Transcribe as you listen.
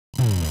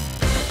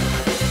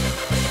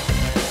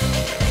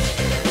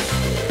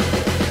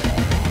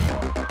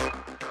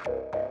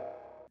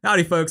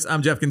Howdy, folks.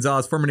 I'm Jeff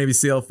Gonzalez, former Navy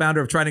SEAL,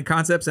 founder of Trident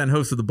Concepts and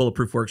host of the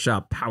Bulletproof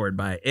Workshop, powered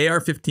by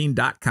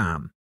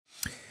AR15.com,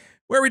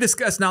 where we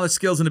discuss knowledge,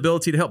 skills, and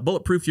ability to help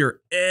bulletproof your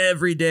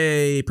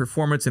everyday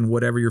performance in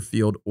whatever your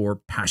field or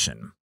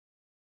passion.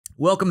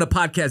 Welcome to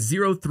Podcast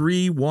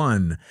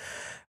 031.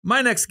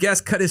 My next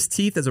guest cut his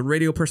teeth as a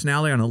radio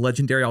personality on a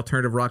legendary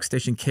alternative rock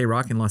station,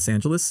 K-Rock in Los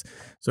Angeles.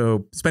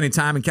 So spending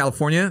time in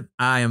California,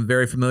 I am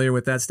very familiar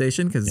with that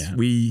station because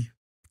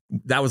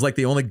that was like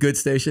the only good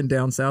station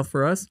down south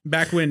for us.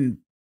 Back when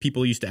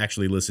people used to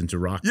actually listen to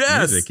rock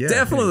music. Yeah,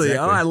 definitely.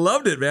 Exactly. Oh, I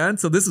loved it, man.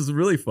 So this is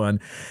really fun.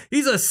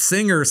 He's a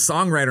singer,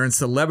 songwriter, and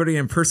celebrity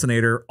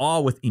impersonator,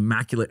 all with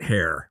immaculate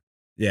hair.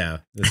 Yeah,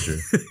 that's true.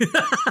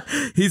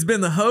 He's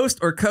been the host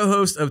or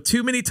co-host of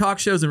too many talk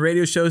shows and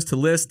radio shows to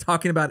list,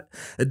 talking about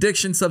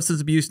addiction,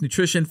 substance abuse,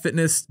 nutrition,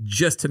 fitness,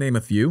 just to name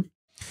a few.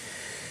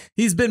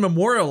 He's been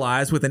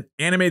memorialized with an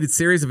animated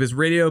series of his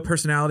radio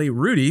personality,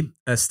 Rudy,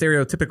 a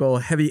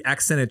stereotypical heavy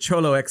accented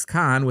cholo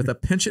ex-con with a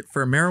penchant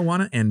for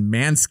marijuana and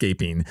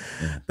manscaping.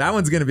 Yeah. That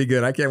one's going to be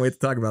good. I can't wait to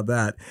talk about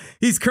that.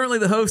 He's currently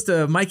the host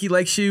of Mikey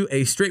Likes You,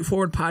 a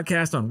straightforward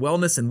podcast on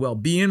wellness and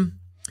well-being.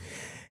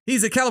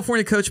 He's a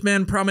California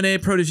coachman,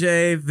 promenade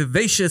protege,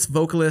 vivacious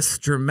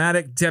vocalist,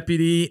 dramatic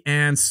deputy,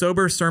 and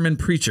sober sermon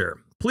preacher.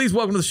 Please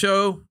welcome to the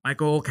show,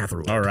 Michael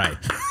Catherwood. All right.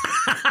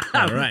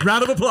 All right.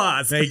 Round of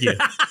applause. Thank you.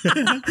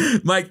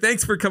 Mike,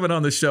 thanks for coming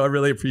on the show. I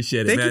really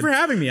appreciate it, Thank you for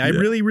having me. I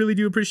really, really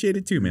do appreciate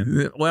it too,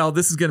 man. Well,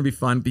 this is going to be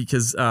fun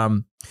because,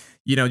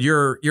 you know,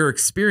 your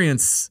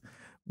experience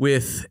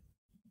with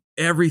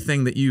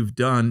everything that you've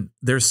done,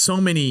 there's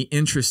so many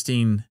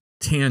interesting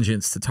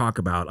tangents to talk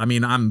about. I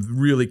mean, I'm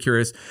really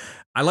curious.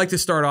 I like to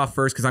start off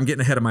first because I'm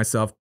getting ahead of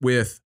myself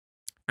with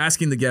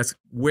asking the guests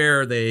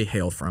where they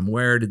hail from.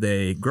 Where did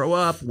they grow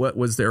up? What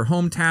was their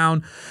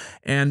hometown?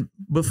 And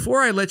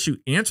before I let you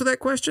answer that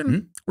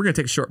question, we're going to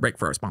take a short break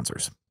for our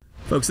sponsors.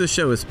 Folks, this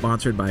show is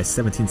sponsored by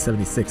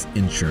 1776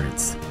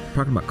 Insurance. We're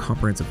talking about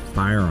comprehensive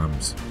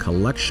firearms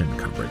collection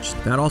coverage.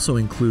 That also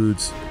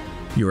includes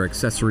your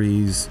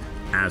accessories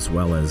as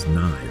well as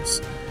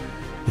knives.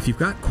 If you've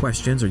got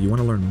questions or you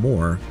want to learn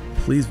more,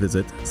 please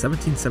visit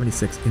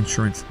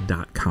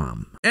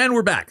 1776insurance.com. And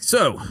we're back.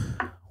 So,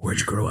 where'd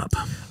you grow up?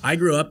 I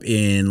grew up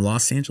in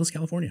Los Angeles,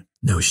 California.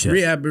 No shit.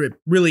 Yeah,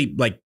 really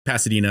like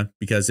Pasadena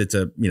because it's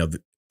a, you know,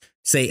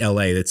 say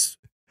LA. That's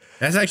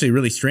actually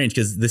really strange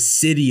because the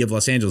city of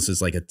Los Angeles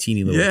is like a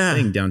teeny little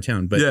thing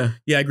downtown. But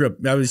yeah, I grew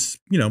up, I was,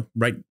 you know,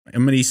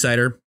 I'm an East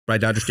Sider by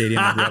Dodger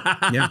Stadium. I grew up.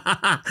 Yeah.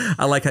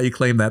 I like how you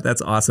claim that.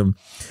 That's awesome.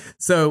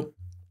 So,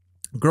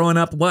 growing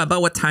up,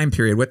 about what time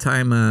period? What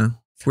time?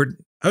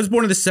 I was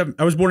born in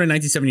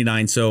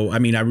 1979, so I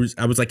mean, I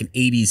was like an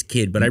 80s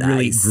kid, but I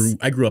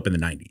grew up in the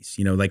 90s.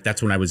 You know, like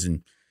that's when I was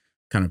in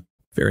kind of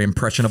very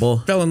impressionable.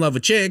 Fell in love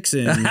with chicks,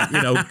 and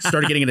you know,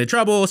 started getting into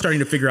trouble, starting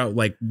to figure out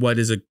like what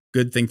is a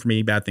good thing for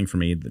me, bad thing for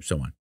me, and so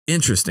on.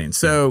 Interesting.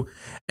 So,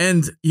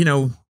 and you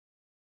know,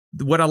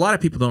 what a lot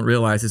of people don't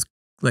realize is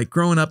like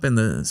growing up in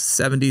the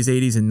 70s,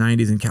 80s, and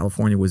 90s in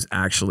California was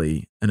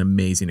actually an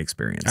amazing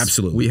experience.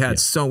 Absolutely. We've had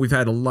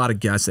a lot of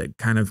guests that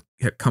kind of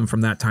come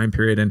from that time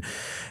period.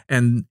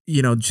 And,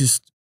 you know,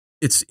 just,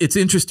 it's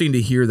interesting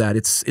to hear that.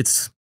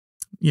 It's,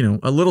 you know,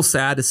 a little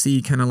sad to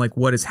see kind of like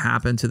what has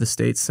happened to the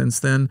States since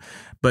then,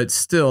 but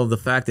still the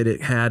fact that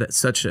it had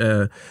such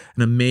an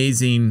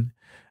amazing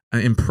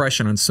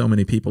impression on so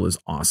many people is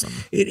awesome.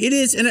 It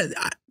is. And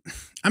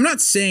I'm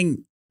not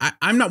saying,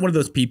 I'm not one of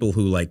those people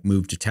who like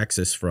moved to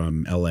Texas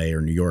from LA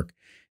or New York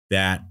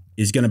that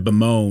is going to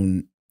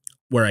bemoan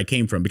where I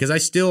came from, because I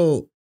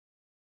still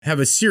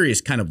have a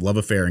serious kind of love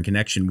affair and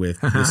connection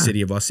with the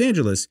city of Los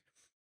Angeles.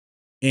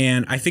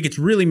 And I think it's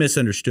really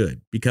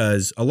misunderstood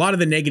because a lot of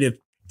the negative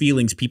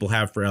feelings people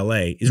have for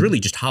LA is really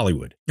just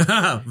Hollywood.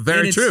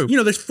 Very true. You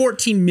know, there's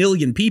 14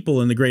 million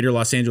people in the greater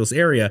Los Angeles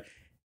area,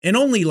 and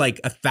only like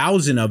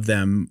 1,000 of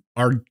them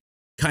are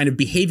kind of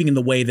behaving in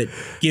the way that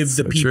gives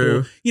the people,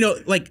 true. You know,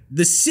 like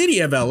the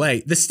city of LA,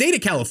 the state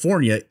of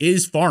California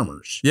is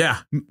farmers. Yeah.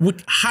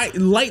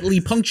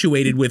 Lightly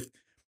punctuated with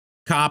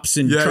cops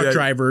and truck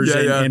drivers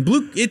and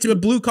it's a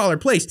blue collar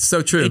place.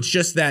 So true. It's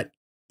just that,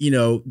 you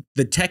know,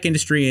 the tech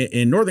industry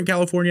in Northern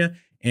California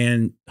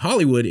and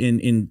Hollywood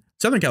in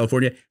Southern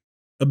California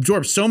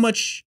absorbs so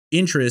much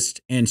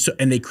interest and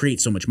they create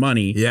so much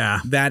money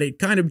that it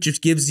kind of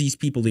just gives these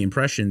people the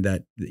impression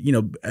that, you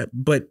know,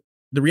 but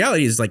the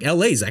reality is like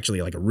LA is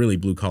actually like a really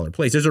blue collar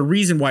place. There's a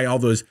reason why all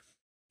those,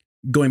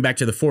 going back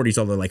to the 40s,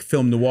 all the like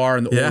film noir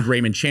and the old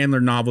Raymond Chandler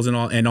novels and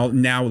all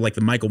now like the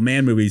Michael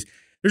Mann movies,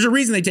 there's a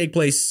reason they take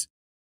place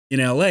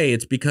in LA.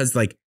 It's because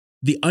like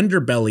the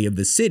underbelly of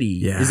the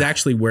city is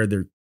actually where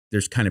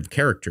there's kind of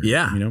character.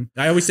 Yeah. You know,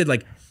 I always said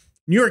like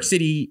New York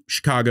City,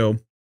 Chicago,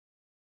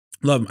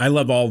 I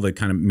love all the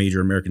kind of major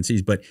American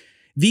cities, but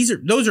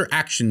those are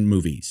action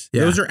movies.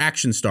 Yeah. Those are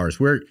action stars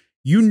where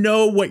you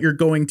know what you're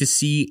going to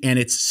see, and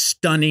it's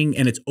stunning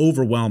and it's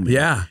overwhelming.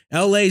 Yeah.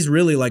 LA is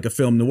really like a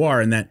film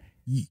noir in that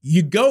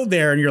you go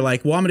there and you're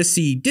like, well, I'm going to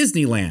see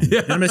Disneyland.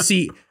 Yeah. I'm going to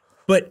see,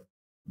 but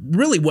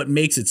really what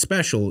makes it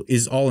special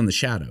is all in the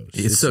shadows.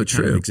 It's so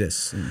true. Kind of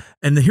exists.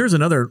 And here's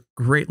another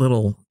great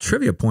little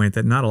trivia point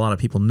that not a lot of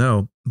people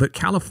know, but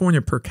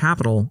California per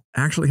capita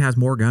actually has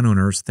more gun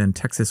owners than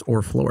Texas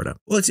or Florida.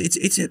 Well,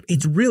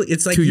 it's really,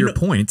 it's like, to your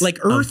point, like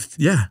Earth.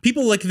 Yeah.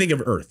 People like to think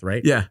of Earth,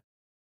 right? Yeah.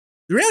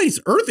 The reality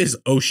is Earth is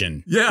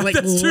ocean. Yeah. Like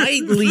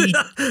lightly,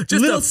 just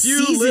little a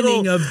few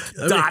little of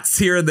dots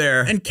here and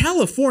there. And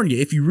California,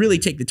 if you really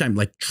take the time,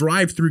 like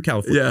drive through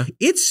California,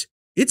 it's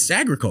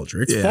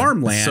agriculture. It's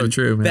farmland. So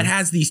true, man. That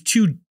has these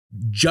two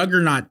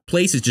juggernaut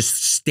places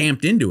just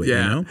stamped into it.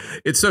 Yeah. You know?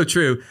 It's so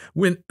true.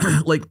 When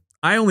like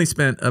I only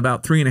spent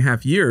about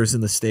 3.5 years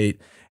in the state,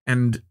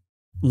 and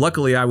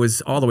luckily I was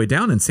all the way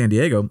down in San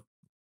Diego,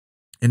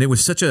 and it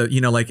was such a,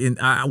 you know, like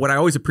what I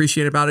always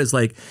appreciate about it is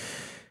like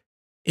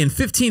in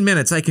 15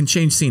 minutes I can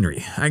change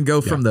scenery. I can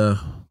go from the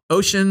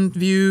ocean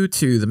view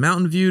to the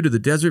mountain view to the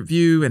desert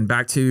view and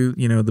back to,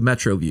 you know, the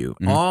metro view,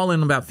 all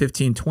in about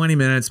 15, 20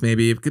 minutes,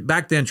 maybe.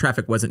 Back then,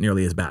 traffic wasn't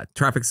nearly as bad.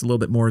 Traffic's a little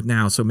bit more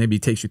now, so maybe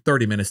it takes you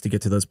 30 minutes to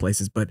get to those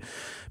places. But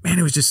man,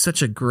 it was just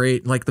such a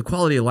great, like the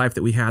quality of life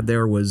that we had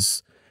there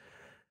was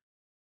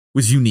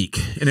unique,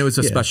 and it was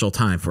a special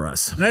time for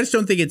us. And I just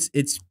don't think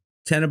it's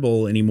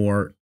tenable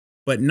anymore,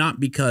 but not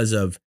because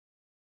of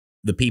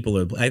the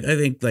people. I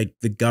think like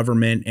the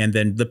government and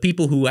then the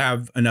people who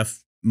have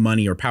enough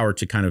money or power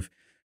to kind of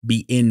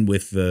be in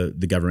with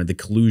the government, the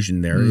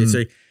collusion there. It's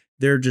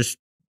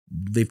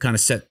they've kind of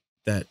set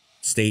that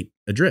state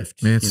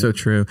adrift. Man, it's so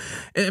true.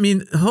 I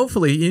mean,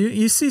 hopefully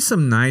you see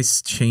some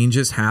nice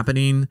changes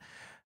happening.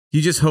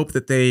 You just hope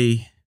that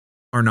they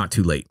are not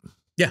too late.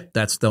 Yeah.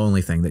 That's the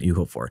only thing that you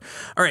hope for.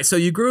 All right. So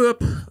you grew up,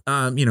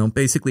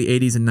 basically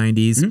 80s and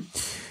 90s.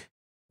 Mm-hmm.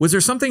 Was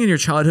there something in your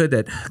childhood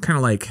that kind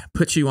of like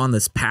put you on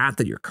this path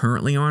that you're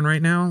currently on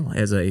right now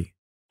as a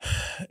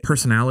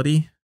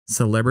personality,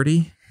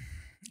 celebrity?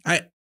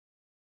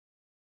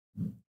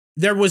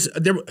 There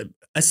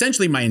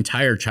essentially my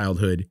entire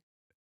childhood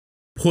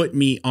put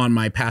me on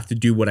my path to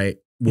do what I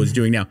was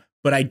doing now,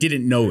 but I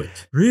didn't know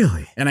it.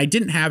 Really? And I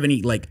didn't have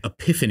any like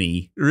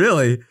epiphany.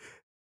 Really?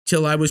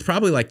 Till I was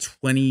probably like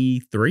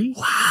 23.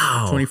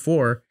 Wow.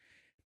 24.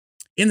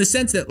 In the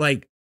sense that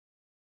like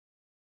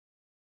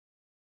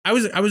I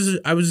was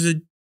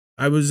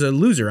a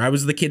loser. I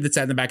was the kid that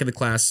sat in the back of the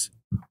class,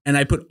 and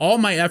I put all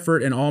my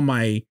effort and all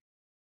my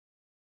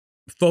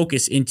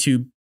focus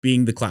into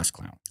being the class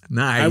clown.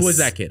 Nice. I was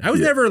that kid. I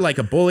was never like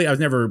a bully. I was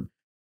never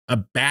a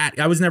bat.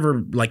 I was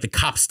never like the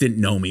cops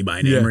didn't know me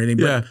by name or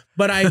anything.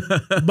 But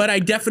I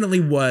definitely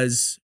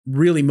was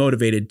really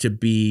motivated to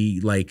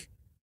be like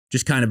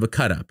just kind of a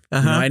cut up.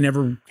 You know, I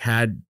never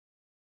had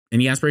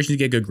any aspirations to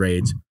get good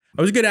grades.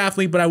 I was a good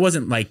athlete, but I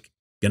wasn't like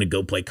gonna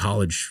go play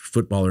college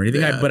football or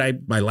anything. But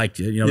I liked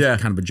it. You know, I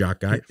was kind of a jock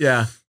guy.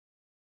 Yeah.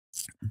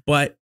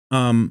 But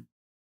I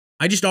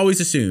just always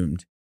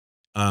assumed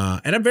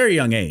at a very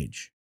young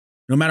age,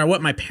 no matter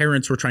what my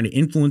parents were trying to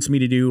influence me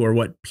to do or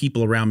what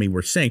people around me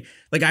were saying,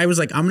 like I was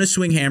like, I'm going to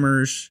swing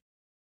hammers.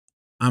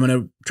 I'm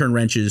going to turn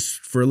wrenches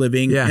for a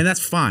living. And that's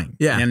fine.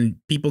 Yeah. And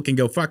people can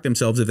go fuck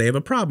themselves if they have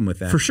a problem with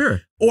that. For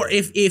sure. Or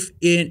if if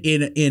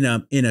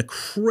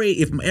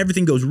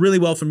everything goes really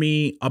well for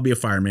me, I'll be a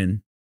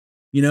fireman.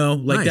 You know,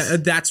 like nice.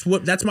 That's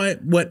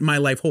what my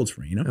life holds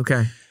for me, you know?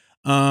 Okay.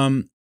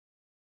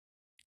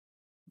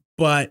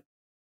 But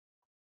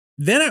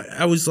then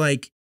I was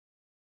like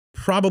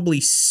probably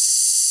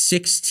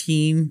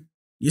 16,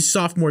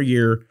 sophomore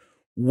year,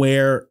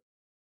 where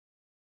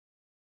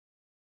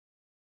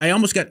I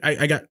almost got,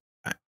 I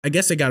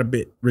guess I got a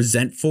bit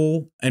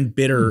resentful and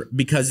bitter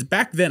because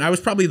back then I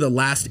was probably the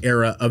last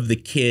era of the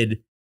kid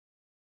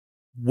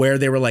where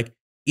they were like,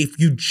 if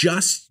you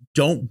just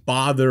don't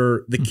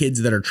bother the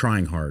kids that are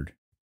trying hard,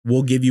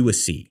 we'll give you a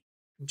C.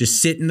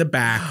 Just sit in the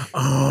back.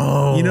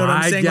 Oh, you know what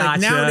I'm saying?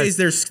 Gotcha. Like nowadays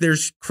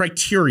there's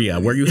criteria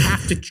where you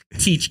have to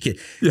teach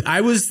kids.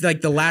 I was like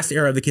the last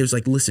era of the kids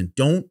like, listen,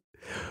 don't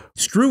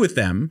screw with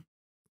them.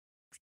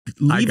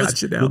 Leave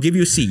us. We'll give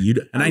you a C.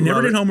 And I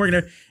never did homework.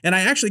 And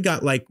I actually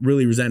got like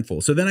really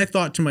resentful. So then I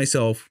thought to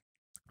myself,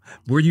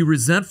 were you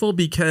resentful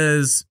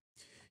because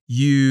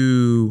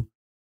you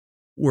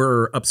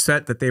were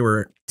upset that they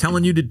were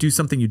telling you to do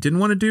something you didn't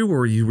want to do, or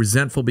were you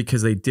resentful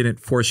because they didn't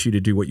force you to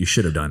do what you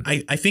should have done?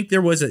 I think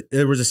there was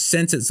a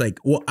sense it's like,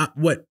 well,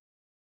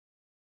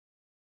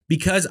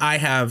 because I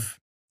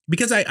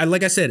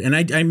like I said, and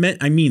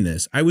I mean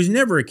this, I was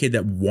never a kid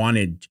that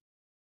wanted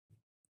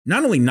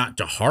not only not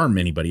to harm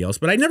anybody else,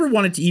 but I never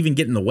wanted to even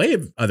get in the way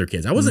of other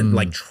kids. I wasn't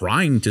like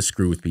trying to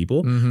screw with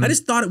people. I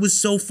just thought it was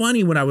so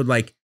funny when I would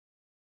like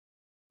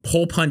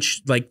hole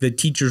punch like the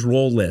teacher's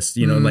roll list,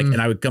 you know, like,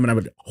 and I would come and I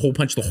would hole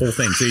punch the whole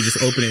thing. So you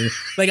just open it,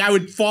 like I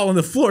would fall on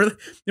the floor. It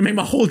made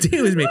my whole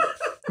day was me,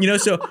 you know.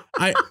 So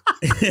I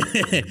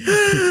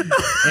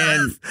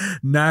and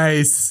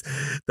nice,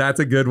 that's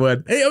a good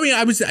one. I mean,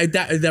 I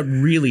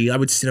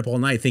would sit up all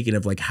night thinking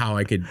of like how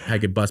I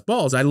could bust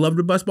balls. I loved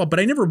to bust ball, but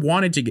I never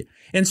wanted to get.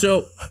 And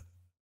so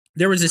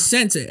there was a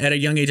sense at a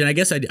young age, and I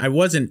guess I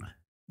wasn't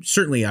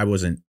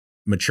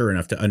mature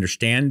enough to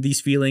understand these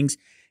feelings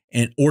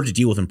or to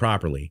deal with them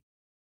properly.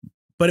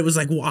 but it was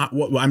like,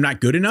 well, I'm not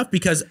good enough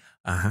because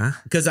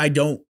I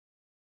don't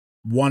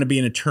want to be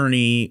an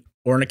attorney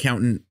or an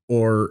accountant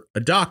or a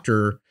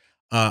doctor.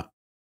 I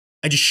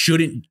just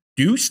shouldn't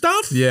do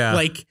stuff. Yeah.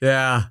 Like,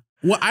 yeah.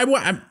 Well,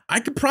 I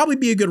could probably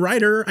be a good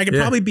writer. I could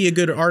probably be a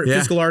good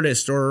physical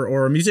artist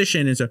or a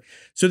musician. And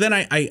so then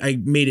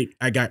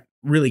I got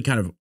really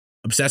kind of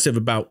obsessive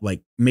about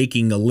like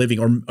making a living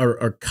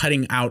or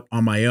cutting out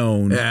on my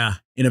own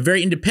in a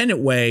very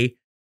independent way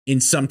in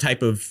some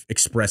type of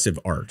expressive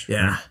art.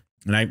 Yeah.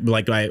 And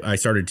I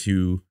started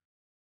to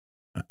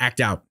act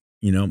out,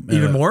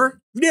 even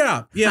more.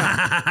 Yeah.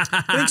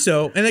 I think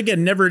so. And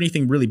again, never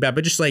anything really bad,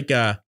 but just like,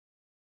 I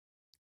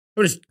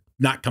would just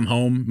not come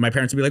home. My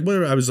parents would be like,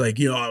 "What?" I was like,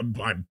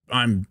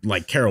 I'm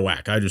like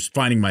Kerouac. I was just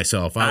finding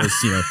myself. I was,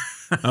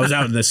 I was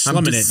out in the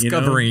slumming it,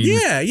 discovering,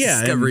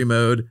 discovery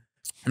mode.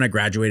 And I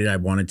graduated. I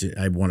wanted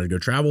to go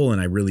travel, and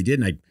I really did.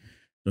 And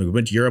I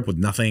went to Europe with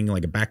nothing,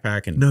 like a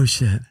backpack, and no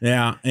shit.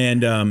 Yeah,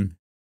 and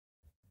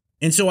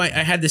so I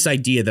had this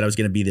idea that I was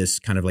going to be this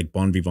kind of like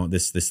bon vivant,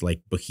 this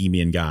like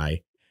bohemian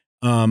guy.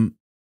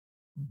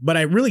 But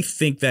I really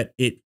think that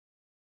it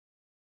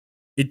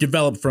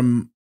developed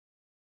from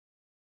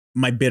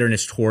my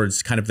bitterness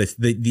towards kind of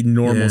the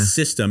normal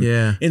system,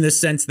 in the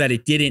sense that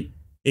it didn't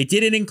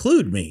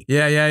include me.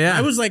 Yeah.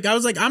 I was like,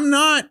 I'm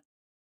not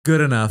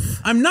good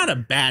enough. I'm not a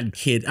bad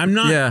kid. I'm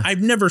not. Yeah.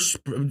 I've never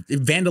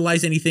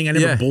vandalized anything. I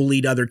never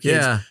bullied other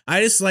kids. Yeah.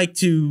 I just like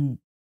to,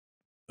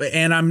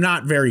 and I'm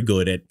not very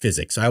good at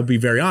physics. I'll be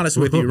very honest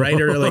with you,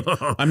 right? Or like,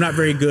 I'm not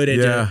very good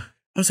at.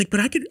 I was like, but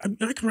I could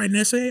write an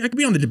essay. I could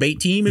be on the debate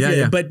team.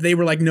 But they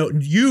were like, no,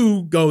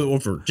 you go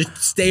over. Just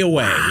stay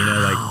away.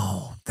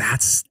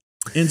 That's.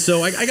 And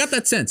so I got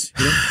that sense.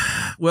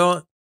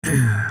 Well,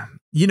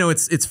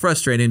 it's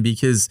frustrating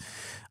because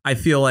I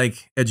feel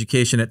like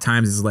education at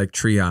times is like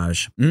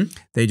triage. Mm-hmm.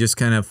 They just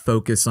kind of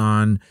focus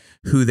on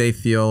who they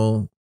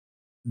feel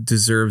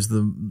deserves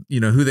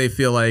who they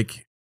feel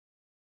like,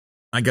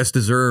 I guess,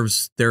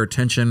 deserves their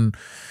attention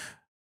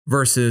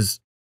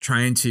versus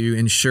trying to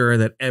ensure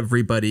that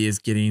everybody is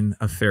getting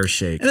a fair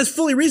shake. And it's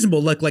fully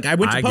reasonable. Like I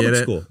went to public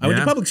school. I went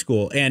to public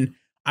school, and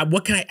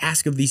what can I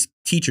ask of these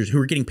teachers who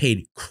are getting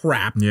paid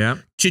crap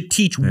to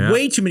teach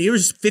way too many? It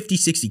was 50,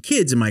 60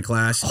 kids in my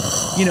class.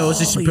 It was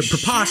just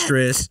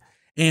preposterous.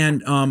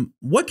 And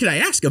what can I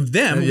ask of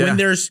them when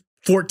there's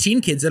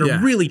 14 kids that are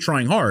really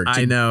trying hard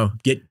to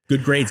get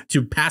good grades,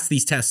 to pass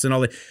these tests and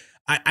all that?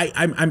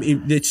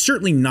 It's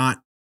certainly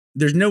not,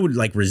 there's no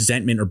like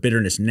resentment or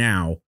bitterness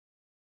now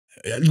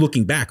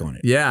looking back on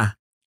it. Yeah.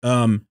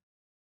 And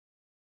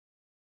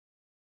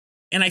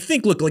I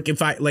think, look, like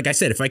like I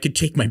said, if I could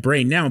take my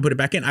brain now and put it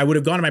back in, I would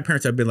have gone to my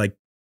parents. I'd been like,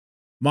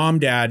 Mom,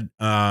 Dad,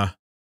 I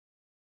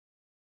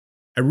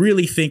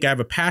really think I have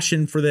a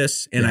passion for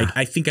this, and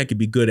I think I could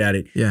be good at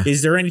it. Yeah.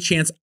 Is there any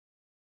chance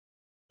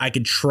I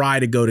could try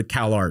to go to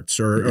Cal Arts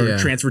or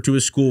transfer to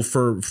a school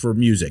for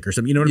music or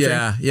something? You know what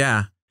I'm saying?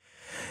 Yeah.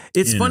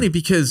 It's funny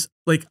because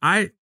like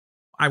I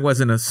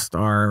wasn't a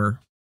star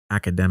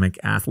academic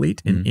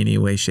athlete in any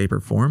way, shape,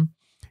 or form.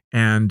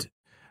 And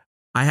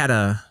I had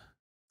a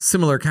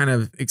similar kind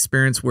of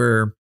experience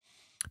where,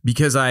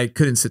 because I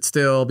couldn't sit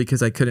still,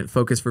 because I couldn't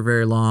focus for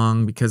very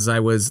long, because I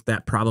was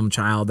that problem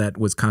child that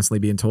was constantly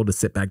being told to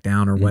sit back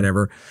down or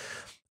whatever,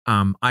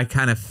 I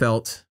kind of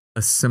felt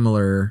a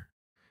similar,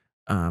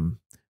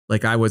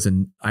 like I was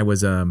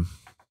a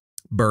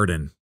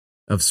burden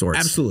of sorts.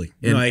 Absolutely.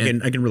 I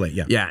can relate.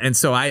 Yeah. Yeah. And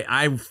so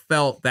I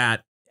felt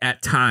that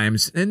at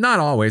times, and not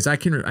always. I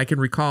can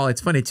recall.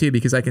 It's funny too,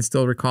 because I can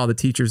still recall the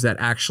teachers that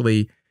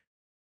actually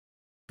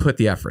put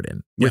the effort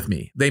in with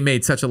me. They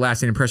made such a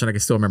lasting impression. I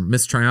can still remember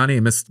Miss Triani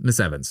and Miss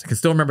Evans. I can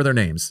still remember their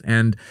names,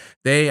 and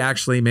they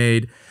actually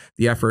made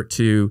the effort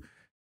to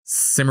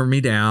simmer me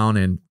down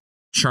and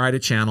try to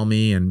channel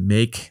me and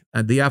make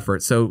the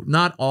effort. So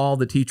not all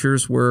the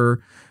teachers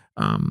were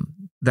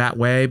that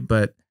way,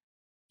 but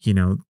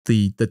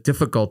the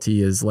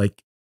difficulty is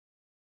like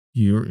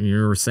you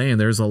were saying,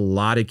 there's a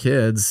lot of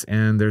kids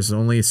and there's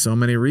only so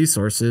many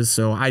resources.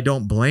 So I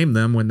don't blame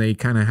them when they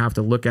kind of have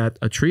to look at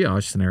a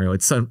triage scenario.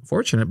 It's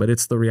unfortunate, but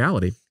it's the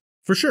reality.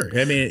 For sure.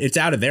 I mean, it's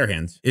out of their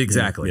hands.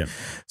 Exactly. Yeah.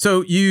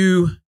 So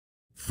you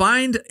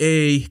find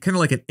a kind of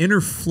like an inner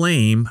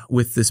flame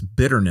with this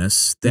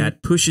bitterness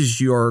that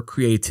pushes your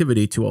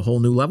creativity to a whole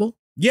new level.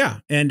 Yeah.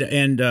 And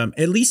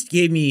at least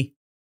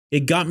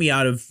it got me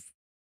out of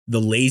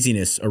the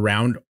laziness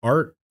around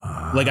art.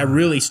 Like I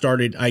really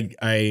started,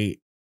 I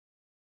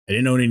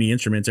didn't own any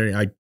instruments.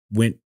 I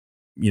went,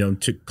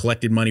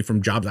 collected money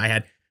from jobs I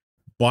had,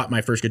 bought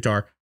my first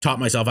guitar, taught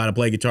myself how to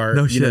play guitar.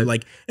 No shit.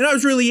 And I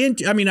was really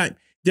into,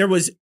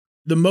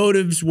 the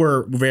motives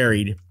were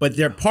varied, but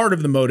part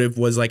of the motive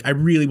was like, I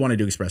really wanted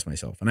to express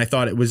myself. And I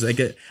thought it was like,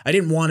 I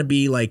didn't want to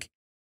be like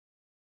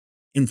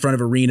in front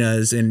of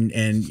arenas and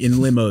in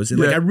limos.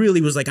 And I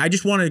really was like, I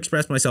just want to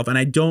express myself. And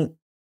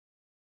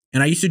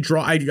I used to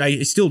draw.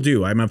 I still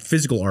do. I'm a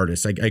physical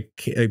artist. I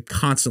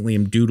constantly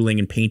am doodling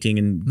and painting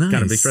and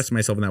kind of expressing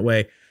myself in that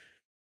way.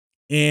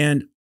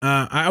 And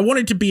I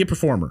wanted to be a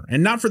performer,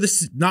 and not for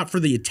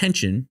the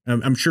attention.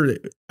 I'm sure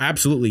that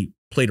absolutely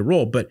played a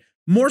role, but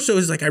more so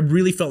is like I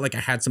really felt like I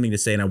had something to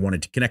say and I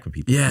wanted to connect with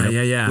people. Yeah,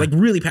 yeah. Like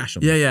really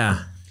passionate.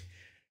 Yeah.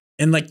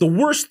 And like the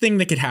worst thing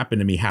that could happen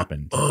to me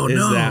happened.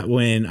 That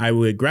when I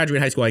would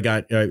graduate high school, I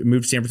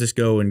moved to San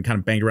Francisco and kind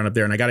of banged around up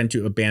there, and I got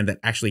into a band that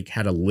actually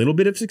had a little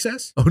bit of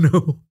success. Oh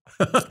no.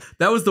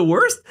 That was the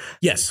worst?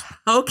 Yes.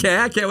 Okay,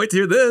 I can't wait to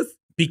hear this.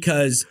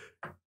 Because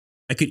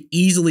I could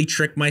easily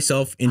trick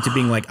myself into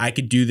being like, I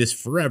could do this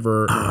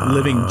forever,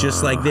 living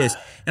just like this.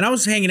 And I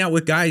was hanging out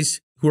with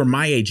guys who are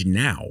my age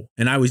now,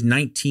 and I was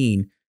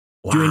 19,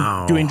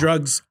 doing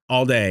drugs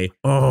all day,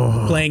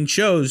 playing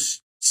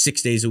shows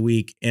 6 days a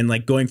week, and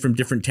like going from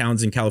different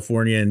towns in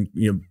California and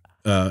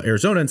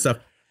Arizona and stuff.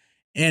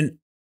 And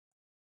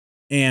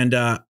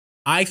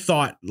I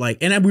thought like,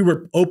 and we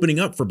were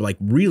opening up for like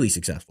really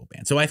successful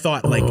bands. So I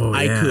thought like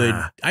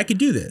I could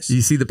do this.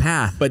 You see the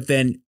path. But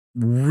then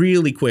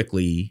really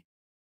quickly,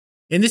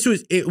 and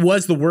it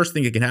was the worst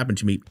thing that could happen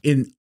to me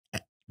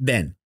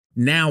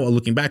now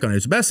looking back on it,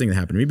 it's the best thing that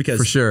happened to me because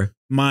for sure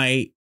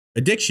my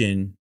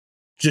addiction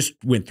just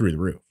went through the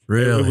roof.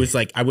 Really? It was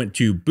like I went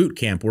to boot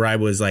camp where I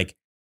was like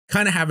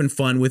kind of having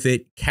fun with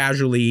it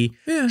casually,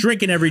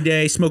 drinking every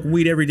day, smoking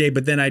weed every day,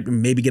 but then I'd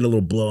maybe get a little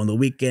blow on the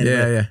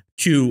weekend.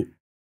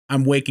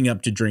 I'm waking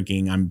up to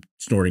drinking. I'm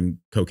snorting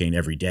cocaine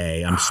every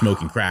day. I'm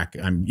smoking crack.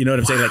 You know what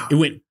I'm saying? Like it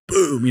went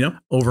boom,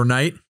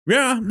 overnight.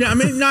 Yeah. I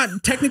mean,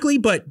 not technically,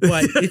 but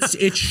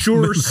it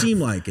sure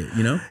seemed like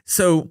it,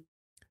 So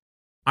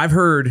I've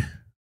heard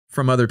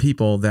from other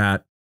people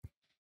that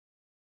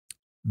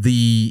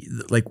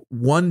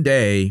one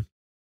day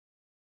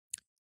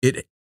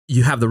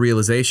you have the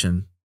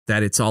realization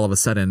that it's all of a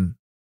sudden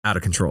out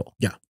of control.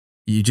 Yeah.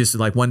 You just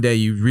like one day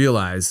you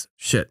realize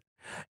shit.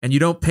 And you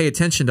don't pay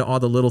attention to all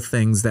the little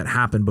things that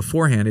happen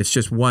beforehand. It's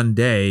just one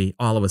day,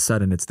 all of a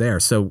sudden it's there.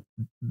 So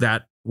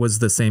that was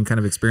the same kind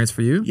of experience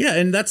for you? Yeah.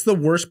 And that's the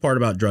worst part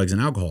about drugs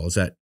and alcohol is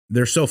that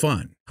they're so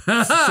fun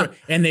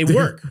and they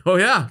work. Oh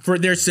yeah.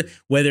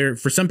 Whether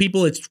for some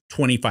people it's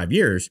 25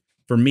 years.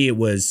 For me, it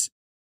was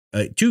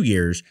 2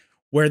 years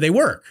where they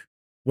work,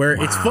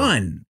 where it's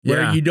fun,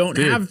 where you don't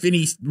have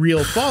any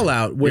real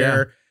fallout,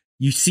 where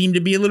you seem to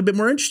be a little bit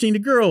more interesting to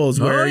girls,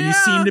 where you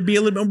seem to be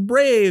a little bit more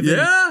brave.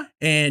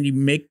 And you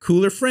make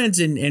cooler friends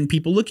and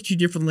people look at you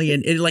differently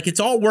and it's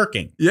all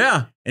working.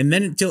 Yeah. And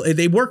then until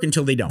they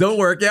don't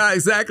work. Yeah,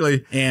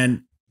 exactly.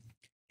 And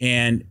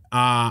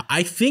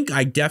I think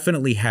I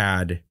definitely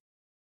had,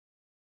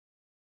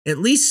 at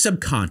least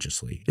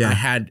subconsciously, I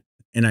had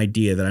an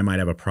idea that I might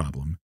have a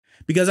problem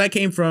because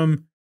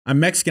I'm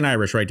Mexican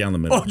Irish right down the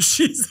middle. Oh,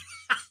 jeez.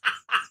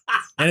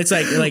 And it's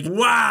like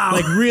wow,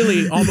 like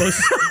really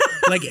almost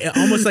like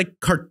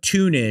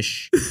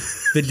cartoonish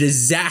the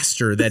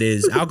disaster that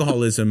is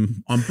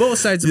alcoholism on both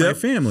sides of my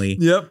family.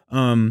 Yep.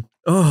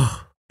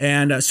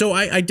 And so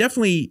I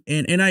definitely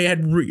and I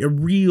had a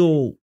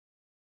real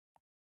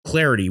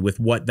clarity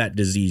with what that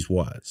disease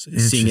was,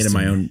 seeing it in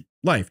my own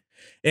life.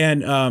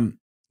 And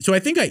so I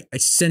think I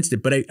sensed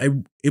it, but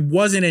it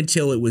wasn't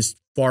until it was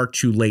far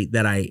too late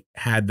that I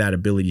had that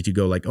ability to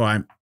go like,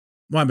 I'm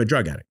a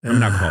drug addict. I'm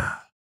an alcoholic.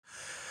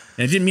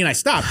 And it didn't mean I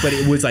stopped, but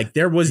it was like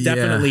there was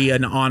definitely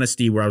an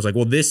honesty where I was like,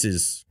 well,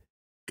 it's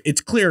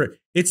clear.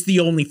 It's the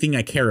only thing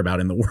I care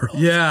about in the world.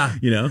 Yeah.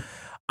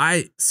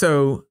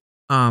 So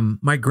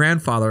my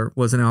grandfather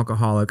was an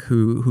alcoholic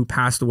who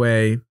passed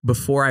away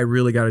before I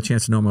really got a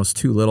chance to know him. I was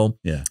too little.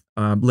 Yeah.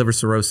 Liver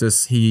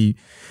cirrhosis. He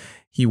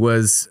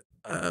was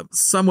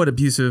somewhat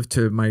abusive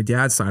to my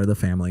dad's side of the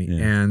family. Yeah.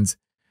 And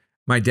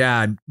my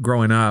dad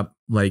growing up,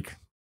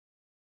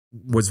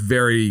 was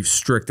very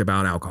strict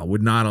about alcohol,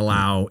 would not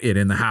allow it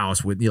in the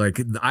house. I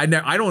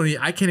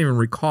can't even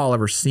recall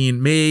ever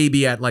seeing,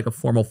 maybe at like a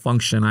formal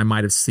function, I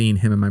might've seen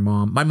him and my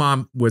mom. My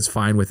mom was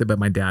fine with it, but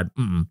my dad,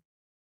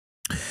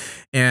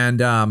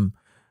 And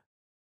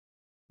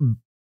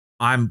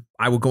I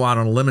would go out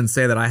on a limb and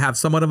say that I have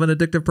somewhat of an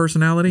addictive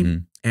personality.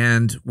 Mm.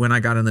 And when I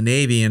got in the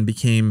Navy and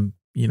became,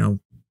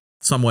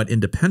 somewhat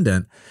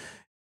independent,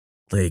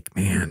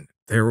 man,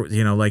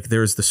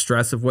 there's the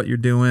stress of what you're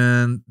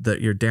doing,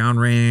 that you're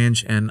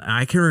downrange. And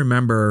I can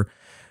remember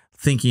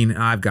thinking,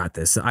 I've got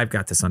this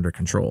under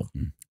control.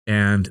 Mm.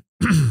 And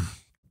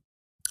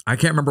I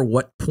can't remember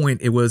what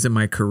point it was in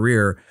my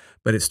career,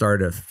 but it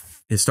started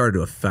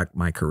to affect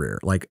my career.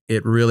 Like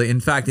it really, in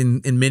fact,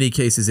 in many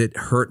cases, it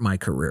hurt my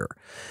career.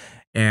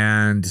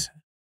 And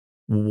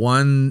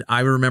I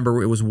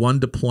remember it was one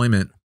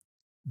deployment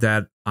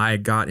that I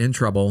got in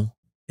trouble,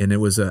 and it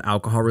was an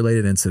alcohol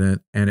related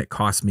incident, and it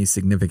cost me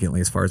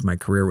significantly as far as my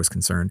career was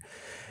concerned.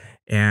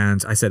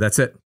 And I said, that's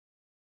it,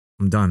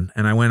 I'm done.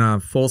 And I went a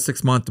full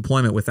 6-month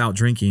deployment without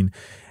drinking.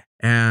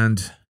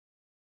 And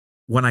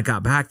when I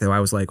got back though, I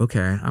was like, okay,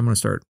 I'm going to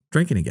start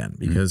drinking again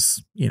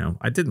because,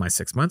 I did my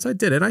 6 months. I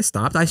did it. I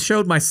stopped. I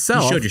showed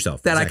myself that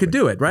exactly. I could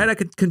do it, right? I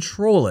could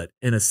control it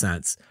in a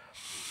sense.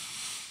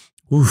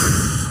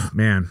 Oof,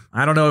 man,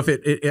 I don't know if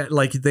it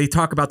like they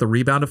talk about the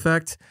rebound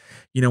effect,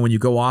 when you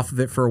go off of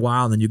it for a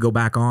while and then you go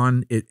back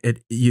on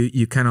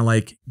you kind of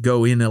like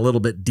go in a little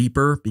bit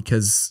deeper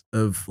because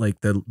of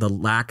like the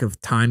lack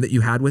of time that you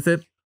had with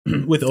it.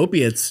 with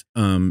opiates,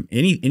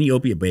 any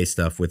opiate based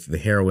stuff with the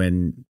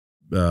heroin,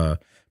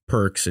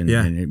 perks and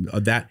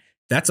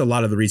that's a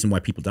lot of the reason why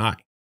people die.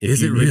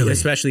 Is it really?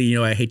 Especially,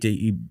 I hate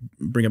to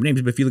bring up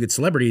names, but if you look at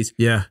celebrities,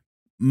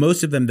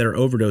 most of them that are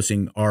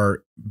overdosing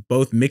are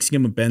both mixing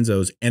them with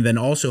benzos and then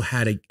also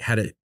had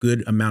a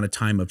good amount of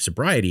time of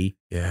sobriety.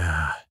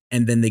 Yeah.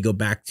 And then they go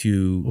back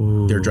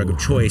to their drug of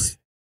choice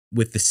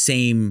with the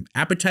same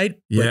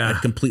appetite, but a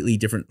completely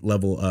different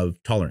level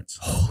of tolerance.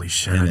 Holy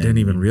shit. I didn't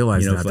even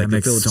realize that. Like that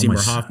makes Philip so Seymour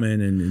much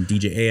Hoffman and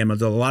DJ AM, a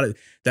lot of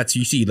that's,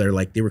 you see, they're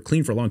like, they were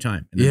clean for a long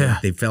time. And then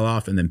they fell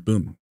off and then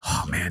boom.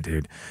 Oh man,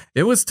 dude.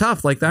 It was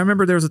tough. Like I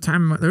remember there was a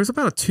time, there was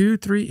about a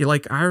 2-3,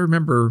 like I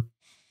remember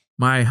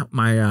my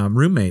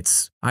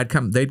roommates,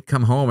 they'd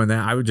come home and then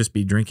I would just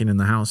be drinking in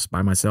the house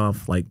by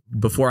myself, like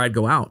before I'd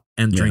go out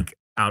and drink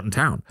out in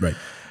town. Right.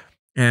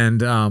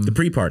 And the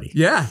pre-party.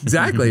 Yeah,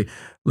 exactly.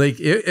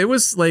 Like it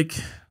was like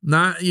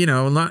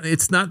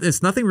it's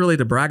nothing really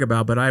to brag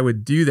about, but I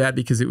would do that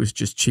because it was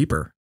just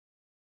cheaper.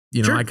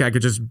 Like I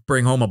could just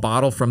bring home a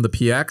bottle from the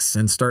PX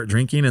and start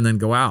drinking and then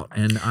go out.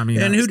 And I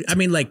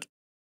mean,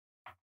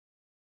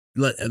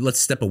 let's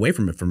step away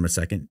from it for a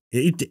second.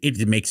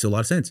 It makes a lot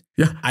of sense.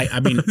 Yeah. I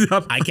mean,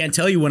 I can't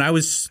tell you when I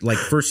was like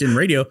first in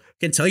radio, I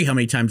can't tell you how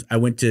many times I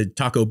went to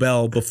Taco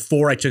Bell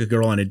before I took a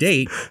girl on a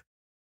date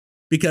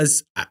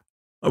because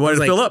I wanted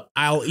to fill up.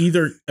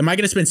 Am I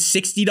going to spend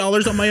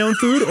 $60 on my own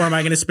food or am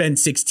I going to spend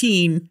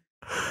 16?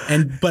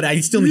 But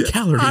I still need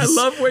calories. I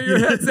love where your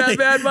head's at,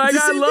 man. Mike,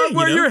 I love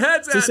where your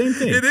head's at. It's the same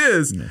thing. It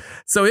is. Yeah.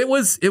 So it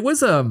was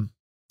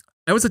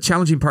a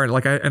challenging part.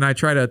 Like I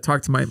try to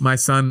talk to my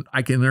son.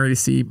 I can already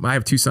see, I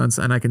have two sons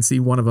and I can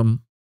see one of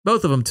them,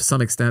 both of them to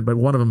some extent, but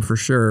one of them for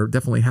sure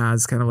definitely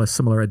has kind of a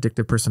similar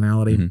addictive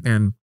personality. Mm-hmm.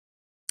 And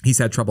he's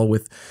had trouble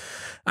with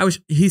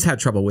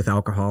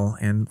alcohol,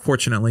 and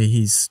fortunately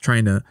he's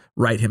trying to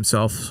right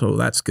himself. So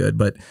that's good.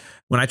 But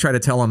when I try to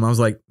tell him, I was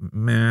like,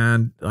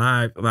 man,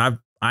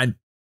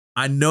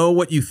 I know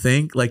what you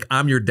think. Like,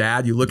 I'm your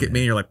dad. You look at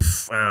me and you're like,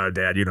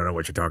 Dad, you don't know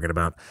what you're talking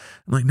about.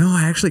 I'm like, no,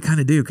 I actually kind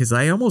of do. Cause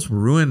I almost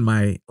ruined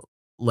I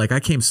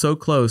came so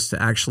close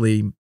to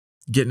actually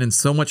getting in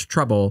so much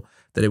trouble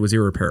that it was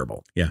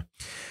irreparable. Yeah.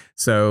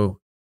 So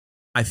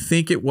I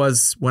think it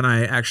was when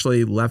I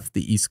actually left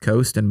the East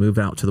Coast and moved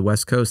out to the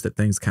West Coast that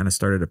things kind of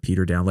started to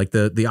peter down. Like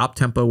the op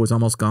tempo was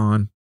almost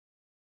gone.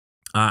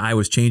 I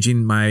was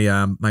changing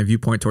my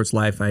viewpoint towards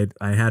life. I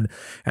had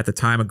at the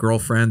time a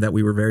girlfriend that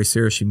we were very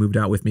serious. She moved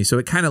out with me, so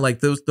it kind of like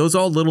all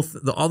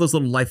those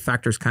little life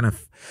factors kind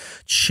of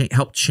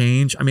helped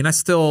change. I mean, I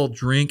still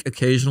drink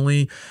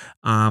occasionally.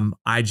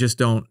 I just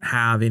don't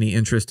have any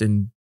interest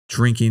in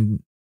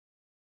drinking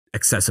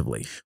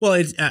excessively. Well,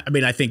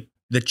 I think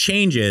the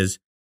change is,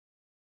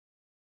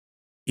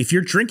 if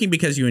you're drinking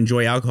because you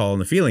enjoy alcohol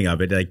and the feeling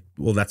of it,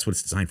 that's what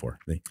it's designed for.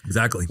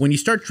 Exactly. When you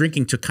start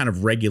drinking to kind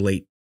of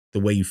regulate the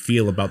way you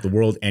feel about the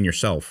world and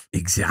yourself.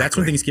 Exactly. That's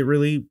when things get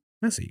really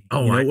messy.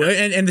 Oh,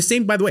 and the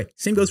same, by the way,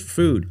 same goes for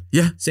food.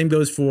 Yeah. Same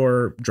goes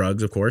for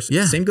drugs, of course.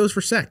 Yeah. Same goes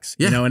for sex.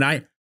 Yeah.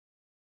 And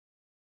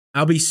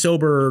I'll be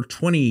sober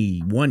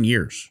 21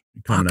 years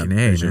coming up.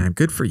 Man.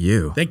 Good for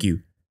you. Thank you.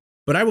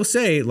 But I will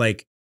say,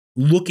 like,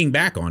 looking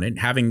back on it,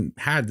 having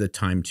had the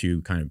time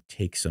to kind of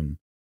take some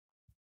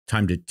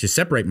time to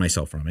separate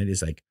myself from it,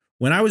 is like,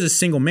 when I was a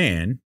single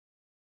man,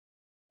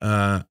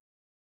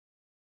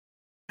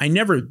 I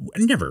never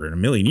in a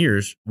million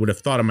years would have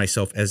thought of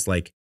myself as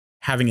like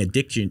having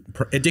addiction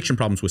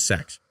problems with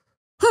sex.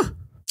 Huh.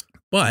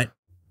 But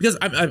because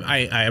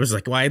I was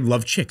like, well, I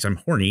love chicks. I'm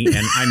horny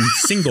and I'm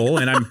single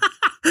and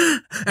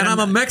I'm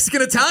a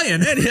Mexican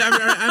Italian.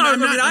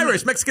 I'm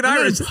Irish, Mexican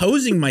Irish. I'm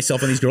imposing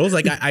myself on these girls.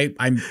 Like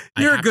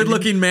you're a good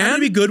looking man. I'm to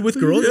be good with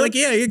girls. Like,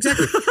 yeah,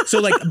 exactly. So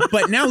like,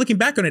 but now looking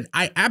back on it,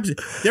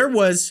 there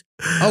was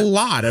a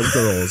lot of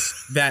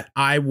girls that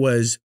I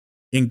was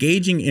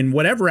engaging in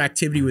whatever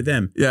activity with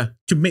them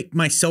to make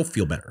myself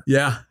feel better.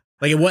 Yeah.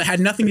 Like it had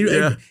nothing to do.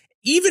 Yeah.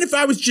 Even if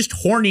I was just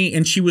horny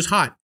and she was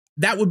hot,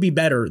 that would be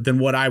better than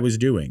what I was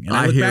doing. And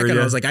I look back and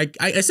I was like,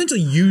 I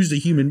essentially used a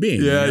human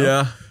being. Yeah. You know?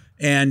 Yeah.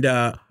 And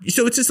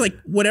so it's just like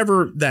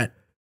whatever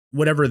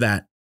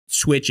that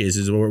switch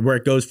is where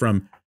it goes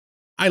from,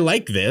 I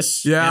like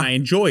this and I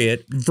enjoy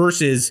it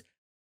versus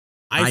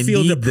I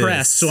feel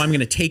depressed. So I'm going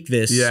to take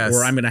this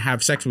or I'm going to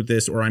have sex with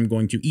this or I'm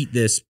going to eat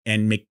this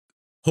and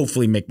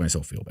hopefully make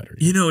myself feel better.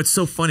 You know, it's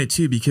so funny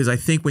too, because I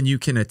think when you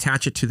can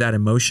attach it to that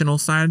emotional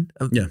side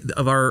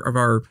of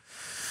our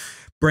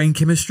brain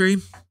chemistry,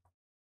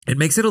 it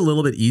makes it a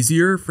little bit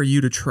easier for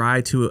you to try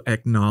to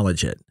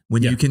acknowledge it.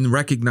 When you can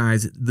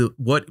recognize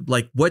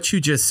what you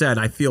just said,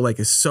 I feel like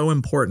is so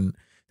important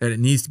that it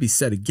needs to be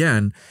said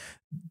again,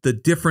 the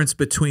difference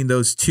between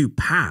those two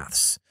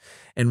paths.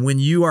 And when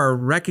you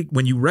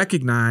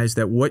recognize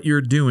that what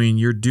you're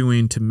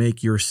doing to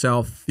make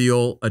yourself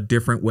feel a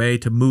different way,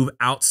 to move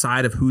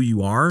outside of who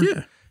you are,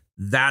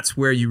 that's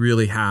where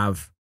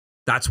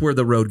that's where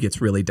the road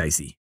gets really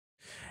dicey.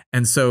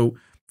 And so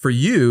for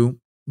you,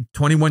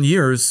 21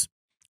 years,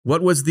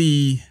 what was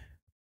the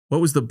What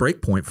was the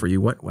break point for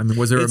you?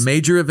 Was there a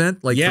major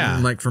event?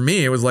 Like for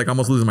me, it was like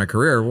almost losing my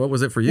career. What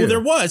was it for you? Well,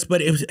 there was, but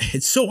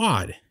it's so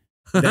odd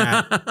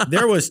that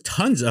there was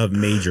tons of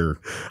major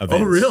events.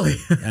 Oh, really?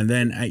 And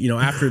then,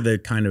 after the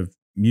kind of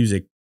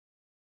music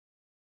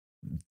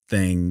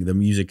thing, the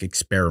music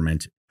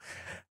experiment,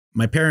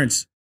 my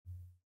parents,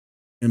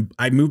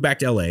 I moved back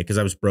to LA because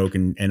I was broke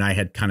and I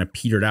had kind of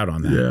petered out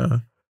on that. Yeah.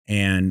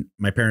 And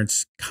my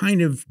parents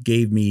kind of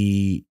gave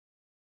me,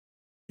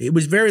 it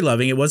was very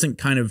loving. It wasn't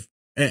kind of,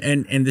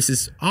 and this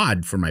is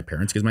odd for my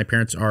parents because my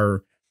parents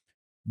are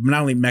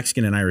not only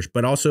Mexican and Irish,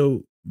 but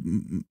also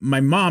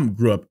my mom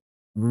grew up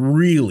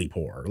really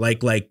poor,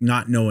 like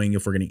not knowing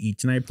if we're going to eat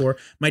tonight poor.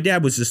 My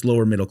dad was just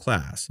lower middle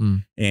class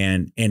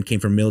and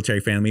came from a military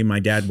family. My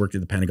dad worked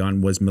at the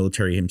Pentagon, was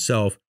military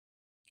himself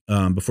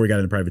before he got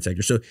in the private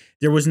sector. So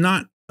there was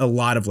not a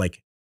lot of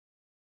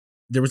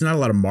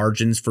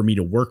margins for me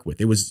to work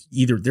with. It was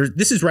either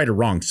this is right or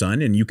wrong,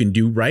 son, and you can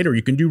do right or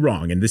you can do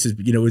wrong. And this is,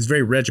 it was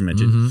very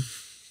regimented. Mm-hmm.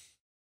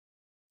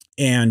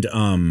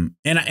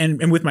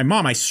 And with my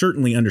mom, I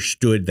certainly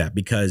understood that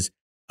because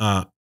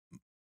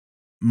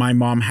my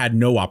mom had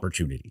no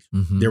opportunities.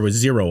 Mm-hmm. There was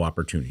zero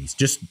opportunities.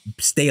 Just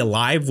stay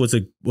alive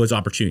was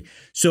opportunity.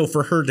 So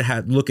for her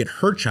to look at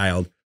her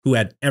child who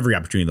had every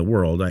opportunity in the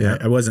world,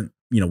 I wasn't,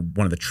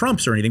 one of the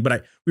Trumps or anything,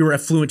 but we were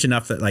affluent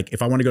enough that like,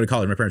 if I want to go to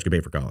college, my parents could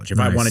pay for college. If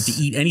I wanted to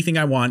eat anything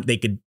I want, they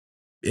could,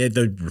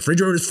 the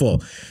refrigerator is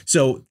full.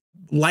 So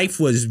life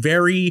was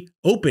very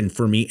open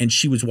for me. And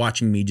she was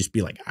watching me just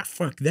be like,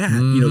 fuck that.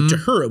 Mm-hmm. To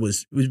her, it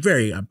was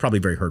very, probably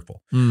very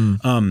hurtful.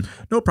 Mm.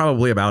 No,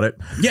 probably about it.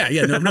 Yeah.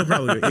 No,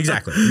 probably.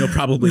 Exactly. No,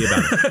 probably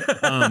about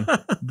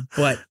it.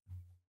 But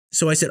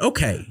so I said,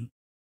 okay,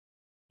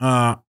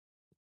 I'll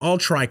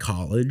try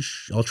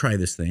college. I'll try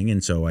this thing.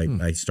 And so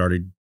I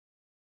started,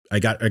 I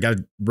got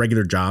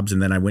regular jobs,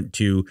 and then I went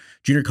to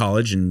junior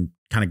college and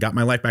kind of got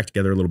my life back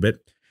together a little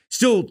bit.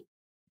 Still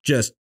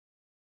just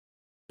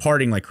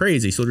partying like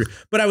crazy. So,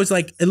 but I was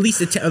like, at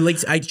least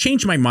I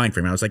changed my mind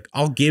frame. I was like,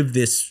 I'll give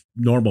this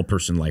normal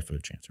person life a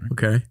chance. Right?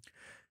 Okay.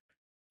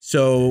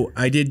 So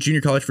I did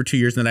junior college for 2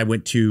 years, and then I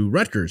went to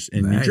Rutgers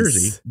in New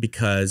Jersey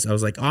because I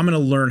was like, I'm going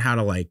to learn how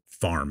to like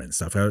farm and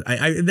stuff.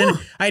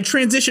 I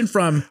transitioned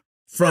from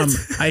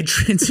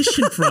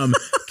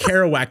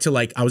Kerouac to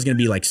like, I was going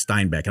to be like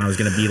Steinbeck, and I was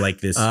going to be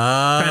like this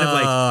kind of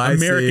like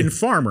American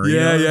farmer.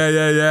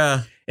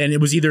 Yeah. And it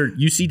was either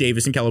UC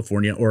Davis in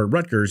California or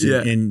Rutgers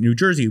in New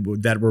Jersey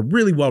that were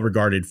really well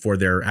regarded for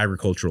their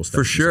agricultural stuff.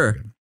 For sure.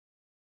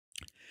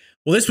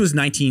 Well, this was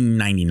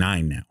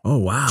 1999 now. Oh,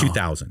 wow.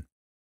 2000.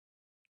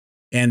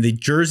 And the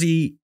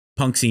Jersey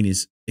punk scene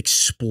is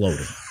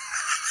exploding.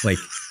 Like,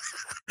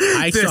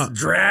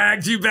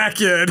 dragged you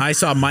back in. I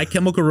saw My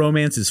Chemical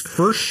Romance's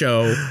first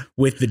show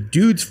with the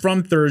dudes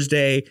from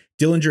Thursday.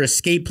 Dillinger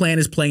Escape Plan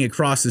is playing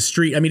across the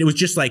street. I mean, it was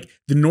just like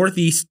the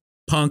Northeast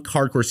punk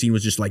hardcore scene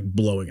was just like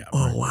blowing up.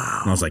 Oh, right? wow.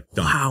 And I was like,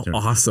 done. Wow,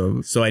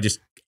 awesome. So I just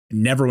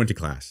never went to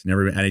class.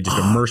 And I just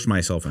immersed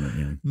myself in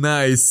it.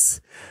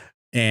 Nice.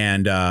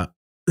 And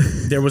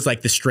there was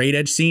like the straight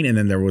edge scene, and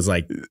then there was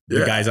like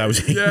the guys I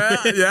was yeah.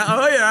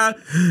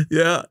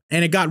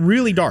 And it got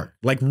really dark.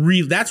 Like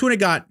that's when it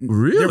got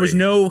really. There was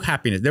no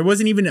happiness. There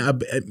wasn't even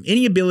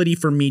any ability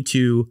for me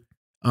to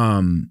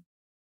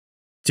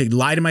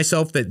lie to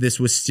myself that this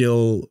was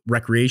still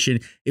recreation.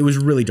 It was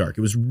really dark.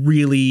 It was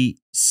really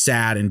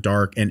sad and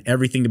dark, and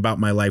everything about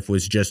my life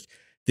was just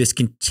this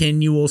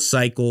continual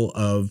cycle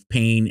of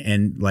pain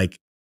and like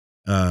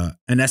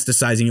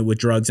anesthetizing it with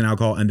drugs and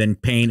alcohol, and then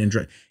pain and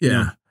drugs.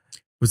 Yeah.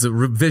 It was a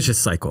vicious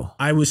cycle.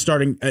 I was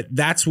starting.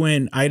 That's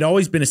when I'd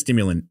always been a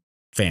stimulant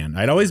fan.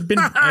 I always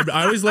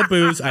loved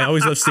booze. I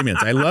always loved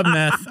stimulants. I loved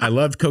meth. I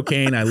loved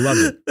cocaine. I loved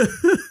it.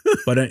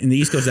 But in the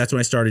East Coast, that's when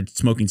I started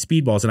smoking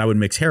speedballs, and I would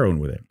mix heroin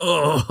with it.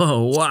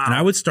 Oh, wow. And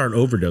I would start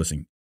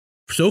overdosing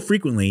so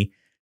frequently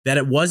that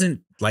it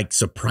wasn't like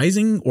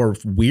surprising or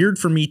weird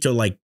for me to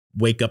like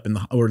wake up in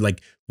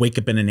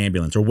an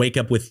ambulance or wake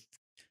up with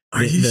the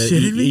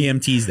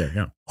EMTs there.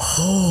 Yeah.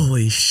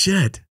 Holy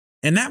shit.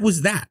 And that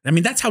was that. I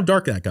mean, that's how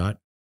dark that got.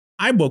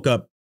 I woke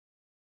up.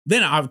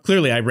 Then I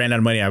ran out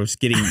of money. I was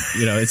getting,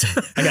 I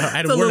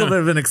had a little bit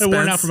of an expense. I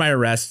warrant out for my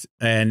arrest,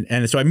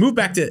 and so I moved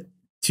back to.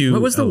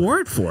 What was the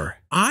warrant for?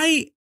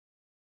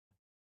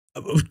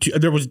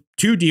 There was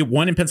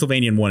one in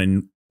Pennsylvania and one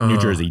in New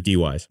Jersey,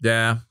 DUIs.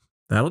 Yeah,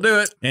 that'll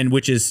do it. And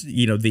which is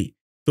the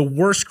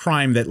worst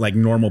crime that like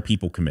normal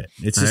people commit.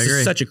 It's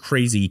just such a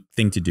crazy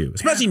thing to do,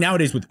 especially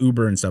nowadays with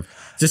Uber and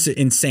stuff. It's just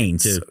insane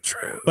too. So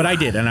true. But I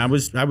did, and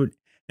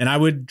I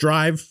would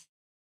drive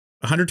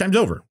 100 times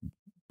over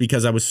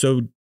because I was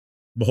so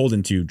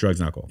beholden to drugs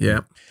and alcohol.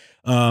 Yeah.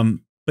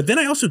 But then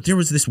there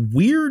was this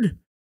weird,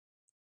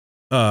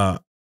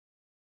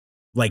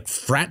 like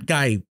frat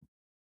guy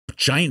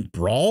giant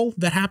brawl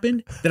that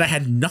happened that I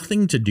had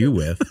nothing to do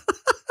with.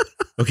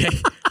 Okay.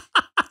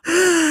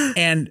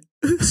 And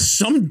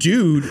some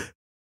dude,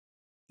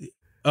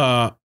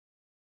 kind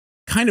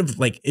of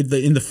like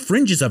in the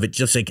fringes of it,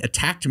 just like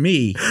attacked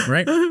me.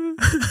 Right.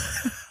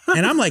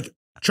 And I'm like,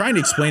 trying to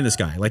explain this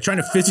guy, like trying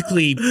to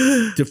physically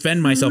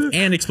defend myself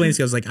and explain this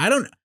guy. I was like, I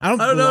don't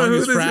belong in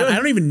this frat. I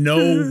don't even know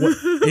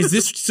is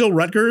this still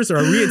Rutgers or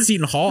are we at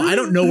Seton Hall? I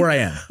don't know where I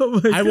am.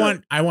 I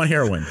want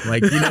heroin.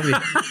 Like, you know what I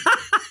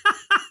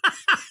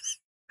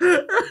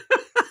mean?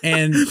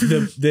 And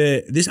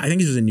this I think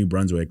this was in New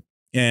Brunswick,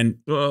 and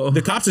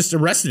the cops just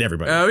arrested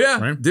everybody. Oh yeah,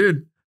 right?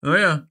 Dude. Oh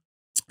yeah.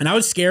 And I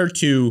was scared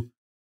to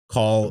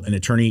call an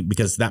attorney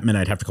because that meant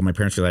I'd have to call my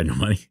parents because I had no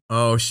money.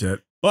 Oh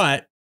shit.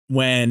 But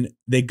when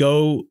they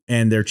go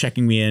and they're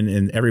checking me in,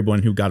 and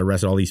everyone who got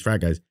arrested, all these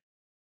frat guys,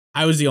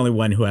 I was the only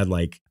one who had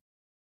like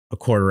a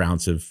quarter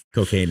ounce of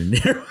cocaine in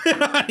there.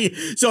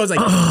 So I was like,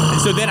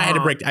 so then I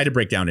had to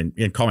break down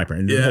and call my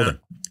parents. Yeah. Hold on.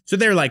 So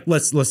they're like,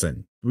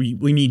 listen,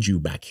 we need you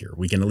back here.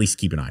 We can at least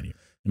keep an eye on you.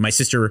 And my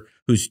sister,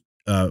 who's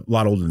a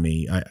lot older than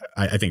me,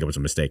 I think it was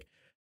a mistake.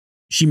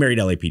 She married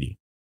LAPD,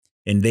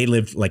 and they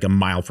lived like a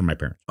mile from my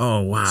parents.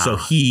 Oh wow! So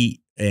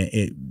he,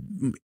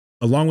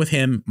 along with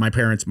him, my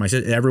parents, my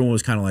sister, everyone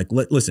was kind of like,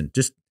 listen,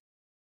 just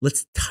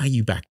let's tie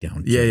you back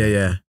down.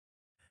 Yeah.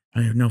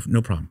 I have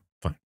no problem.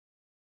 Fine.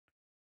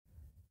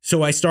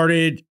 So I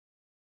started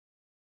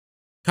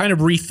kind of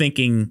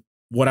rethinking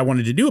what I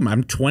wanted to do.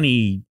 I'm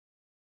 21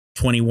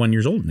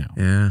 years old now.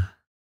 Yeah.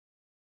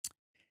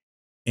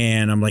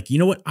 And I'm like, you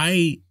know what?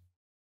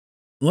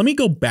 Let me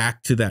go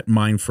back to that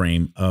mind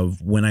frame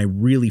of when I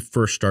really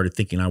first started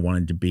thinking I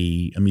wanted to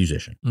be a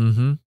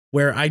musician,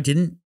 where I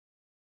didn't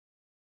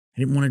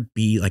want to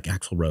be like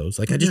Axl Rose.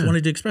 Like I just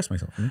wanted to express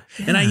myself. You know?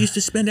 Yeah. And I used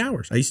to spend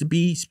hours. I used to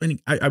be spending,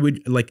 I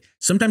would like,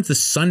 sometimes the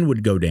sun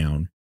would go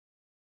down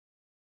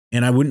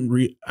and I would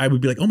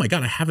be like, oh my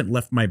God, I haven't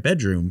left my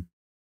bedroom.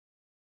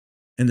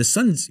 And the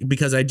sun's,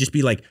 because I'd just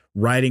be like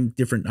writing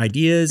different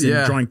ideas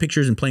and drawing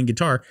pictures and playing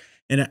guitar.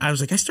 And I was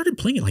like, I started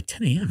playing at like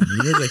 10 a.m.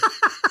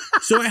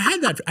 So I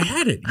had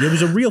it. It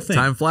was a real thing.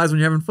 Time flies when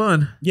you're having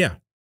fun. Yeah.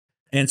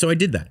 And so I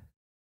did that.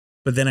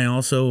 But then I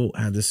also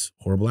had this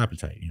horrible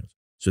appetite. You know?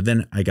 So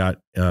then I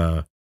got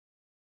in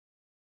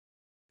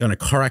a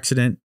car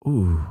accident.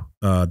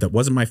 That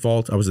wasn't my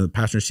fault. I was in the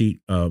passenger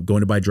seat going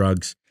to buy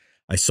drugs.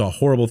 I saw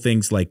horrible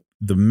things like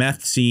the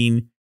meth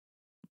scene.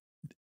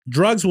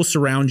 Drugs will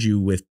surround you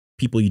with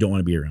people you don't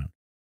want to be around,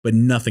 but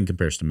nothing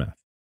compares to meth.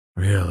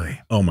 Really?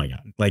 Oh my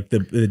God. Like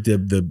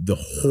the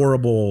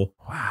horrible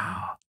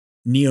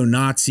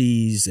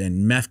neo-Nazis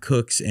and meth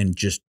cooks, and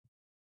just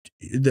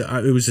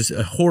it was just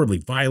a horribly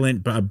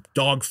violent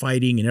dog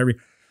fighting and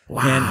everything.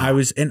 Wow.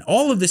 And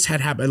all of this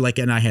had happened. Like,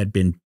 and I had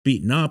been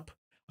beaten up.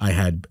 I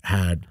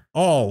had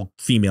all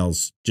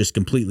females just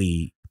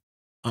completely.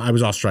 I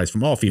was ostracized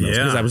from all females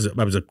because I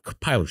was a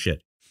pile of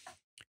shit.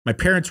 My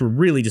parents were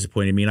really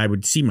disappointed in me, and I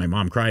would see my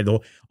mom cry.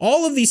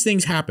 All of these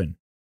things happen,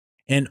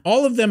 and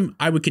all of them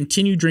I would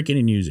continue drinking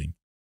and using.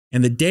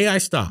 And the day I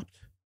stopped,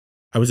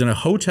 I was in a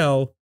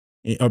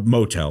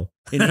motel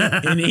in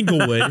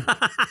Inglewood.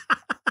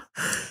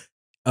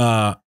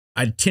 I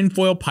had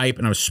tinfoil pipe,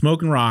 and I was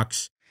smoking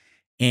rocks,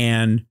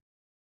 and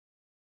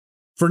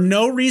for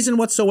no reason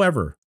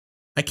whatsoever,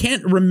 I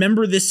can't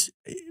remember this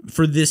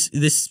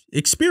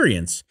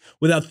experience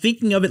without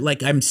thinking of it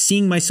like I'm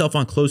seeing myself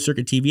on closed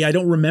circuit TV. I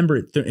don't remember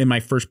it in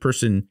my first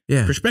person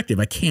perspective.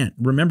 I can't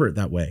remember it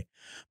that way.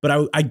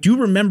 But I do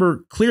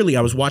remember clearly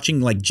I was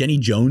watching like Jenny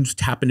Jones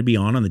happened to be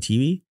on the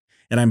TV,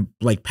 and I'm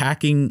like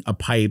packing a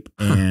pipe,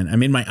 and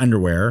I'm in my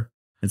underwear.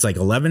 It's like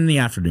 11 in the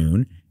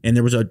afternoon, and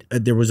there was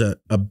a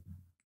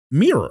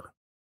mirror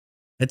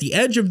at the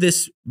edge of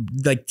this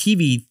like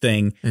TV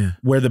thing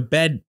where the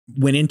bed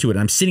went into it.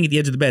 I'm sitting at the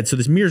edge of the bed. So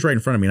this mirror's right in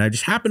front of me. And I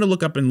just happened to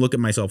look up and look at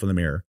myself in the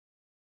mirror.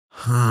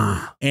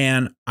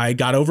 And I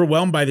got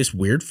overwhelmed by this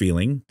weird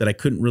feeling that I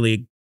couldn't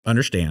really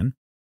understand.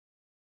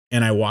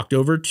 And I walked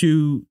over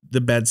to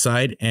the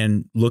bedside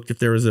and looked if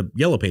there was a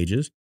Yellow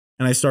Pages.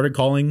 And I started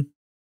calling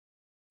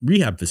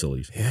rehab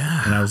facilities.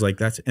 Yeah. And I was like,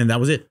 that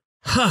was it.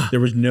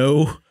 There was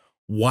no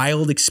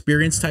wild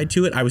experience tied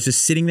to it. I was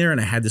just sitting there, and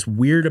I had this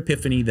weird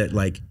epiphany that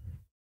like,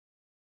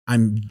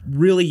 I'm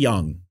really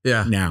young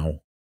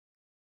now,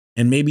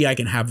 and maybe I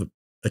can have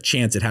a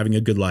chance at having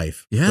a good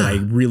life. Yeah. But I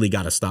really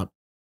got to stop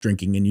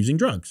drinking and using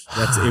drugs.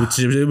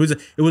 It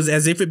was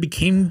as if it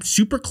became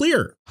super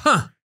clear.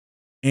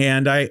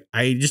 And I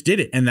just did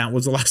it. And that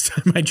was the last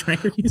time I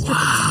drank or used drugs.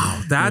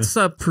 Wow. That's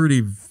a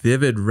pretty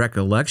vivid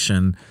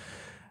recollection.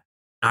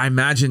 I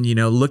imagine,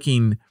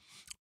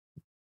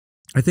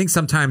 I think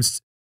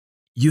sometimes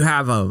you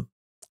have a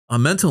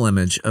mental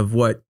image of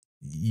what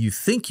you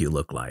think you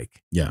look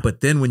like. Yeah.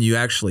 But then when you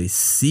actually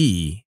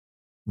see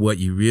what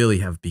you really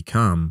have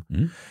become,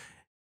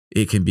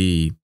 it can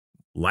be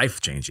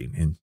life-changing.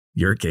 In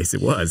your case,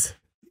 it was.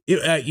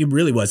 It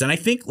really was. And I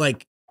think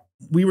like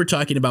we were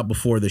talking about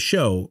before the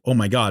show, oh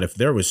my God, if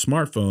there was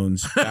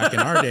smartphones back in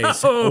our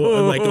days, but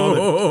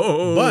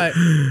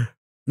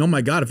oh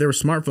my God, if there were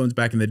smartphones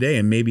back in the day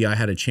and maybe I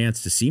had a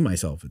chance to see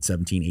myself at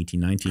 17, 18,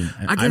 19,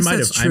 I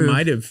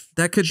might have.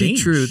 That could be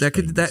true.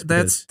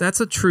 That's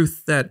a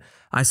truth that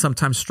I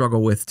sometimes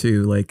struggle with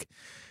too. Like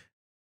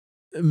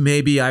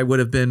maybe I would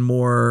have been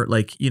more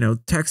like,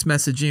 text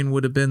messaging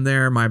would have been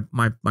there.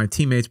 My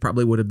teammates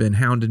probably would have been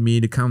hounding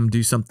me to come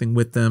do something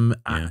with them.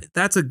 Yeah.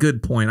 That's a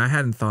good point. I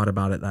hadn't thought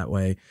about it that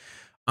way.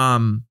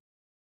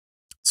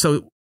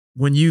 So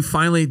when you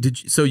finally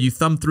so you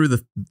thumbed through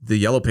the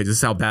Yellow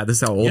Pages. This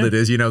is how old it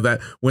is.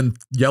 That when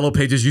Yellow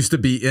Pages used to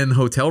be in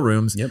hotel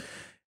rooms. Yep.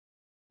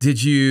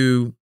 Did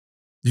you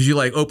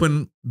like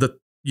open the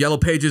Yellow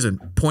Pages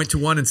and point to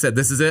one and said,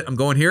 "This is it. I'm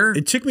going here"?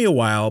 It took me a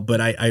while,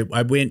 but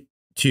I went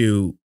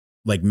to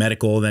like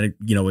medical, then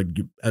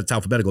it's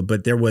alphabetical,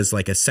 but there was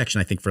like a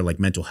section I think for like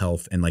mental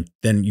health, and like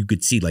then you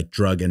could see like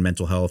drug and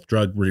mental health,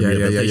 drug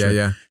rehabilitation.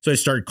 Yeah. So I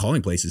started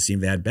calling places, seeing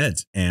if they had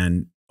beds,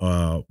 and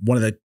one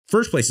of the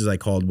first places I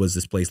called was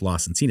this place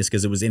Los Encinas,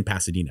 because it was in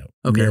Pasadena,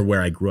 near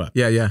where I grew up.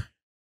 Yeah.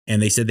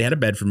 And they said they had a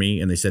bed for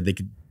me, and they said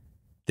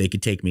they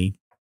could take me.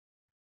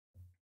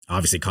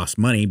 Obviously it cost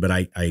money, but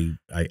I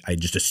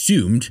just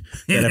assumed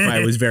that if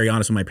I was very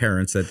honest with my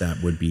parents that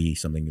would be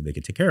something that they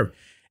could take care of.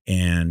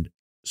 And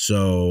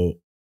so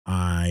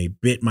I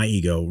bit my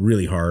ego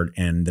really hard.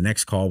 And the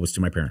next call was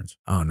to my parents.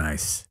 Oh,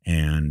 nice.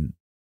 And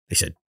they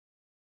said,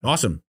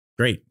 awesome,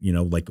 great.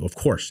 Like, of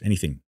course,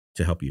 anything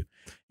to help you.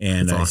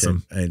 And that's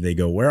awesome. They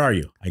go, where are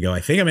you? I go,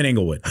 I think I'm in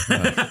Inglewood.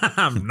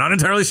 I'm not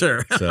entirely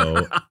sure.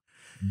 So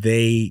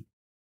they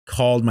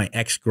called my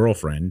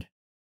ex-girlfriend,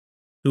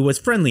 who was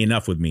friendly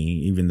enough with me,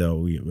 even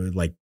though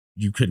like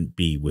you couldn't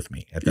be with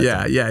me at that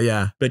time.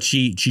 Yeah. But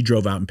she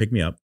drove out and picked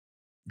me up,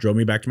 drove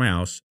me back to my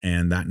house.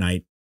 And that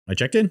night I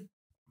checked in,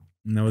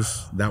 and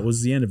that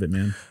was the end of it,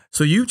 man.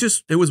 So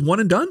it was one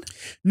and done?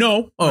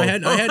 No. I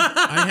had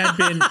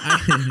been,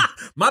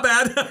 my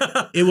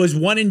bad. It was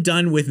one and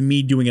done with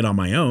me doing it on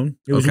my own.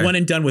 It was one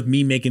and done with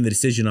me making the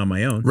decision on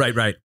my own.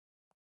 Right.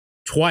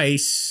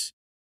 Twice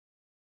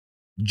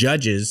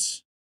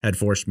judges had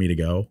forced me to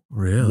go.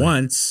 Really?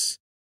 Once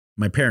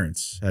my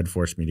parents had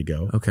forced me to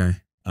go. Okay.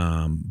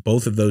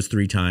 All of those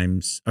three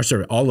times,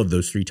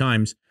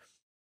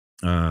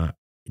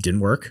 it didn't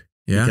work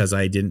because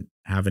I didn't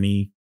have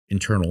any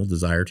internal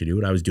desire to do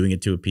it. I was doing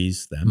it to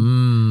appease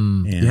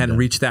them. And you hadn't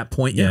reached that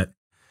point yet.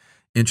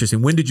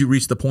 Interesting. When did you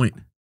reach the point?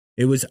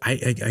 It was,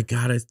 I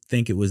gotta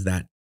think it was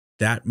that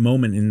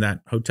moment in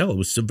that hotel. It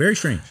was so very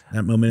strange.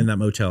 That moment in that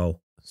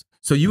motel.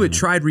 So you had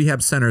tried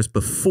rehab centers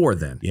before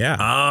then? Yeah.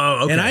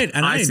 Oh, okay.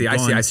 And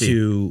I see.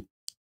 To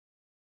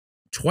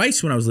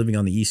twice when I was living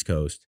on the East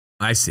Coast.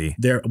 I see.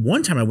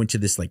 One time I went to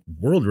this like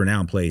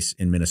world-renowned place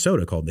in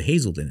Minnesota called the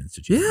Hazelden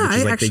Institute. Yeah,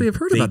 I actually have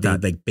heard about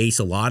that. They base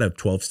a lot of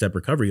 12-step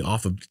recovery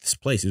off of this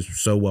place. It was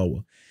so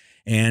well.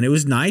 And it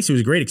was nice. It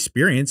was a great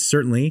experience,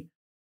 certainly.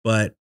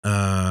 But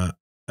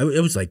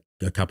it was like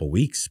a couple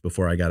weeks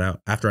before I got out.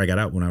 After I got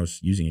out, when I was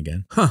using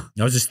again. Huh.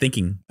 I was just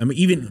thinking,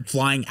 even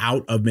flying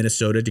out of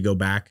Minnesota to go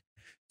back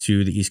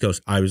to the East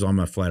Coast, I was on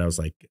my flight. I was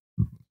like,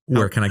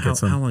 where can I get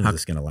some? How long is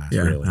this going to last?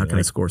 Yeah, really? How can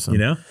I score some?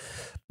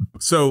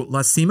 So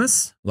Las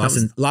Encinas? Los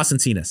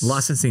Encinas.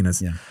 Los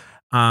Encinas. Yeah.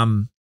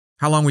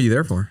 How long were you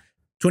there for?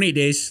 28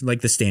 days,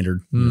 like the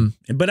standard.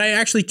 But I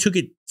actually took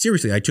it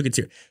seriously.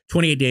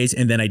 28 days.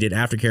 And then I did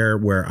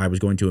aftercare, where I was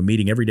going to a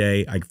meeting every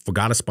day. I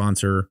forgot a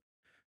sponsor.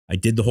 I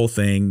did the whole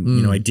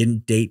thing. I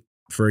didn't date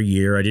for a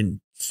year. I didn't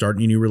start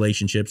any new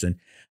relationships. And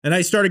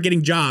I started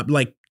getting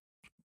like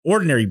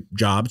ordinary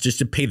jobs just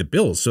to pay the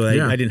bills. So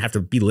I didn't have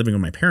to be living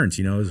with my parents,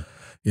 It was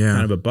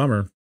kind of a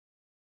bummer.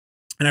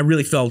 And I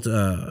really felt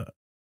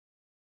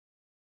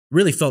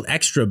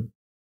extra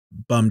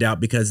bummed out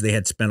because they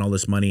had spent all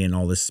this money and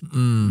all this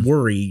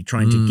worry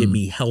trying to get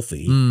me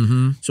healthy.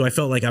 Mm-hmm. So I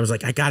felt like I was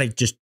like, I got to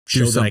just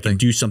show that I can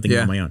do something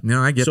on my own.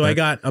 No, I get so that. I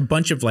got a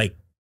bunch of like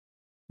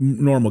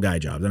normal guy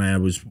jobs, and I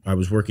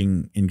was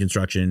working in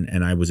construction,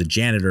 and I was a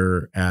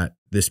janitor at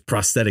this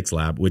prosthetics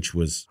lab, which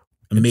was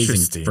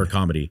amazing for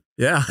comedy.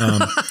 Yeah.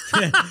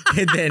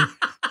 And then,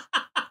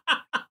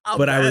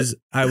 but I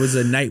was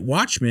a night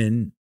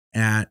watchman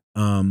at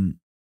a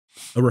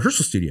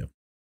rehearsal studio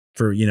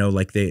for,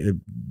 like the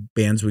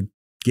bands would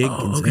gig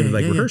and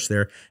rehearse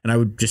there. And I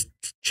would just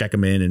check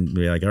them in and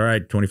be like, all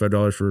right,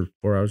 $25 for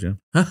 4 hours.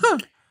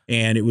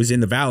 And it was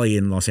in the Valley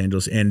in Los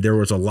Angeles. And there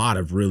was a lot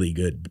of really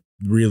good,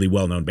 really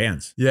well-known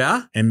bands.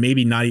 Yeah. And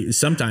maybe not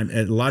sometimes,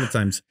 a lot of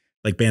times,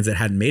 like bands that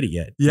hadn't made it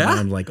yet. Yeah. And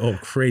I'm like, oh,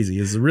 crazy.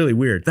 It's really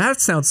weird.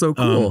 That sounds so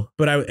cool.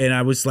 But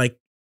I was like,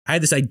 I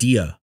had this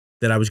idea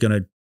that I was going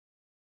to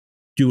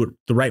do it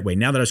the right way.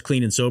 Now that I was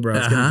clean and sober, I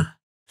was going to.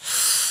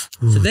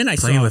 So then I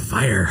playing saw with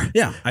fire.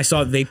 Yeah. I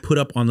saw they put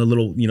up on the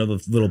little,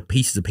 the little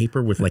pieces of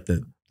paper with like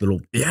the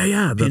little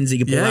pins that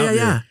you can pull out.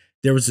 Yeah.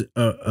 There was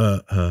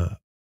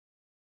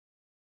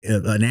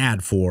an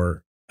ad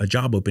for a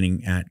job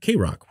opening at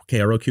K-Rock,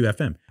 KROQ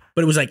FM.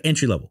 But it was like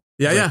entry level.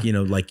 Yeah,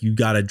 like you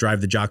got to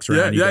drive the jocks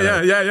around.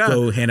 Yeah.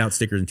 Go hand out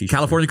stickers and t-shirts.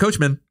 California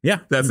Coachman. Yeah.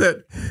 That's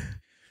it.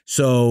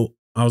 So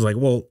I was like,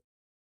 well,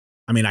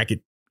 I mean, I could,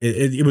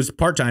 it was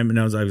part-time, and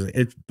I was like,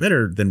 it's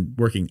better than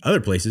working other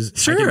places.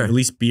 Sure. I can at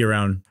least be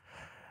around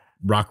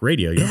rock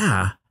radio.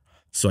 Yeah.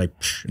 So I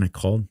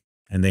called,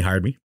 and they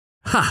hired me.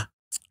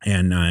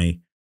 And I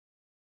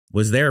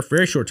was there for a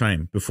very short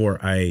time before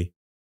I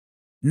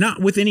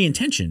not with any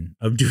intention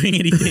of doing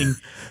anything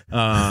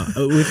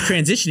with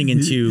transitioning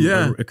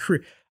into a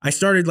career. I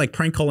started like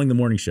prank calling the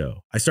morning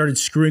show. I started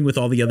screwing with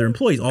all the other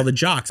employees, all the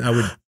jocks. I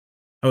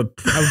would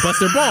bust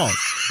their balls.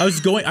 I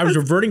was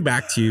reverting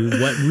back to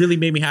what really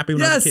made me happy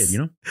when I was a kid, you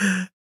know?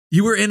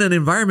 You were in an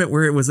environment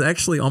where it was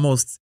actually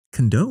almost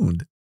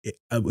condoned. It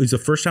was the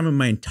first time in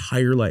my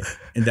entire life.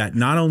 And that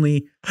not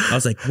only, I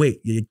was like,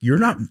 wait, you're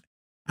not.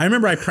 I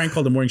remember I prank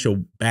called the morning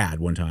show bad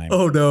one time.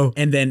 Oh, no.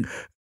 And then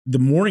the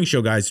morning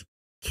show guys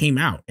came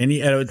out. And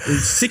it was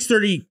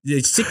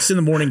 6:30, 6 in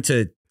the morning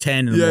to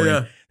 10 in the morning.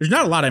 Yeah. There's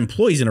not a lot of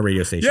employees in a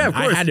radio station. Yeah, of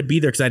course. I had to be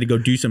there because I had to go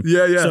do some.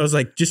 Yeah, yeah. So I was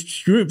like, just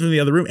screw it from the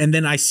other room. And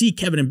then I see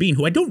Kevin and Bean,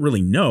 who I don't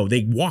really know.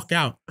 They walk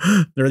out.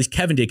 Or at least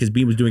Kevin did because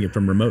Bean was doing it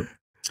from remote.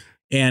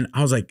 And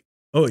I was like,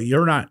 oh,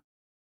 you're not.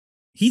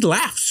 He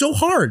laughed so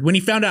hard when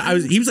he found out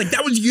he was like,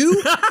 that was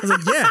you? I was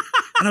like, yeah.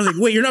 And I was like,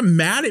 wait, you're not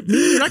mad at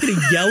me? You're not going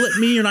to yell at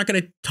me? You're not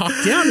going to talk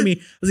down to me?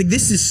 I was like,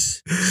 this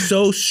is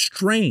so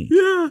strange.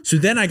 Yeah. So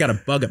then I got a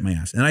bug up my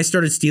ass. And I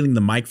started stealing the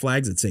mic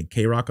flags that say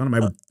K-Rock on them. I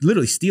would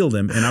literally steal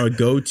them. And I would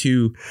go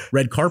to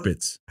red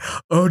carpets.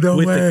 Oh, no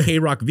with way. the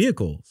K-Rock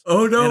vehicles.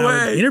 Oh, no and way.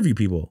 I would interview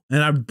people.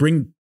 And I would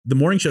bring the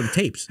morning show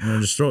tapes. And I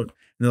would just throw it.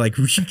 And they're like,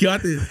 we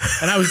got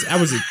this. And I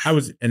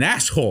was an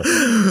asshole.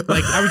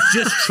 Like I was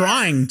just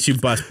trying to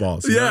bust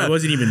balls. You know? I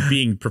wasn't even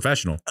being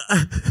professional.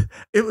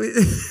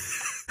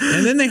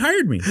 And then they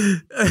hired me.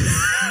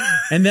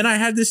 And then I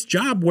had this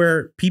job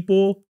where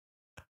people,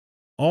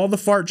 all the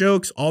fart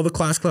jokes, all the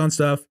class clown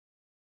stuff,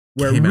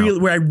 where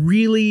I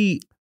really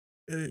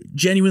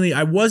genuinely,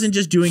 I wasn't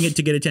just doing it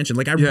to get attention.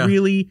 Like I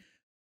really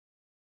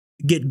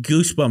get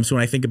goosebumps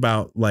when I think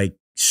about like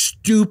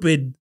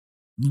stupid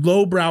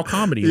lowbrow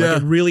comedy.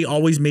 Like it really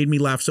always made me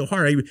laugh so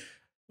hard.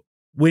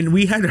 When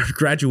we had our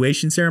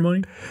graduation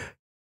ceremony,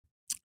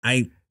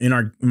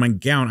 in my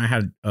gown, I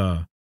had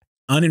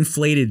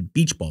uninflated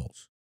beach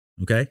balls.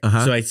 Okay.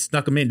 So I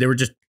stuck them in. They were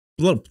just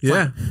little,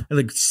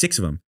 like 6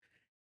 of them.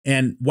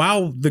 And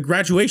while the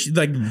graduation,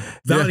 like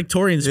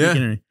valedictorian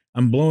speaking,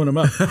 I'm blowing them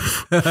up.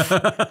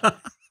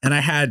 And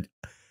I had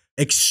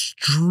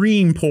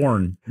extreme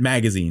porn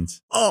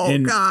magazines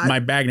in my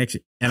bag next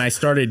to, and I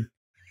started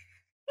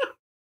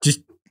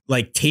just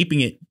like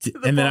taping it,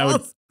 and then I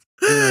would hit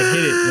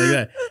it like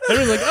that.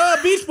 Everyone's like, "Oh,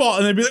 beach ball,"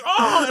 and they'd be like,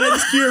 "Oh," and I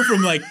just hear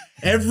from like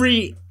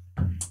every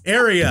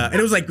area, and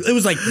it was like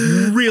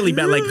really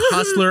bad, like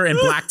Hustler and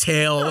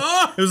Blacktail.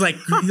 It was like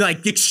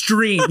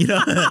extreme, you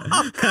know.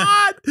 Oh,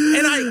 God.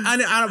 And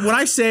I when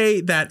I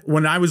say that,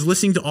 when I was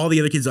listening to all the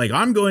other kids, like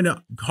I'm going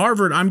to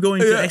Harvard, I'm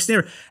going to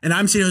Stanford, and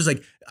I'm sitting, I was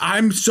like,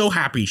 I'm so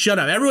happy. Shut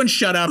up, everyone,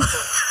 shut up.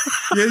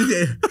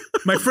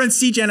 My friend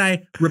CJ and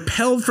I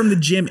rappelled from the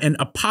gym and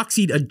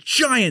epoxied a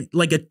giant,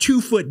 like a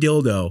 2-foot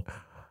dildo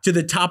to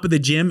the top of the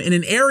gym in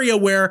an area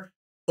where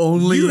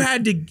you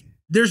had to.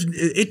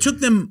 It took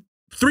them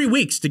 3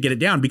 weeks to get it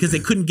down because they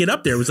couldn't get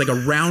up there. It was like a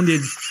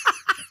rounded,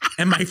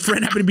 and my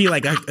friend happened to be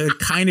like a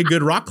kind of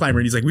good rock climber,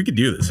 and he's like, "We could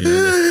do this." You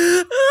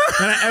know?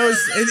 And I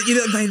was, you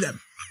know,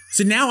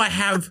 so now I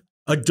have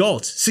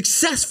adults,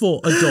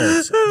 successful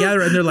adults,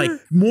 gather, and they're like,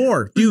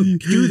 "More, do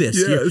this,"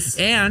 Yes.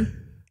 And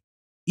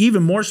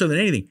even more so than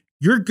anything,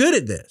 you're good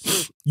at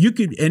this. You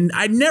could, and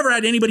I'd never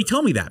had anybody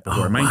tell me that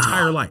before in my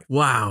entire life.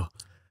 Wow.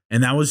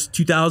 And that was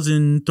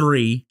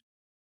 2003.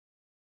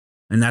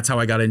 And that's how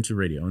I got into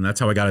radio. And that's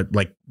how I got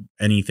like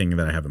anything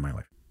that I have in my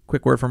life.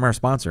 Quick word from our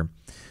sponsor.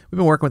 We've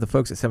been working with the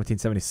folks at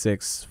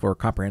 1776 for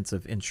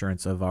comprehensive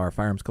insurance of our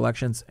firearms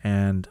collections,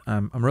 and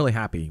I'm really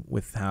happy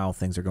with how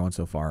things are going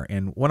so far.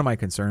 And one of my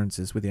concerns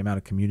is with the amount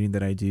of commuting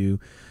that I do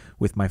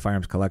with my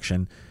firearms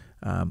collection.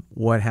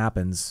 What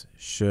happens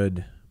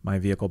should my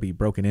vehicle be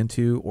broken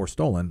into or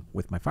stolen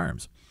with my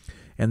firearms?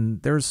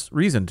 And there's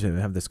reason to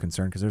have this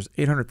concern because there's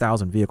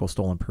 800,000 vehicles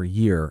stolen per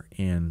year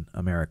in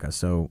America.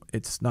 So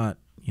it's not,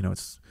 you know,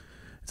 it's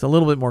a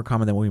little bit more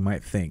common than we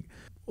might think.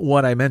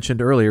 What I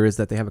mentioned earlier is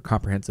that they have a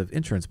comprehensive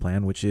insurance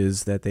plan, which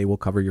is that they will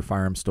cover your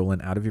firearms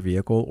stolen out of your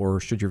vehicle,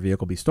 or should your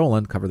vehicle be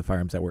stolen, cover the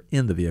firearms that were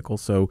in the vehicle.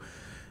 So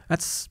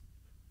that's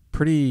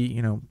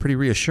pretty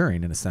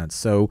reassuring in a sense.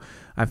 So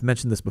I've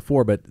mentioned this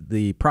before, but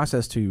the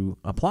process to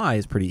apply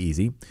is pretty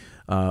easy.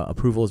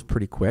 Approval is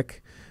pretty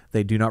quick.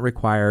 They do not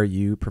require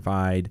you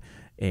provide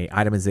a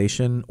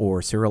itemization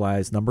or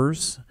serialized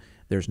numbers.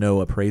 There's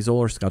no appraisal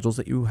or schedules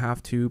that you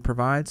have to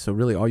provide. So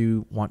really all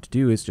you want to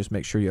do is just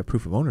make sure you have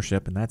proof of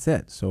ownership, and that's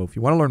it. So if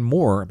you want to learn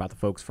more about the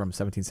folks from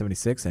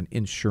 1776 and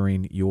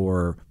insuring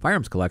your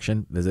firearms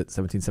collection, visit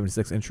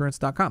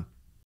 1776insurance.com.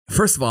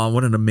 First of all,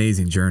 what an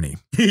amazing journey.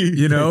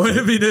 You know,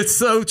 I mean, it's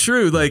so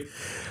true. Like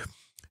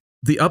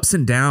the ups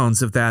and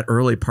downs of that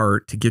early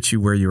part to get you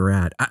where you were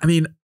at. I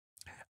mean,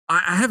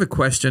 I have a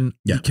question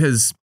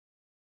because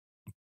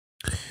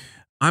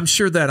I'm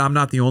sure that I'm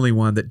not the only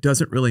one that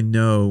doesn't really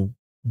know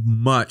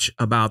much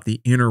about the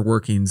inner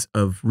workings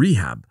of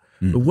rehab.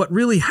 But what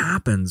really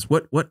happens?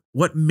 What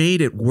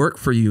made it work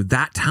for you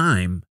that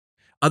time?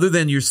 Other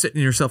than you're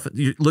sitting yourself,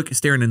 you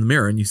staring in the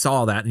mirror and you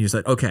saw that and you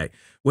said, okay,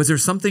 was there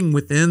something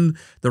within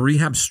the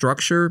rehab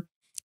structure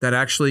that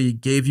actually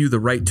gave you the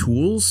right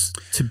tools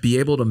to be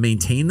able to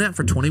maintain that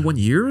for 21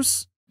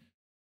 years?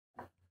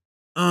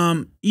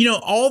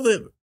 All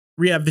the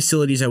rehab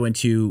facilities I went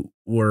to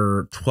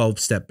were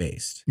 12-step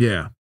based.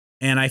 Yeah.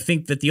 And I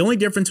think that the only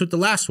difference with the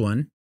last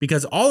one,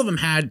 because all of them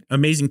had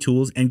amazing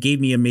tools and gave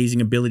me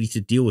amazing ability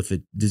to deal with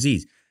the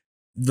disease.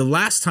 The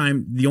last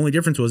time, the only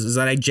difference is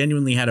that I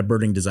genuinely had a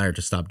burning desire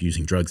to stop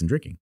using drugs and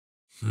drinking.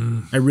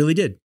 I really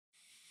did.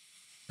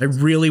 I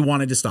really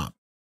wanted to stop.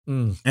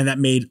 And that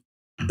made,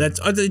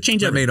 it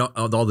changed everything. That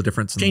made all the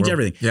difference. Changed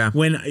everything. Yeah.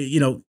 When,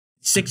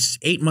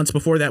 6-8 months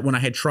before that, when I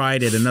had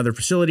tried at another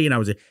facility and I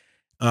was,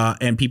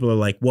 and people are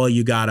like, well,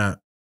 you gotta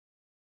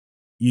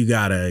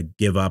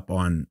give up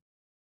on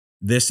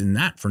this and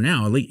that for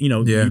now. At least,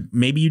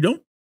 maybe you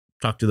don't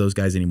talk to those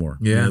guys anymore.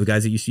 Yeah. The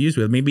guys that you used to use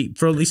with, maybe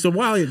for at least a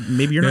while,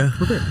 maybe you're not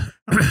prepared.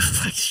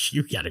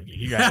 you gotta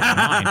be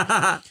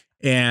fine.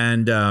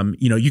 And,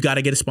 you got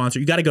to get a sponsor.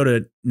 You got to go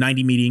to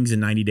 90 meetings in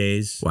 90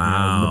 days.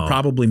 Wow.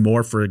 Probably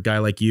more for a guy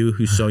like you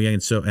who's so young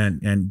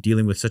and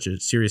dealing with such a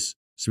serious.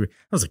 I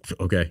was like,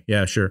 okay,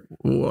 yeah, sure.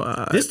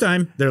 What? This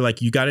time they're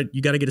like, you got to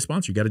get a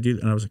sponsor. You got to do.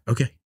 And I was like,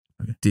 okay.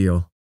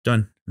 Deal.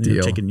 Done.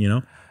 Deal. Taking,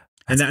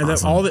 and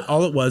awesome. all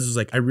it was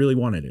like, I really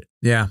wanted it.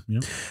 Yeah.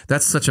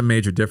 That's such a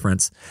major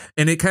difference.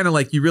 And it kind of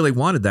like, you really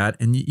wanted that.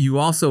 And you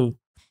also,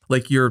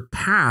 like, your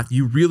path,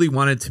 you really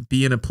wanted to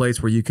be in a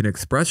place where you can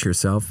express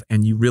yourself,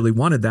 and you really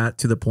wanted that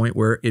to the point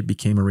where it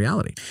became a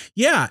reality.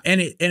 Yeah. And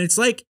it's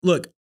like,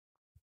 look,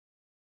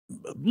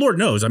 Lord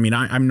knows, I mean,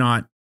 I'm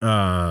not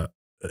some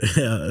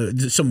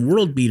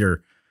world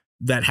beater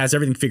that has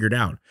everything figured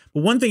out.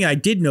 But one thing I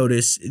did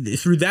notice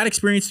through that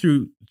experience,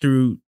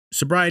 through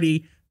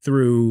sobriety,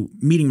 through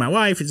meeting my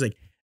wife, is like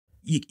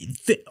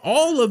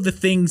all of the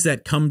things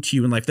that come to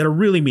you in life that are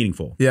really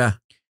meaningful. Yeah.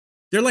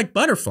 They're like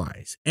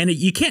butterflies, and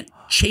you can't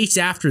chase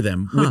after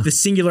them with the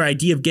singular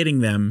idea of getting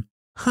them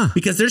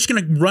because they're just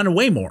going to run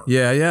away more.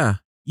 Yeah. Yeah.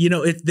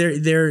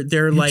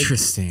 They're like,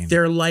 interesting.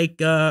 They're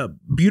like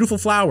beautiful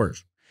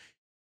flowers.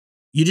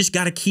 You just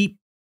got to keep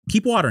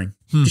watering.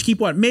 Just keep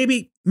watering.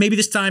 Maybe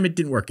this time it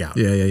didn't work out.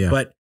 Yeah.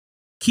 But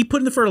keep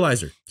putting the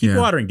fertilizer. Keep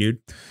watering, dude.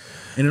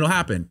 And it'll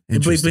happen.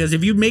 Because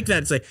if you make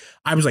that, it's like,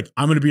 I was like,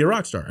 I'm going to be a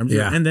rock star.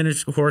 And then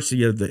of course,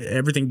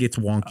 everything gets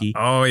wonky.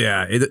 Oh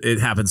yeah. It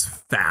happens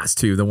fast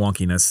too. The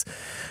wonkiness.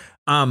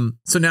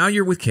 So now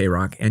you're with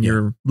K-Rock and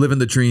you're living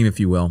the dream, if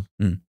you will.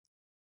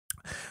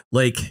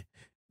 Like,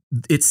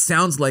 it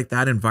sounds like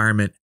that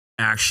environment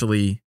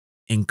actually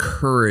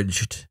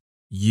encouraged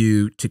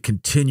you to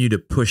continue to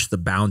push the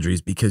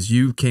boundaries, because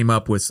you came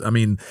up with, I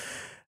mean,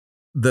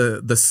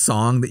 the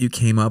song that you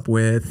came up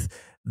with,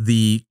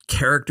 the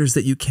characters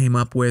that you came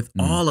up with,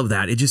 all of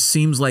that. It just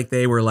seems like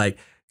they were like,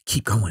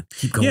 keep going.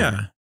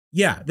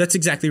 Yeah. That's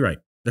exactly right.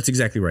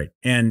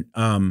 And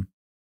I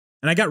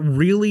got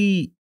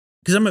really,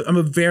 because I'm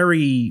a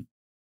very,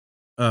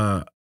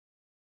 I'm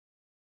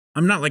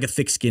not like a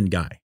thick-skinned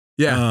guy.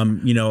 Yeah. Some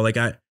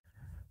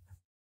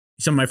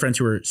of my friends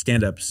who are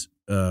stand-ups,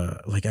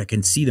 like I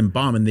can see them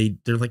bomb and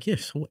they're like,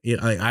 yes,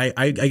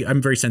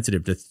 I'm very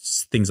sensitive to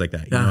things like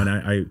that,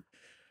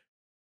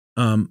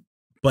 and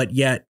but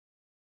yet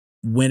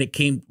when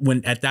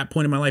at that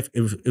point in my life,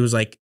 it was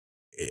like,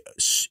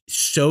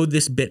 so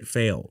this bit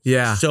fails.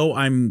 Yeah. So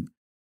I'm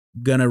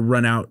gonna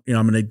run out,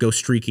 I'm gonna go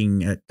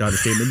streaking at Dodger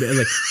Stadium,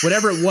 like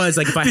whatever it was.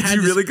 Like if I had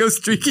really go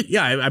streaking?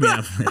 Yeah. I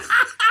mean,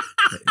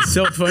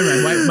 so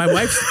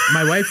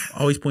my wife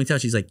always points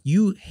out, she's like,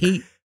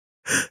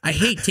 I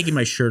hate taking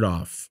my shirt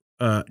off.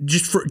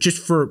 Just for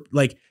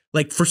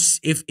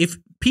if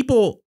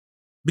people,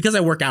 because I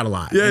work out a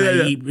lot,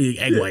 I eat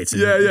egg whites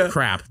and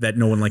crap that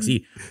no one likes to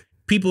eat.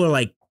 People are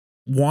like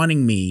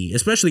wanting me,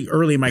 especially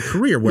early in my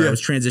career where I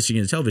was transitioning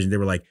into television. They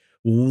were like,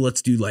 well,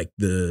 let's do like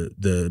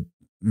the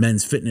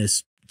men's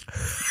fitness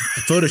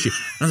photo shoot.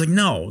 I was like,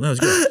 no, that was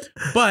good.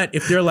 But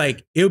if they're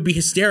like, it would be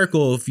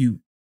hysterical if you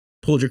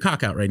pulled your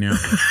cock out right now,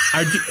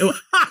 I'm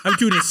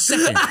doing it in a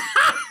second.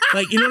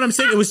 Like, you know what I'm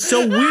saying? It was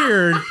so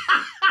weird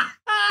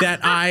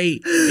that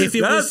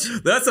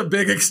that's a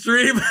big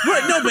extreme.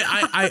 Right, no, but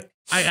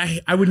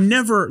I would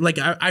never, like,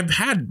 I've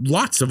had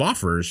lots of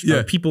offers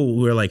of people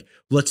who are like,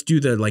 let's do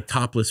the like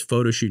topless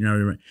photo shoot. And I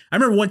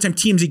remember one time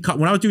TMZ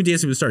when I was doing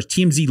Dancing with the Stars,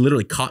 TMZ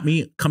literally caught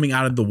me coming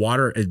out of the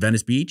water at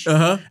Venice Beach.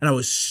 And I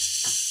was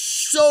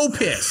so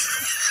pissed.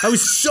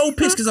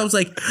 Because I was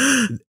like,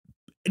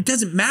 it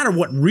doesn't matter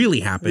what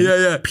really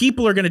happened.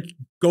 People are going to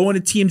go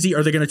into TMZ,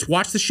 or they're going to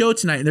watch the show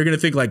tonight and they're going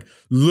to think like,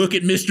 look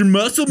at Mr.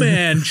 Muscle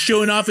Man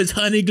showing off his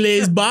honey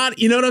glazed body.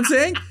 You know what I'm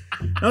saying?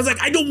 And I was like,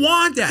 I don't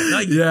want that.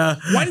 Like,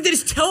 why didn't they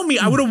just tell me?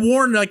 I would have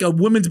worn like a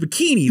women's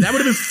bikini. That would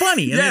have been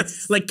funny. And then,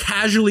 like,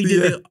 casually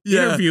did the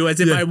interview as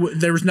if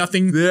there was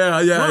nothing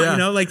wrong, you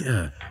know, like,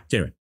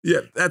 anyway. Yeah,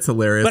 that's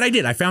hilarious. But I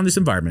did. I found this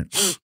environment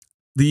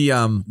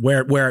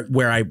where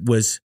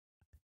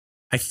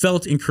I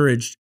felt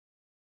encouraged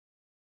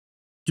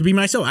to be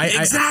myself.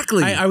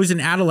 I was an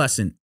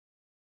adolescent,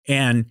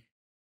 and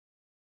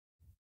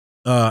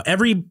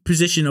every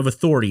position of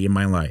authority in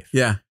my life.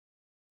 Yeah.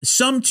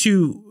 Some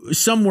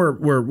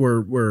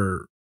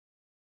were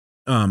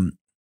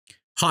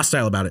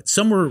hostile about it.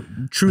 Some were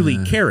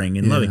truly caring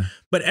and loving,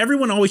 but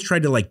everyone always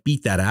tried to like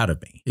beat that out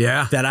of me.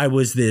 Yeah. That I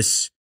was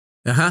this,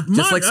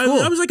 just like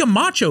school. I was like a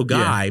macho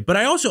guy, but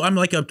I also, I'm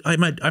a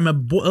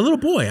little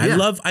boy.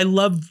 I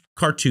love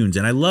cartoons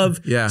and I love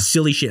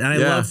silly shit and I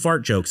love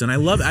fart jokes and I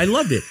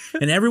loved it.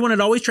 And everyone had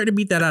always tried to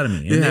beat that out of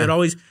me. And they had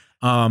always,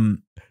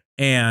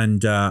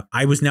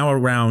 I was now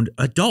around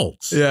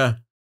adults,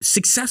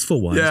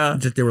 successful ones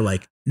that they were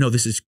like, no,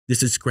 this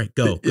is great.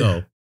 Go,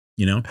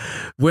 you know,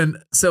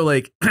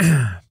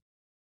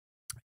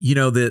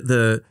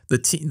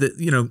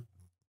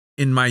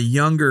 in my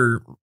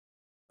younger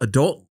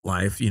adult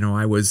life,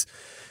 I was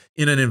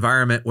in an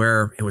environment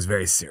where it was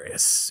very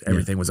serious.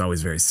 Everything was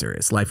always very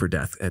serious, life or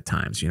death at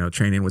times.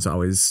 Training was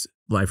always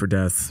life or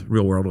death.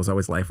 Real world was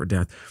always life or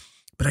death.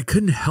 But I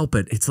couldn't help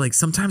it. It's like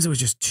sometimes it was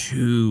just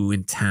too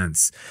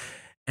intense.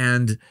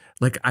 And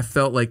like I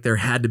felt like there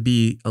had to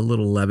be a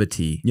little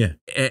levity. Yeah.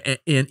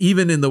 And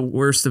even in the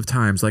worst of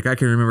times, like I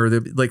can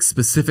remember like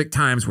specific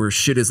times where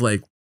shit is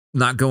like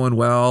not going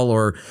well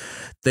or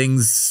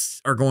things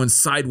are going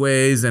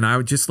sideways, and I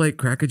would just like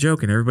crack a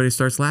joke and everybody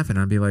starts laughing.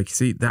 I'd be like,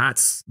 see,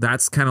 that's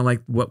kind of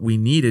like what we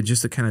needed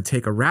just to kind of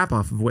take a wrap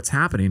off of what's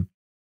happening.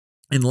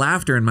 And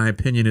laughter, in my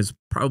opinion, is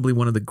probably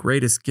one of the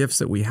greatest gifts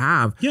that we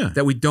have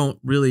that we don't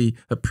really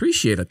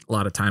appreciate a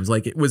lot of times.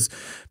 Like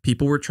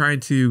people were trying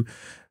to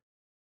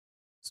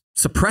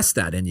suppress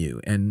that in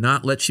you and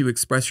not let you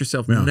express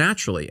yourself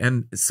naturally.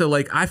 And so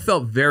like I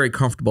felt very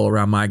comfortable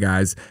around my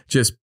guys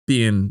just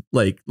being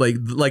like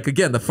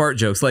again, the fart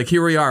jokes. Like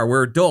here we are,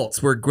 we're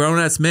adults, we're grown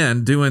ass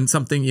men doing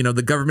something,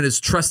 the government has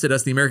trusted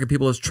us, the American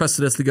people has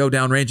trusted us to go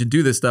downrange and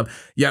do this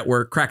stuff, yet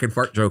we're cracking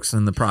fart jokes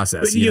in the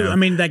process. But I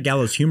mean, that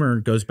gallows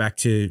humor goes back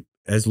to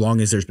as long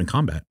as there's been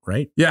combat,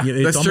 right? Yeah,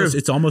 that's true.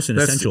 It's almost an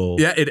essential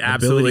it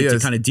absolutely ability is. to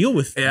kind of deal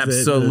with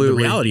the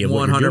reality of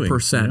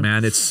 100%,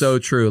 man. It's so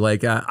true.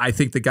 Like I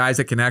think the guys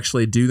that can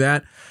actually do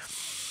that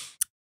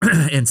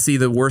and see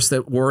the worst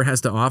that war has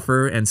to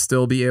offer and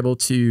still be able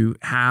to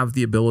have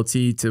the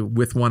ability to,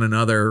 with one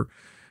another,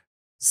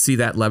 see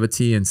that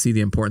levity and see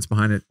the importance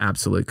behind it.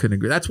 Absolutely couldn't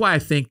agree. That's why I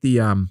think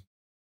the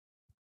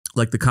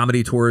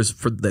comedy tours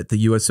that the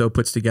USO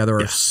puts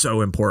together are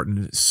so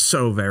important,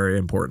 so very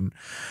important.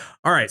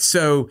 All right.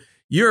 So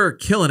you're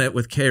killing it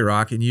with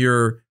K-Rock and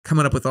you're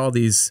coming up with all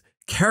these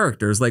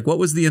characters. Like what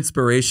was the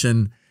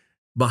inspiration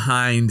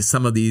behind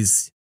some of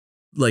these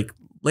like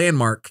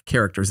landmark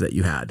characters that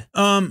you had?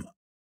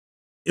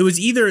 It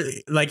was either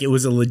like it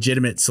was a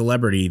legitimate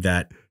celebrity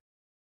that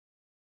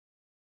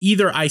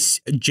either I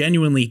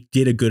genuinely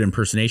did a good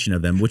impersonation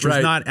of them, which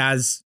was not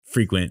as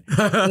frequent,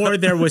 or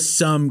there was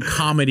some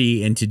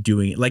comedy into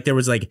doing it. Like there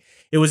was like,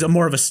 it was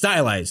more of a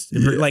stylized,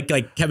 like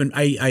Kevin,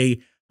 I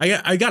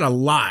got a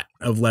lot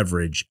of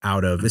leverage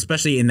out of,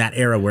 especially in that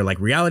era where like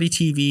reality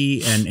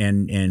TV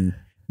and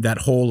that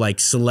whole like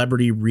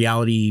celebrity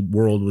reality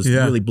world was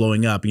really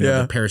blowing up,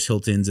 the Paris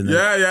Hiltons and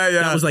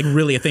that was like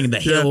really a thing. The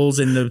Hills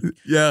and the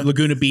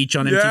Laguna Beach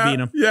on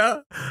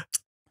MTV.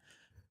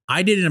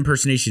 I did an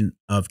impersonation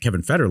of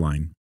Kevin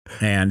Federline,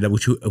 and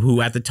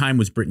who at the time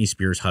was Britney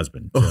Spears'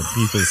 husband. So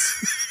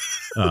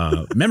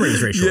people's memory is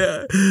very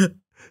short. Yeah.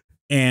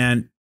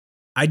 And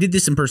I did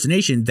this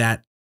impersonation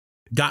that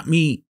got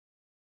me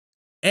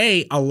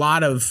a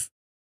lot of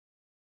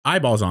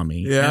eyeballs on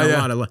me,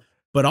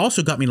 but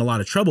also got me in a lot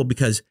of trouble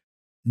because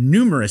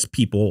numerous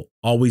people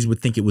always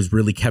would think it was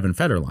really Kevin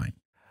Federline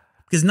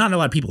because not a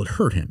lot of people had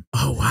heard him.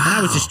 Oh, wow. And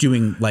I was just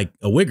doing like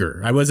a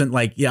wigger. I wasn't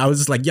like, I was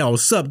just like, yo,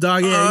 what's up,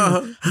 dog?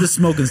 Yeah, I'm just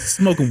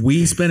smoking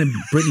weed, spending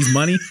Britney's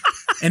money.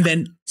 And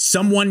then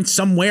someone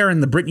somewhere in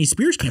the Britney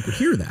Spears camp would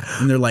hear that.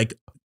 And they're like,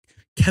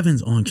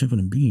 Kevin's on Kevin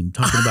and Bean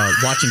talking about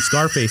watching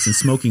Scarface and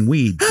smoking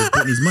weed with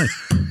Britney's money.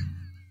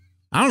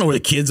 I don't know where the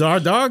kids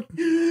are, dog.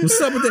 What's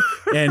up with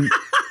that?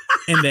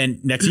 And then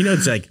next thing you know,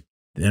 it's like,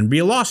 then be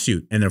a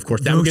lawsuit. And then of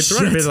course that would get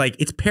thrown. But it's like,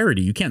 it's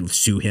parody. You can't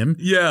sue him.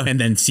 Yeah. And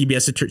then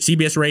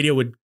CBS radio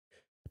would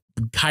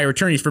hire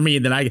attorneys for me.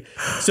 And then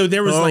so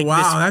there was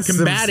this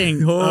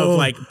combating of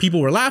like, people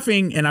were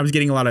laughing and I was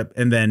getting a lot of,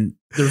 and then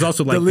there was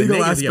also like the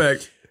legal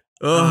aspect.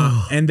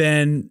 And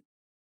then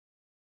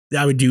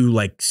I would do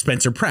like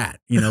Spencer Pratt,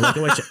 like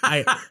which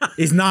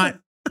is not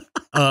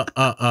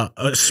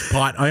a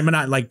spot. I'm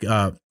not like,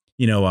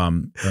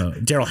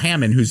 Daryl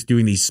Hammond, who's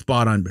doing these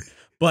spot on,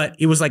 but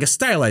it was like a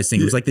stylized thing.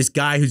 It was like this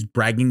guy who's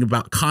bragging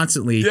about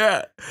constantly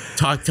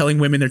telling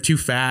women they're too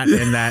fat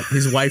and that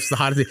his wife's the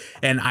hottest.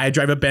 And I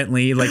drive a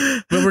Bentley. Like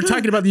when we're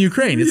talking about the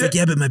Ukraine, it's like,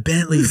 but my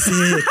Bentley's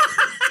sick,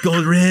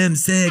 gold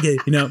rims, sick.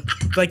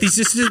 Like these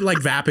just like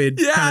vapid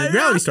kind of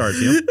reality stars.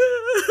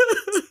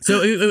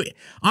 So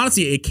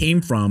honestly, it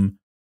came from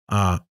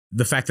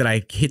the fact that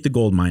I hit the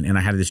gold mine and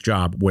I had this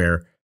job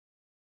where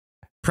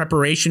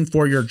preparation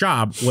for your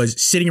job was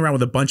sitting around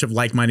with a bunch of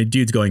like-minded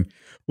dudes going,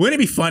 wouldn't it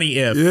be funny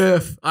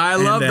if I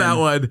love that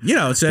one.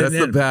 So that's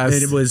the best.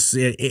 And it was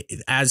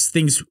as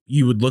things,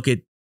 you would look at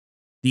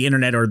the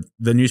internet or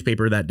the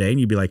newspaper that day and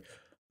you'd be like,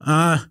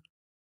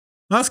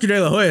 Oscar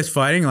De La Hoya is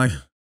fighting. Like,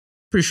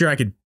 pretty sure I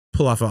could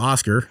pull off an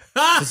Oscar.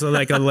 Just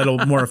like a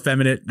little more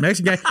effeminate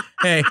Mexican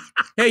guy.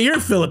 Hey, you're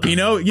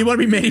Filipino. You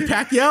want to be Manny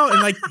Pacquiao?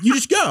 And like, you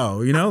just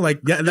go,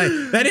 like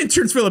that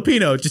intern's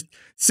Filipino. Just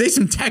say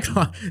some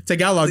Tagalog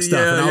stuff.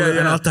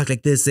 And I'll talk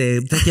like this.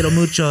 Te quiero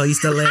mucho,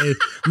 Istale.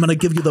 I'm going to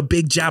give you the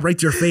big jab right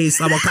to your face.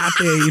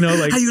 Aguacate,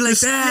 like. How you like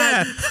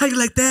that? Yeah. How you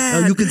like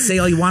that? You can say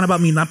all you want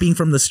about me not being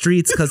from the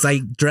streets because I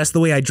dress the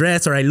way I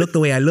dress or I look the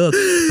way I look.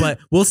 But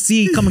we'll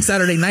see coming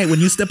Saturday night when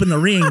you step in the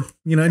ring, and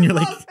you're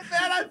like.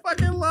 I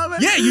fucking love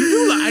it. Yeah, you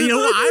do.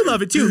 I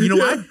love it too. You know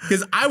why?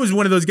 Because I was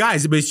one of those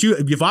guys. But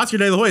if Oscar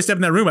De La Hoya stepped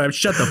in that room, I would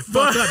shut the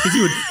fuck up because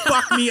he would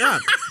fuck me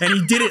up. And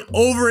he did it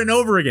over and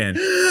over again.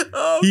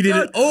 He did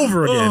it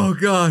over again. Oh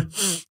God,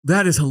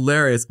 that is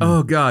hilarious.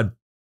 Oh God.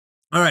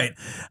 All right,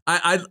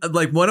 I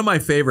like one of my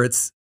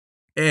favorites.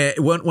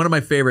 One of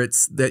my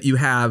favorites that you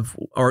have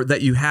or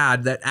that you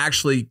had that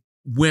actually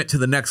went to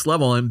the next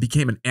level and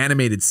became an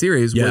animated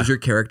series was your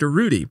character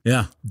Rudy.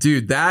 Yeah,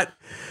 dude.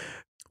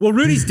 Well,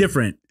 Rudy's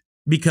different.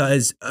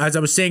 Because as I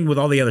was saying with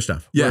all the other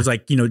stuff, I was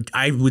like,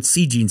 I would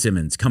see Gene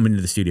Simmons come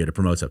into the studio to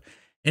promote stuff.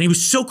 And he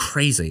was so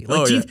crazy.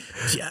 Like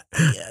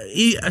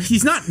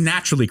he's not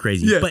naturally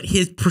crazy, but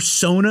his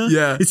persona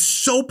is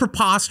so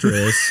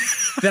preposterous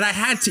that I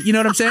had to, you know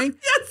what I'm saying?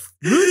 Yes.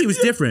 Rudy was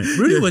different.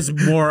 Rudy was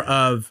more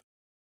of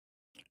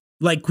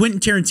like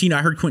Quentin Tarantino.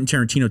 I heard Quentin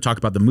Tarantino talk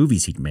about the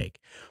movies he'd make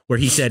where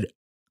he said,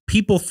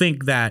 people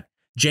think that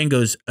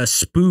Django's a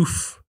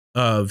spoof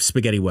of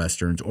spaghetti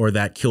westerns or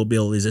that Kill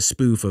Bill is a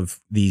spoof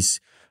of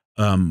these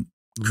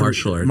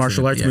martial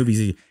arts movies.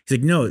 He's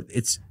like, no,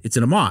 it's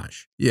an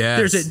homage. Yeah,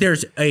 there's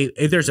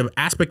an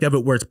aspect of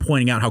it where it's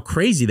pointing out how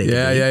crazy they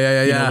can be.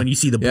 Yeah. When you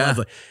see the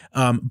blood,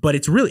 but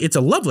it's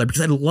a love letter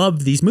because I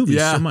love these movies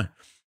so much.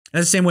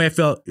 That's the same way I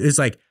felt. It's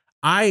like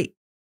I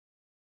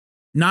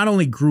not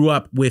only grew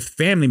up with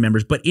family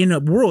members, but in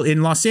a world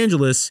in Los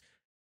Angeles.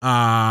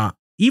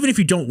 Even if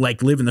you don't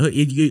live in the hood,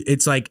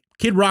 it's like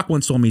Kid Rock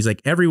once told me, he's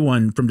like,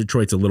 everyone from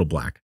Detroit's a little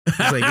black. It's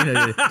like,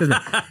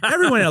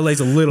 everyone in LA's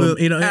a little,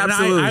 and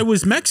I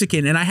was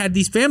Mexican and I had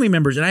these family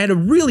members and I had a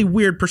really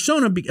weird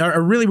persona,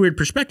 a really weird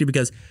perspective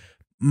because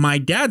my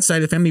dad's side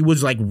of the family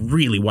was like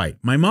really white.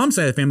 My mom's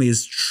side of the family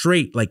is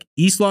straight, like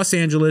East Los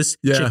Angeles,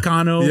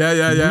 Chicano,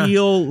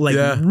 real,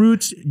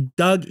 roots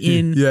dug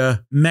in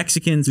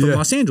Mexicans from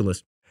Los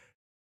Angeles.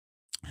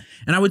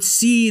 And I would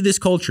see this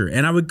culture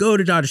and I would go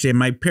to Dodger Stadium.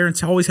 My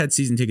parents always had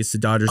season tickets to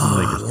Dodgers and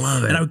Lakers. I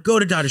love it. And I would go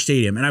to Dodger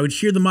Stadium and I would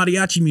hear the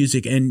mariachi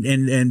music and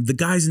the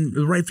guys in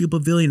the right field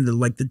pavilion,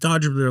 the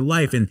Dodgers of their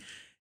life.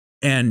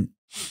 And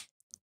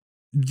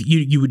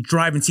you would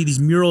drive and see these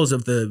murals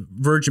of the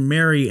Virgin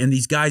Mary and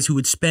these guys who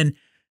would spend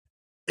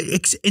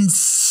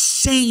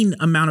insane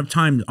amount of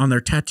time on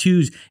their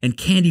tattoos and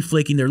candy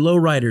flaking their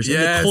lowriders.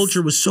 And the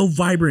culture was so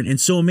vibrant and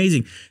so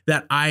amazing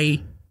that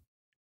I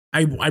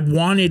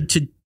wanted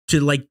to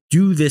like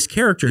do this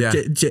character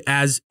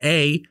as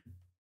a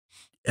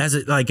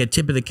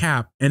tip of the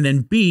cap, and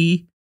then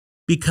B,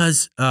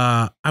 because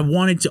I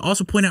wanted to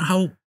also point out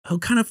how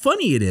kind of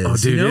funny it is. Oh,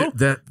 dude,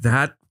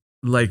 that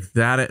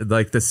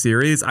the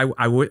series.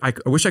 I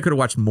wish I could have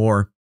watched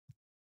more,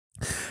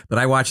 but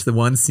I watched the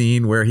one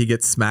scene where he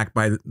gets smacked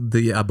by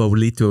the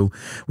abuelito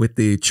with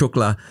the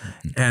chocla,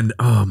 and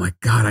oh my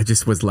God, I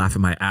just was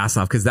laughing my ass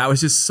off because that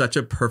was just such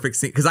a perfect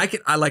scene. Because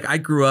I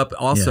grew up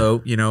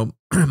also,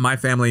 my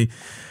family.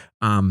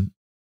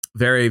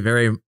 Very,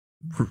 very,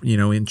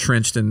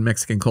 entrenched in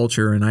Mexican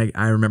culture. And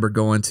I remember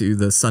going to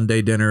the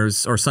Sunday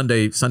dinners or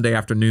Sunday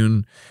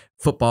afternoon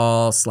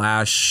football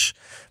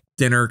 /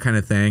 dinner kind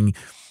of thing.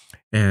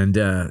 And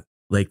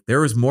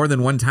there was more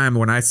than one time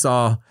when I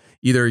saw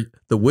either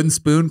the wooden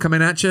spoon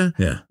coming at you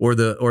or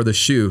the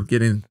shoe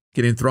getting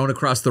thrown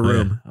across the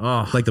room.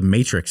 Oh, like the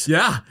Matrix.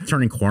 Yeah.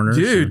 Turning corners.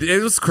 Dude,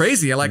 it was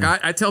crazy.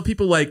 I tell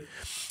people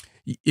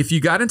if you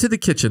got into the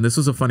kitchen, this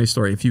was a funny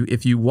story.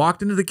 If you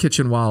walked into the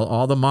kitchen while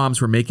all the moms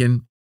were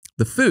making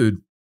the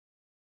food,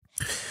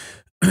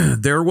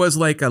 there was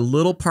like a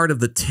little part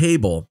of the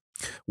table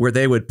where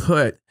they would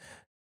put,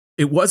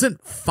 it wasn't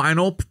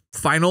final,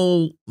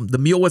 the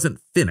meal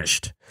wasn't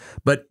finished,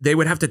 but they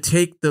would have to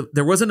take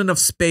there wasn't enough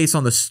space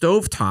on the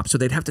stovetop. So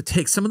they'd have to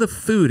take some of the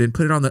food and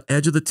put it on the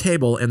edge of the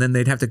table. And then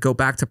they'd have to go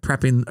back to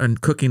prepping and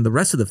cooking the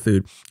rest of the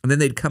food. And then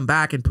they'd come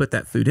back and put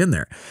that food in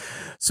there.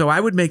 So I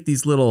would make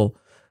these little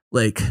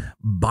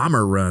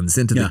bomber runs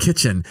into the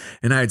kitchen,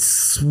 and I'd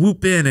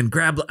swoop in and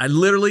grab a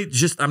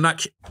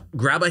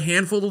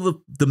handful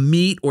of the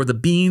meat or the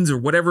beans or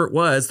whatever it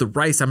was, the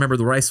rice. I remember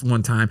the rice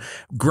one time,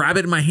 grab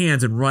it in my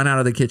hands and run out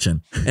of the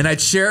kitchen. And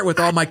I'd share it with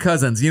all my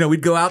cousins.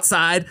 We'd go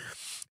outside,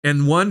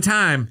 and one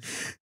time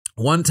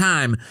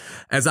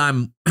as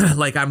I'm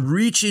I'm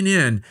reaching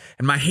in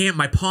and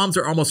my palms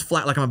are almost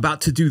flat, like I'm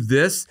about to do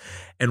this.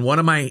 And one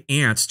of my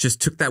aunts just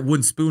took that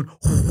wooden spoon,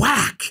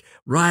 whack,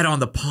 right on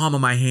the palm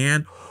of my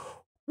hand.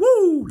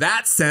 Woo!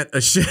 That sent a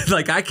shit.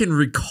 I can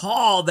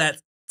recall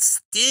that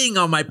sting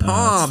on my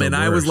palm. And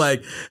I was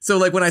like,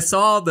 when I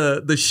saw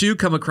the shoe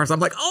come across, I'm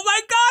like, oh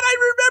my God, I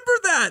remember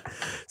that.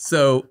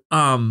 So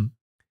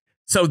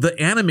the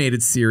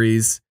animated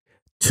series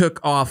took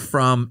off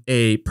from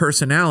a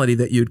personality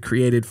that you'd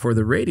created for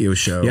the radio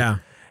show. Yeah.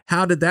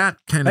 How did that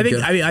kind of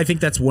I think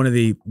that's one of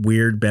the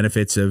weird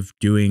benefits of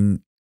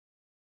doing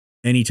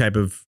any type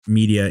of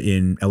media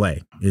in LA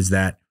is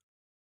that,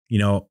 you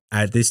know,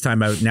 at this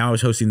time, I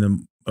was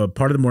hosting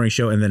part of the morning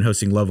show and then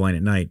hosting Loveline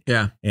at night.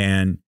 Yeah.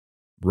 And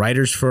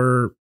writers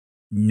for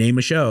Name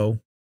a Show,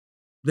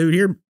 they would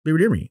hear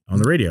me on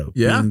the radio.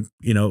 Yeah. Being,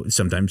 you know,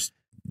 sometimes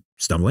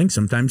stumbling,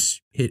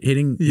 sometimes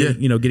hitting,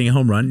 you know, getting a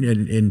home run.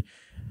 And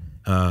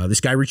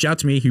this guy reached out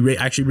to me. He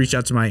actually reached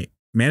out to my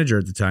manager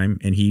at the time,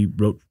 and he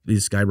wrote,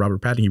 this guy,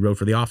 Robert Patton, he wrote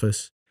for The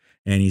Office.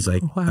 And he's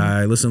like,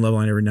 I listen to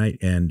Loveline every night.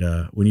 And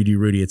when you do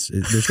Rudy,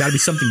 there's got to be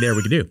something there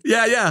we can do.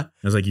 Yeah, yeah. I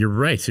was like, you're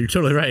right. You're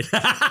totally right.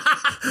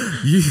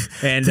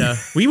 And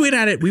we went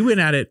at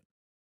it.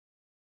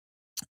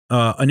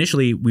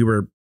 Initially, we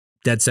were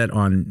dead set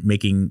on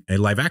making a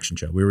live action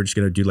show. We were just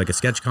going to do like a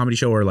sketch comedy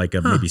show or like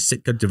maybe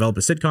develop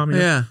a sitcom. You know?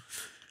 Yeah.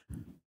 I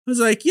was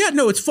like, yeah,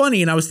 no, it's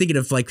funny. And I was thinking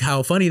of like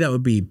how funny that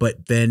would be.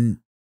 But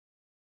then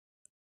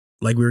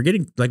like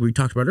we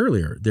talked about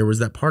earlier, there was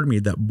that part of me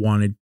that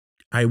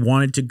I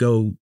wanted to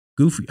go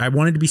goofy. I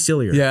wanted to be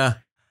sillier. Yeah.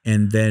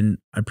 And then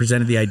I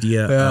presented the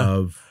idea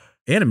of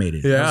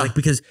animated. Yeah. I was like,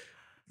 because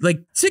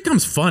like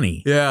sitcom's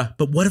funny. Yeah.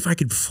 But what if I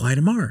could fly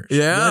to Mars?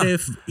 Yeah. What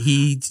if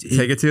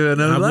take it to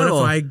another level?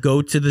 What if I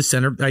go to the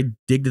center? I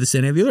dig to the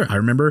center of the earth. I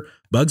remember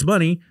Bugs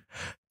Bunny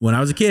when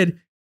I was a kid.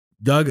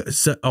 Dug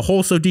a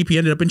hole so deep he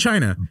ended up in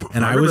China.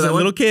 And I was a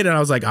little kid and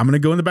I was like, I'm going to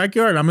go in the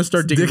backyard. I'm going to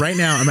start digging right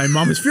now. And my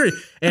mom was furious.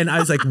 And I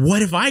was like,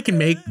 what if I can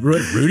make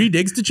Rudy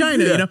Digs to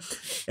China? You know?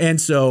 And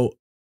so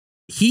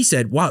he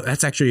said, wow,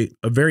 that's actually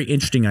a very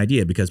interesting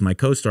idea, because my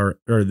co-star,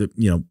 or one of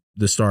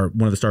the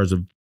stars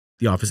of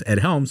The Office, Ed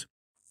Helms,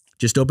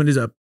 just opened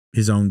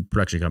his own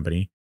production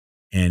company,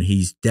 and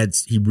he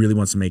really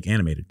wants to make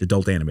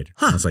adult animated.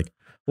 I was like,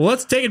 well,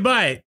 let's take it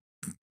by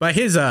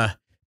his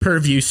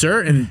purview,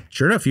 sir. And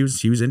sure enough, he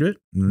was into it.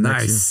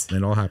 Nice.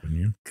 It all happened.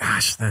 Yeah.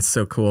 Gosh, that's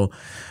so cool.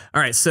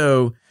 All right.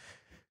 So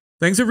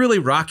things are really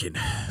rocking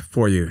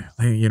for you.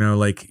 You know,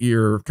 like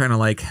you're kind of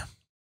like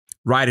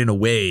riding a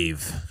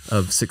wave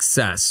of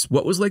success.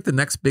 What was like the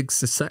next big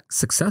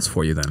success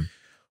for you then?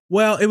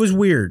 Well, it was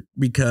weird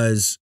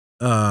because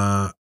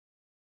I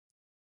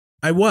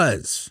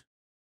was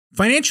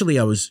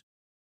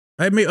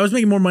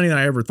making more money than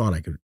I ever thought I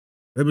could.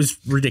 It was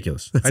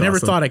ridiculous. I never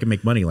thought I could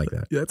make money like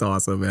that. That's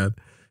awesome, man.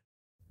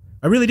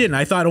 I really didn't.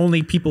 I thought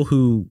only people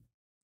who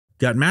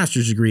got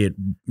master's degree at,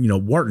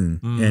 Wharton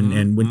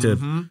and went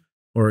to,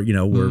 or,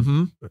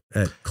 were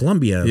at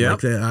Columbia.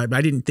 Yep. Like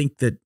I didn't think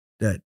that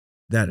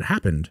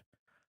happened.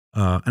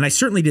 And I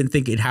certainly didn't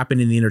think it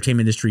happened in the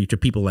entertainment industry to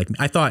people like me.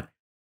 I thought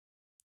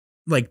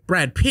like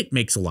Brad Pitt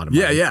makes a lot of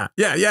money. Yeah.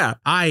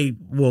 I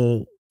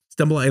will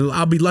stumble.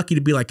 I'll be lucky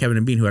to be like Kevin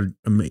and Bean, who had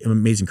an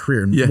amazing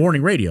career in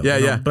morning radio.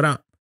 But I'm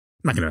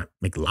not going to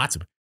make lots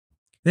of it.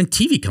 Then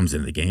TV comes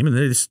into the game, and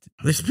there's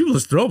people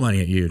just throw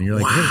money at you, and you're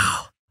like,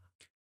 wow.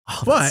 Hey.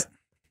 But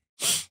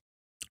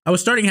I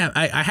was starting to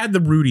I had the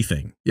Rudy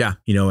thing. Yeah.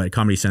 At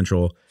Comedy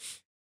Central.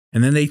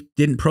 And then they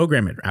didn't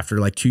program it after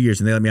like 2 years,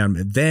 and they let me on.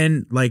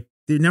 Then like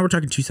now we're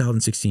talking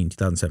 2016,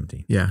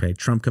 2017. Yeah. Okay.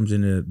 Trump comes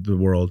into the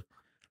world.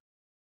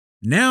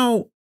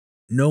 Now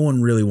no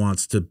one really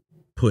wants to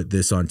put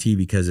this on TV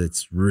because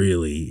it's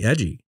really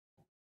edgy.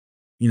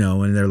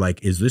 And they're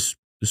like, is this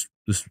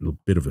a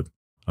bit of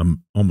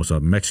almost a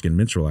Mexican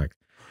minstrel act?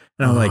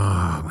 And I'm like,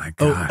 oh my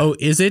God. Oh,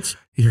 is it?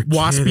 You're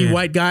waspy kidding.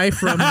 White guy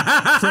from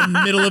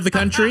middle of the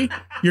country?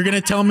 You're going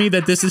to tell me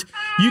that this is,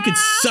 you could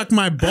suck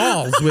my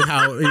balls with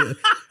how,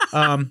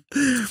 and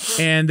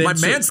then my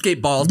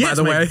Manscaped balls, by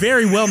the way.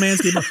 Very well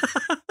Manscaped balls.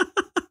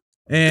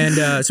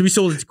 And so we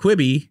sold it to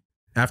Quibi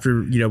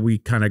after, we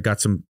kind of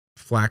got some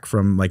flack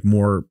from like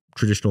more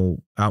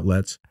traditional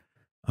outlets.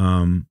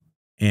 And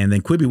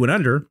then Quibi went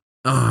under.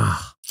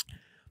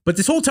 But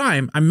this whole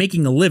time I'm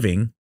making a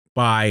living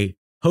by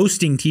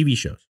hosting TV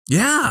shows.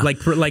 Yeah.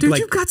 Dude,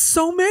 you've got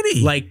so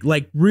many.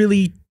 Like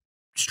really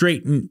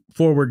straight and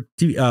forward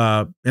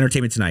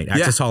Entertainment Tonight,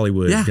 Access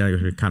Hollywood,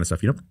 kind of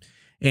stuff,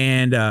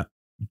 And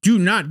do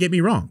not get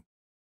me wrong.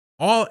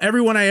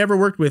 Everyone I ever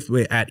worked with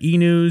at E!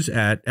 News,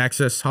 at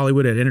Access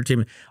Hollywood, at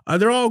Entertainment,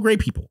 they're all great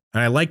people.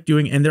 And I like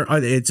doing, and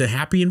it's a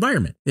happy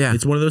environment. Yeah.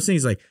 It's one of those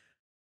things like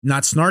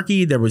not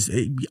snarky.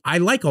 I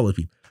like all those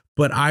people,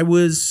 but I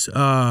was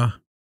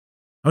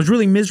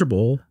really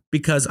miserable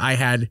because I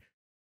had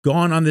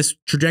gone on this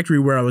trajectory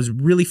where I was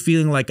really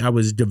feeling like I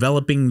was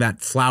developing that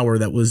flower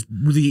that was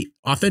really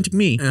authentic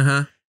me.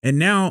 And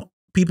now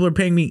people are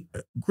paying me,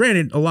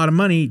 granted, a lot of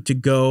money to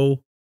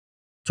go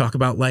talk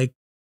about like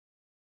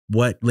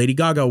what Lady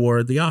Gaga wore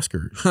at the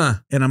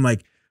Oscars. And I'm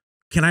like,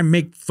 can I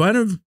make fun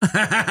of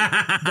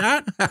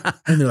that?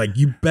 And they're like,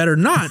 you better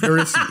not, or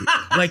it's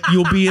like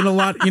you'll be in a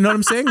lot. You know what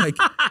I'm saying? Like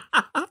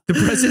the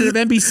president of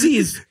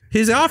NBC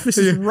his office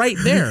is right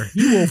there.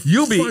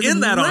 You'll be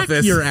in that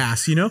office. Your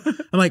ass, I'm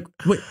like,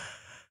 wait,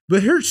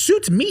 but her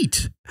suit's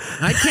meat.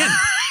 I can't.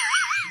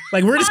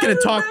 Like we're just gonna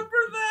talk.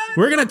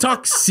 We're gonna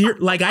talk.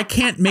 Like I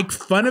can't make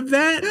fun of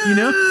that.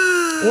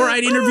 Or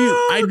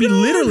I'd be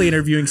literally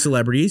interviewing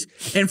celebrities.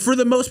 And for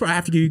the most part, I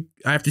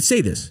have to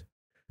say this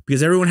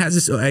because everyone has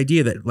this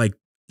idea that like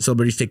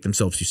celebrities take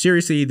themselves too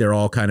seriously. They're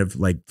all kind of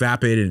like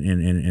vapid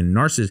and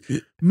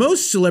narcissists.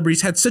 Most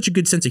celebrities had such a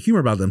good sense of humor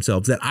about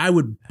themselves that I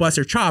would bust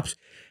their chops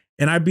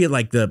and I'd be at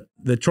like the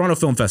Toronto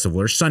Film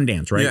Festival or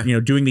Sundance, right? Yeah.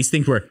 Doing these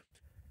things where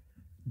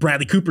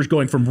Bradley Cooper's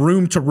going from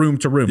room to room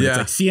to room. Yeah. It's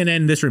like CNN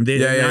in this room.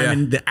 I'm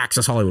in the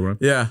Access Hollywood room.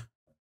 Yeah.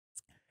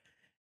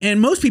 And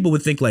most people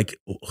would think like,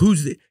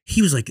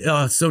 he was like,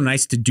 oh, it's so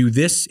nice to do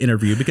this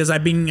interview because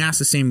I've been asked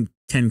the same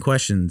 10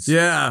 questions.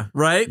 Yeah.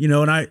 Right.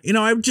 And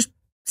I would just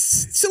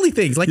silly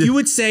things like you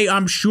would say,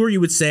 I'm sure you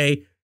would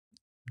say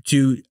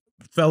to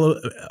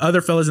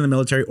other fellows in the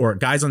military or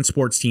guys on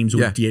sports teams who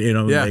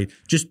they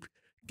just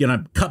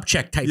cup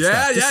check type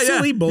stuff. Just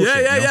silly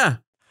bullshit.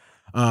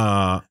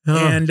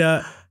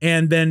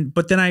 And then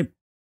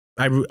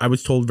I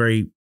was told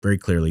very, very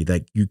clearly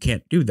that you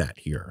can't do that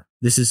here.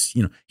 This is,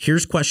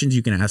 here's questions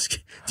you can ask.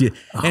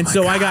 And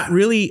so God.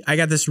 I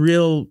got this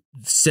real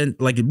sense,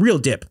 like a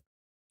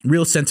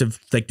real sense of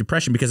like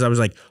depression because I was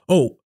like,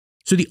 oh,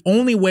 so the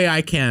only way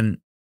I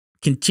can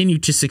continue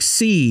to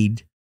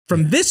succeed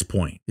from this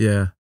point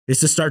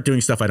is to start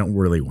doing stuff I don't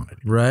really want to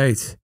do.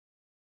 Right.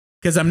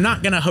 Because I'm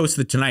not going to host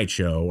the Tonight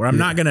Show or I'm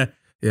not going to,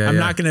 they're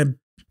not going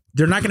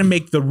to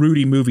make the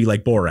Rudy movie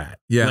like Borat.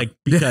 Yeah. Like,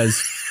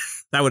 because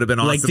that would have been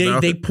awesome.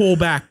 Like they pull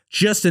back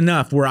just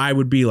enough where I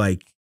would be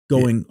like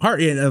going hard.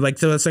 Like,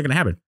 so that's not going to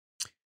happen.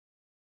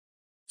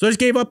 So I just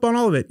gave up on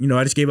all of it.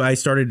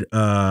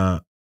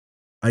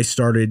 I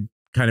started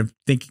kind of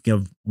thinking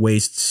of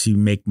ways to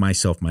make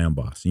myself my own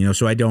boss,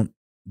 so I don't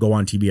go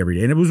on TV every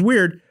day. And it was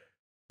weird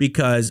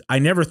because I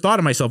never thought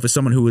of myself as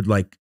someone who would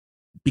like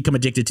become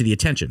addicted to the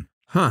attention.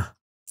 Huh.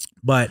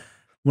 But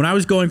when I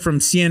was going from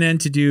CNN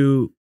to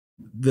do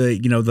the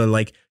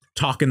like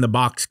talk in the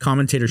box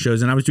commentator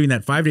shows, and I was doing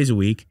that 5 days a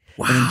week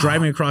and then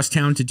driving across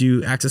town to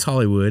do Access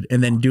Hollywood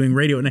and then doing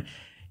radio. And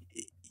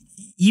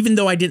even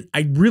though I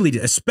really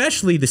did,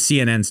 especially the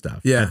CNN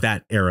stuff at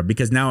that era,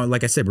 because now,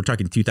 like I said, we're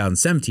talking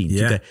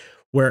 2017,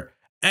 where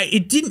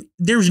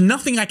there was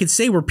nothing I could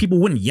say where people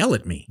wouldn't yell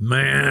at me.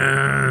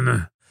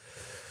 Man.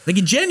 Like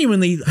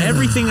genuinely,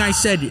 everything I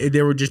said,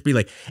 they would just be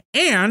like,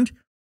 and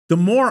the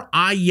more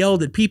I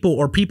yelled at people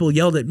or people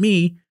yelled at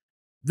me,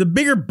 the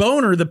bigger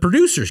boner the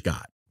producers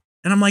got.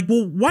 And I'm like,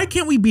 well, why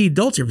can't we be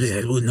adults here?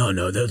 Like, well,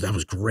 no, that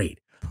was great.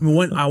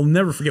 I'll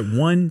never forget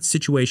one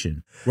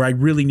situation where I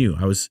really knew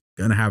I was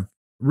going to have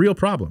real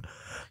problem.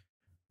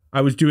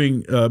 I was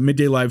doing a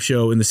midday live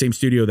show in the same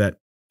studio that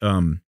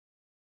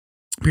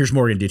Piers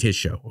Morgan did his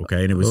show.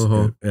 Okay. And it was,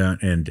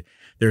 and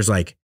there's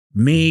like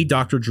me,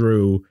 Dr.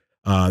 Drew,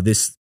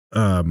 this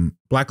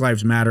Black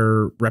Lives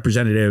Matter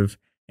representative,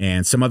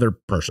 and some other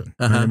person.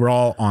 And we're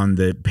all on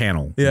the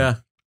panel. Yeah.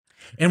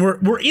 And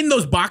we're in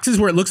those boxes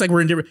where it looks like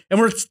we're in different, and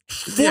we're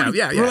 40,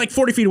 we're like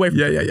 40 feet away from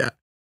Yeah.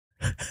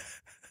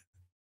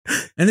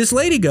 And this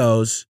lady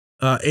goes,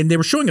 and they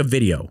were showing a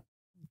video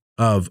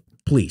of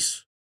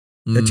police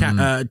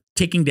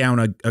taking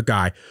down a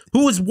guy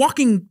who was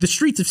walking the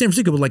streets of San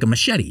Francisco with like a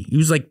machete. He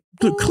was like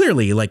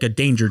clearly like a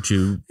danger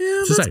to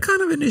society. That's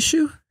kind of an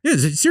issue. Yeah,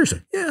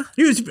 seriously. Yeah.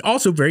 He was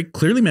also very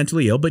clearly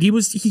mentally ill, but he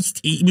was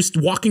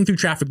walking through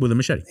traffic with a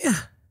machete. Yeah.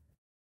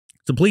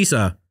 So police,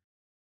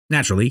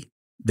 naturally,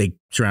 they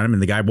surround him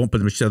and the guy won't put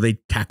the machete, so they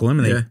tackle him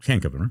and they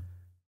handcuff him.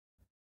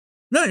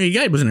 No, the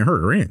guy wasn't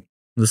hurt or anything.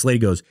 This lady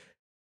goes,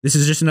 "This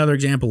is just another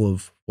example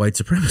of white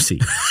supremacy."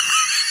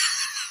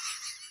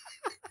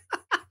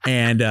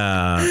 And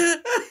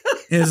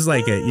it's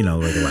like a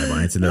live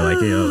audience, and they're like,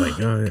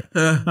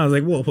 I was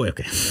like, whoa,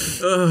 okay,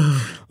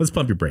 let's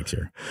pump your brakes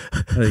here,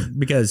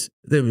 because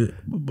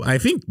I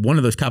think one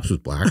of those cops was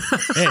black,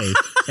 A,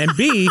 and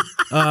B,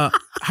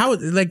 how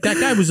like that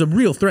guy was a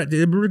real threat,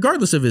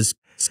 regardless of his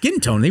skin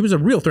tone. He was a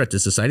real threat to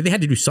society. They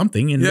had to do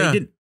something, and they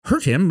didn't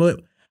hurt him.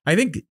 But I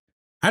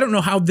don't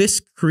know how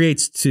this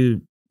correlates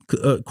to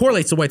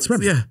white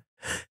supremacy.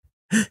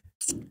 Yeah.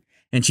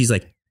 And she's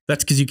like,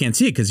 that's because you can't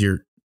see it because you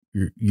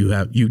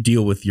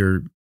deal with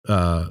your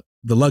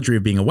the luxury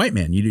of being a white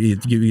man.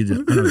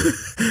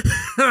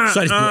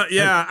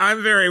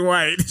 I'm very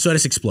white. So I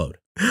just explode.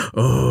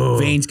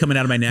 Veins coming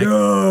out of my neck.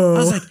 No. I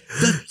was like,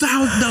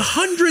 the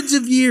hundreds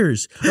of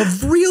years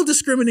of real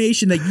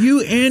discrimination that you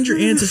and your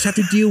ancestors have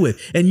to deal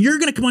with, and you're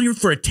going to come on here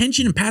for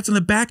attention and pats on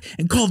the back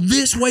and call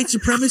this white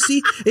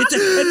supremacy? And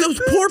those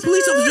poor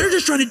police officers, they're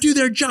just trying to do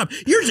their job.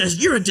 You're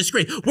a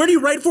disgrace. Where do you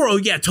write for? Oh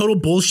yeah,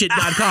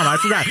 totalbullshit.com. I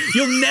forgot.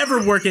 You'll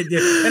never work at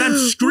it. And I'm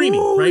screaming.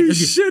 Holy right?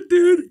 Shit,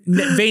 dude.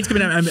 Veins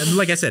coming out.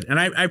 Like I said, and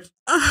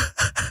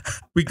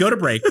we go to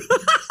break.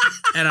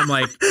 And I'm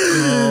like,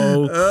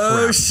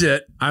 crap.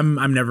 Shit. I'm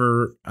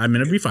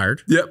gonna be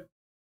fired. Yep.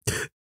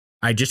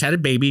 I just had a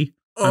baby.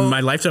 My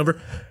life's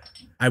over.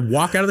 I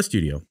walk out of the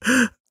studio.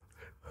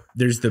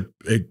 There's the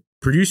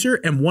producer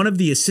and one of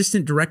the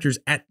assistant directors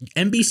at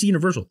NBC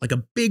Universal, like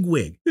a big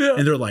wig. Yeah.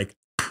 And they're like,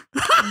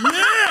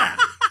 yeah,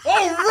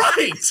 all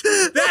right.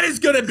 That is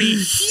gonna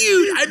be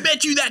huge. I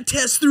bet you that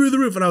test through the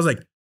roof. And I was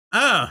like,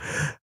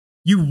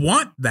 You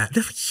want that?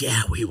 They're like,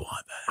 yeah, we want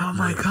that. Oh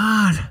my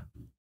God.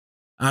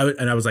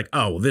 I was like,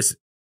 oh, well, this,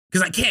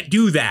 because I can't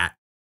do that.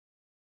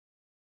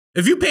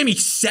 If you pay me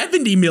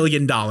 $70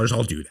 million,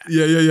 I'll do that.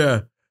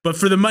 Yeah. But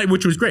for the money,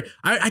 which was great,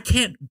 I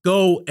can't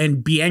go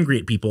and be angry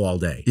at people all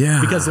day.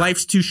 Yeah. Because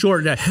life's too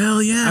short.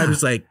 Hell yeah. I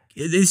was like,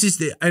 this is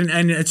the,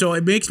 and so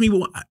it makes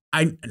me,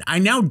 I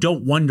now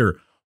don't wonder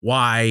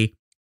why,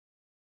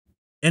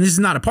 and this is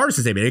not a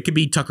partisan statement. It could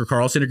be Tucker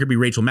Carlson. It could be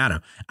Rachel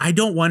Maddow. I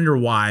don't wonder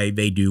why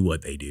they do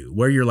what they do,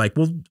 where you're like,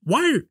 well,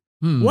 why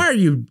are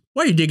you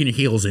digging your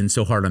heels in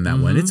so hard on that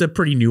one? It's a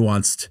pretty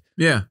nuanced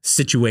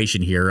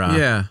situation here.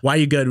 Why are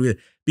you good with it?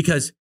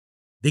 Because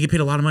they get paid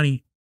a lot of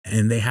money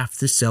and they have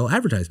to sell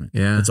advertisement.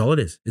 Yeah. That's all it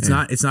is. It's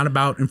not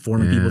about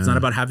informing people. It's not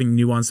about having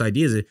nuanced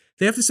ideas.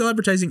 They have to sell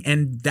advertising,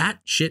 and that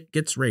shit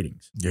gets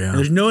ratings. Yeah. And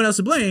there's no one else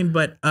to blame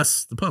but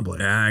us, the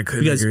public. I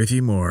couldn't agree with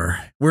you more.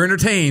 We're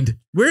entertained.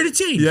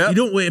 Yeah. You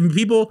don't, and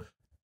people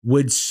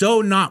would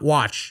so not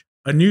watch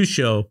a news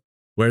show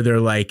where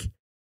they're like,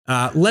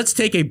 let's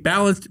take a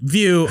balanced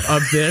view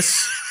of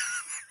this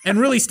and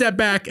really step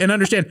back and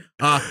understand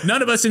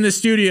none of us in the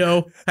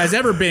studio has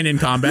ever been in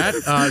combat.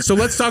 So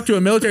let's talk to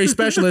a military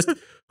specialist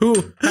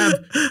who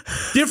have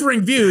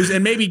differing views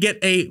and maybe get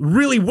a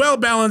really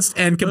well-balanced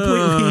and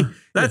completely...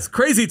 That's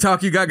crazy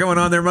talk you got going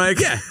on there, Mike.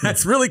 Yeah.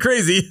 That's really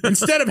crazy.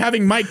 Instead of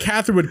having Mike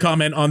Catherwood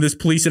comment on this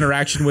police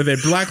interaction with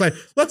a black light,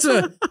 let's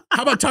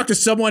how about talk to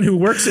someone who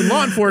works in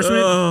law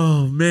enforcement?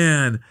 Oh,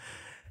 man.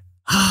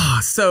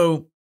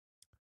 So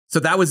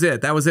that was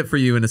it. That was it for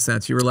you in a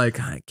sense. You were like,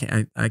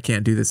 I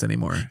can't do this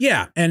anymore.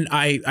 Yeah, and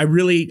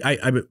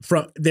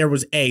there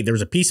was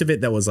a piece of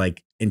it that was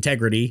like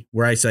integrity,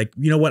 where I was like,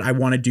 you know what, I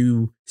want to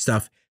do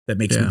stuff that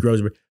makes me grow.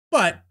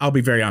 But I'll be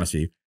very honest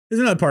with you.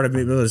 There's another part of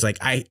it that was like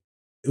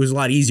it was a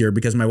lot easier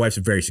because my wife's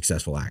a very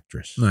successful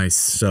actress. Nice.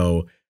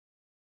 So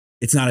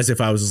it's not as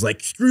if I was just like,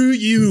 screw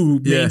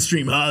you,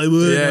 mainstream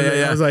Hollywood.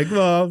 Yeah. I was like,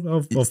 well,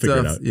 I'll figure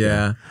it out.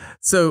 Yeah.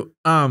 So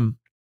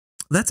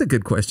that's a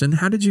good question.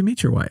 How did you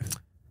meet your wife?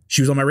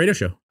 She was on my radio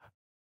show.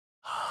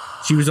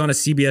 She was on a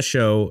CBS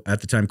show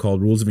at the time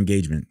called Rules of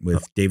Engagement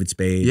with David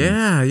Spade.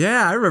 Yeah,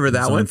 I remember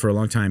that one for a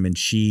long time. And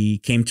she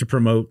came to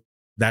promote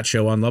that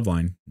show on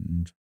Loveline.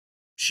 And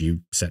she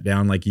sat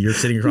down like you're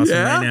sitting across from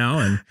me right now,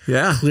 and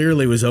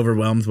clearly was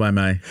overwhelmed by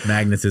my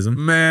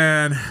magnetism.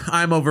 Man,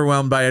 I'm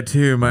overwhelmed by it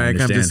too, Mike.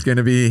 I'm just going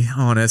to be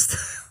honest.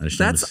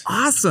 That's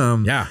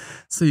awesome. Yeah.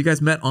 So you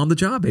guys met on the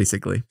job,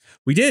 basically.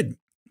 We did.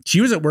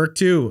 She was at work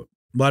too.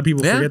 A lot of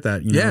people forget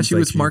that. You know? She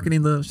was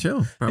marketing the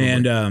show. Probably.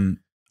 And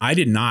I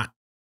did not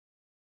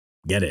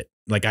get it.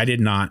 Like, I did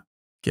not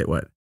get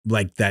what?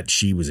 Like that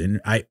she was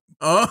in. It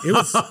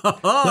was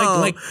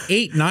like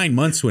 8-9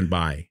 months went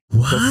by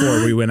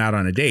before we went out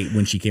on a date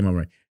when she came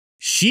over.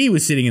 She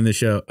was sitting in the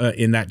show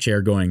in that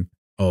chair going,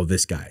 oh,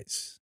 this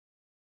guy's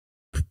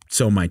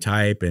so my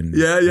type. And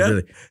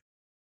really,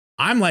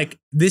 I'm like,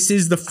 this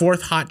is the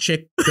fourth hot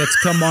chick that's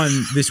come on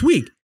this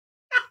week.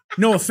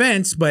 No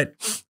offense, but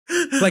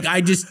like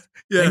I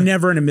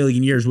never in a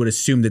million years would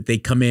assume that they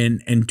come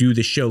in and do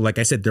the show. Like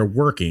I said, they're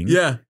working.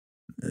 Yeah.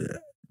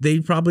 They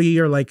probably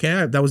are like,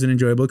 yeah, that was an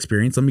enjoyable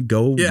experience. Let me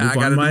go. Yeah, I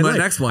got to do my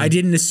next one. I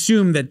didn't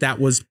assume that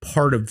was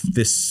part of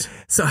this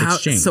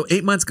exchange. So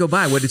 8 months go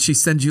by. What did she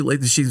send you? Like,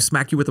 did she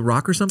smack you with a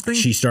rock or something?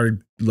 She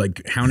started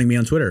like hounding me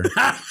on Twitter.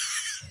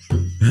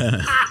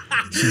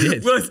 She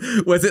did.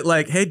 Was it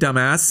like, hey,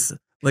 dumbass,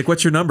 like,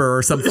 what's your number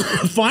or something?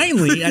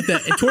 Finally,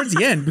 towards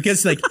the end,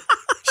 because like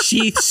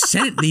she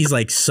sent these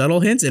like subtle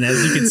hints, and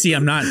as you can see,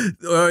 I'm not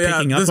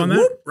picking up on that.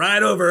 Whoop,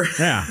 right over.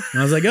 Yeah,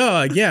 and I was like,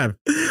 oh yeah,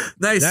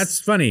 nice. That's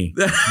funny.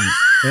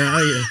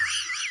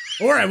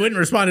 Or I wouldn't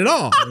respond at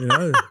all. You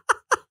know?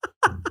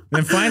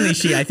 And finally,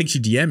 I think she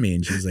DM'd me,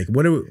 and she's like,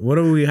 what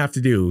do we have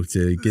to do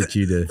to get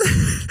you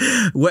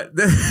to what?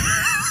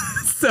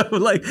 So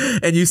like,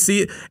 and you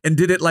see, and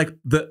did it like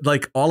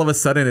all of a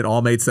sudden it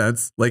all made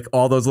sense? Like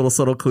all those little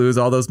subtle clues,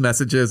 all those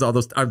messages, all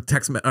those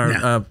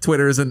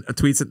Twitters and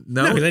tweets.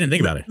 No, because I didn't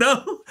think about it.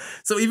 No.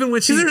 So even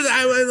when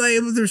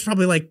there's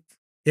probably like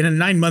in a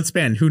 9 month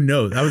span, who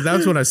knows? That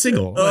was when I was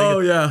single.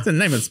 It's a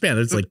 9 month span.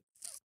 There's like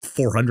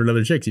 400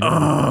 other chicks. You know,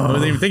 I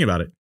wasn't even thinking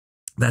about it.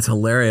 That's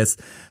hilarious.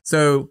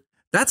 So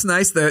that's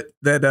nice that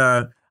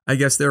I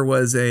guess there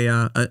was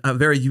a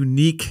very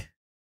unique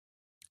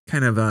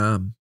kind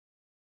of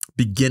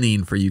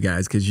beginning for you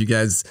guys, because you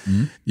guys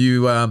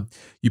you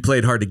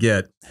played hard to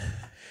get,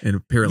 and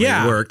apparently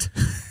it worked.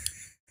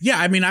 Yeah,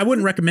 I mean, I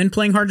wouldn't recommend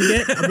playing hard to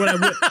get.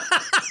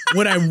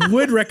 What I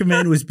would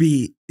recommend is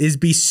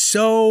be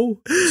so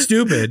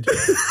stupid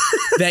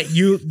that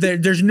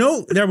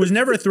there was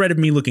never a threat of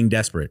me looking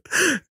desperate.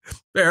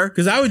 Fair,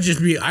 because I would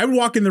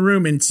walk in the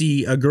room and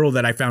see a girl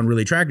that I found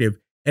really attractive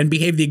and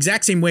behave the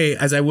exact same way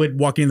as I would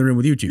walking in the room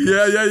with you two.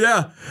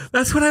 Yeah.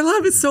 That's what I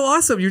love. It's so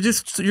awesome. You're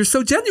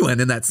so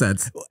genuine in that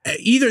sense.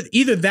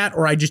 Either that,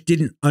 or I just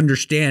didn't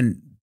understand.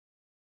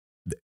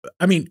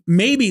 I mean,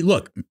 maybe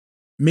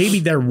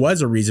there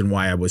was a reason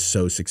why I was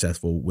so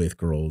successful with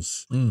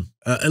girls,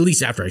 at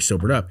least after I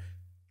sobered up,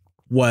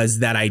 was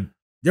that I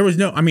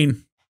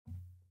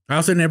I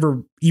also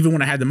never, even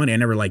when I had the money, I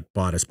never like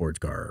bought a sports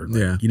car. Or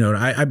like, you know,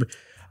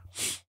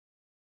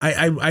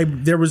 I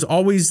there was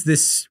always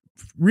this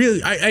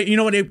really, you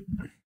know what?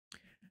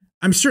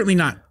 I'm certainly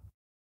not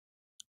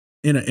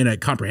in a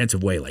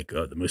comprehensive way, like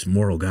the most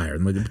moral guy.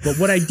 But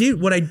what I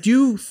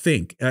do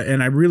think,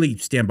 and I really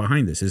stand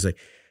behind this, is like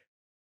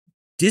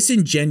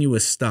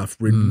disingenuous stuff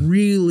would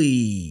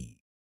really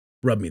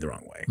rub me the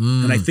wrong way.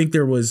 And I think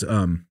there was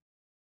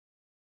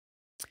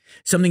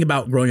something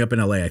about growing up in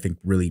LA, I think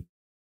really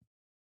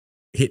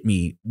hit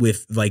me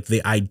with like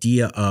the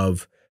idea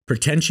of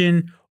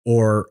pretension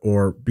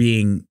or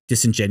being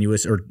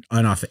disingenuous or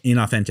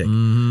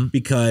inauthentic,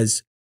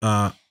 because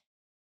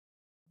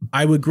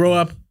I would grow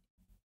up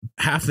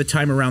half the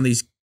time around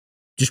these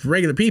just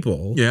regular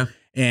people. Yeah.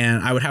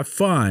 And I would have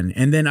fun.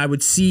 And then I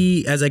would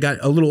see, as I got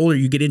a little older,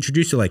 you get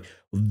introduced to like,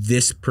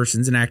 this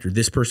person's an actor.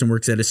 This person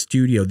works at a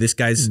studio. This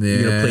guy's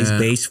plays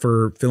bass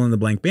for fill in the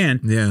blank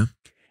band. Yeah.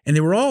 And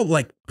they were all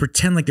like,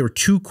 pretend like they were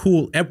too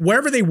cool.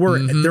 Wherever they were,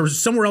 there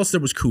was somewhere else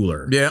that was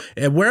cooler. Yeah.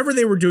 And wherever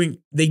they were doing,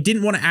 they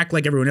didn't want to act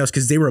like everyone else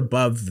because they were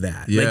above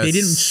that. Yes. Like they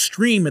didn't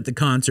scream at the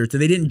concerts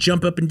and they didn't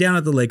jump up and down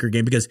at the Laker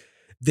game because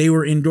they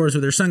were indoors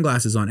with their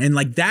sunglasses on. And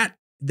like that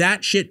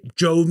shit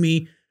drove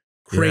me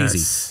crazy.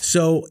 Yes.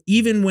 So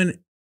even when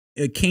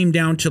it came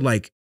down to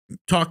like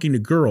talking to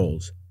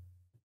girls,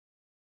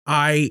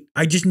 I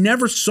just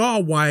never saw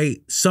why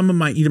some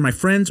of either my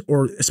friends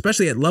or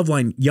especially at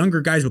Loveline,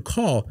 younger guys would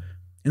call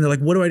and they're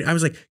like, what do I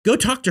was like, go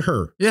talk to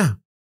her. Yeah.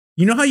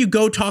 You know how you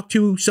go talk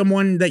to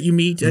someone that you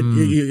meet? What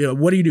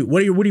do you do?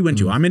 What are you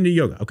into? I'm into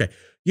yoga. Okay.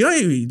 You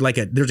know, like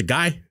there's a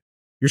guy,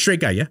 you're a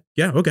straight guy. Yeah.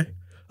 Yeah. Okay.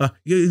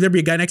 There'd be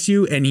a guy next to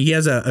you and he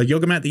has a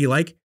yoga mat that you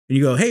like. And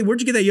you go, hey, where'd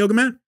you get that yoga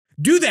mat?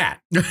 Do that.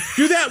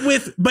 Do that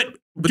with, but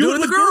do it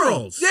with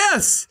girls.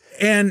 Yes.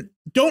 And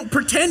don't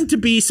pretend to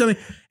be something.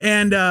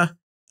 And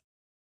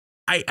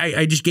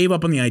I just gave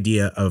up on the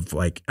idea of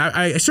like,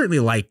 I certainly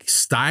like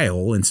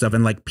style and stuff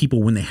and like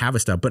people when they have a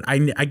style, but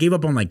I gave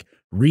up on like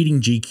reading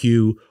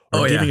GQ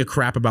or giving a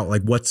crap about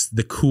like what's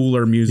the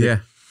cooler music. Yeah.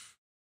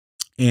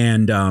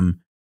 And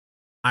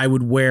I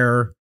would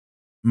wear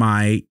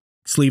my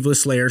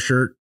sleeveless Slayer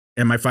shirt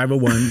and my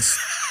 501s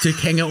to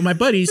hang out with my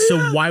buddies. Yeah.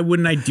 So why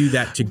wouldn't I do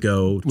that to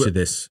go to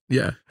this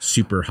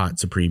super hot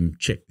Supreme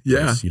chick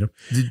place, you know?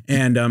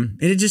 And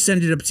it just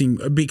ended up seeing,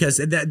 because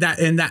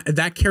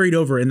that carried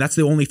over. And that's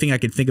the only thing I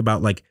could think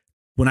about. Like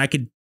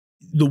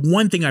the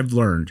one thing I've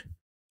learned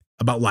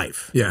about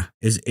life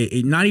is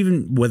it not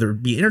even whether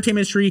it be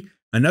entertainment industry,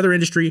 another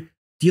industry,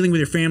 dealing with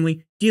your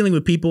family, dealing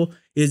with people,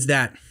 is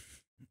that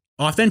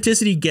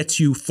authenticity gets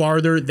you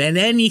farther than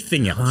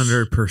anything else.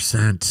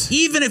 100%.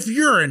 Even if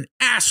you're an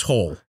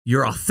asshole.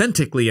 You're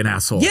authentically an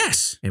asshole.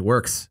 Yes. It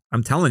works.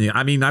 I'm telling you.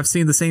 I mean, I've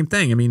seen the same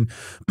thing. I mean,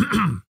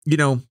 you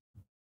know,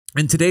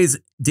 in today's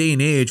day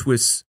and age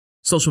with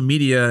social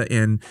media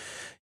and,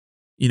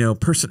 you know,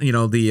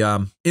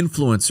 the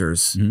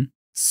influencers,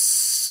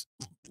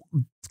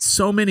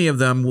 so many of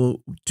them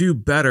will do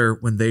better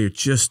when they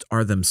just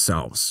are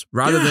themselves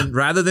rather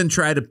than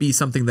try to be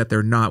something that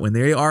they're not. When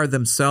they are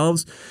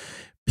themselves,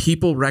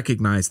 people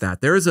recognize that.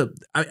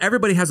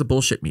 Everybody has a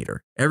bullshit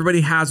meter.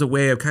 Everybody has a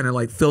way of kind of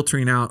like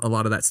filtering out a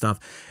lot of that stuff.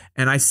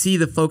 And I see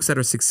the folks that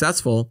are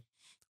successful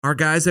are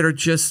guys that are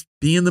just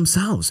being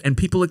themselves, and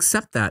people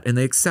accept that and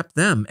they accept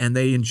them and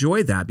they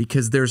enjoy that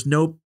because there's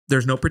no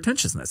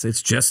pretentiousness.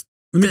 It's just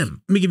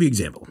them. Let me give you an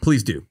example.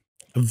 Please do.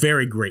 A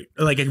very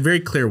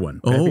clear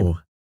one. Oh,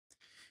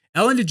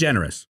 Ellen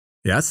DeGeneres.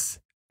 Yes.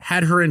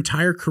 Had her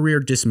entire career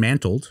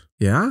dismantled.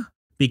 Yeah.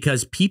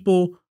 Because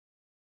people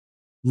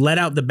let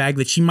out the bag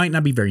that she might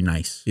not be very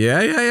nice. Yeah.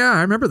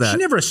 I remember that. She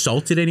never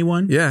assaulted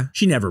anyone. Yeah.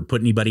 She never put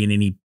anybody in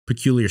any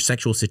peculiar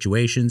sexual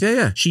situations.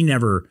 Yeah. She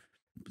never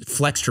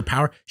flexed her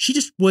power. She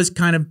just was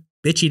kind of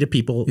bitchy to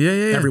people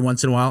every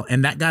once in a while.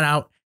 And that got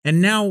out.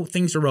 And now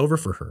things are over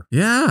for her.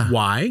 Yeah.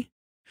 Why?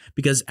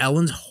 Because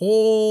Ellen's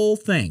whole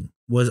thing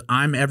was,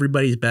 I'm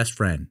everybody's best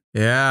friend.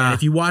 Yeah. And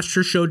if you watched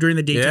her show during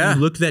the daytime,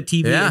 you looked at that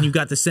TV and you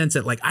got the sense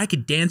that like, I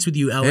could dance with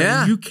you, Ellen.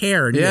 And you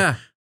care. And it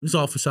was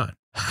all facade.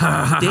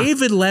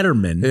 David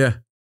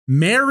Letterman,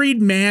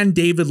 married man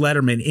David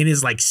Letterman in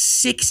his like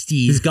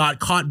 60s got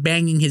caught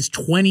banging his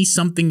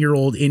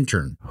 20-something-year-old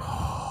intern.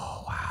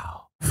 Oh,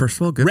 wow. First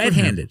of all, good.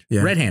 Red-handed,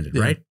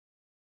 right?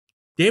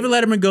 David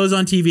Letterman goes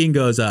on TV and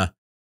goes, so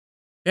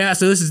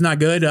this is not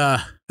good.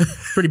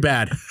 Pretty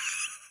bad.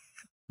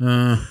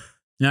 I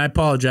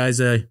apologize.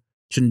 I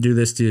shouldn't do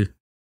this to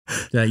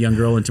that young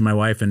girl and to my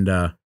wife. And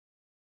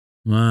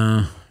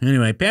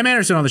anyway, Pam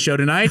Anderson on the show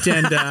tonight,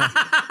 and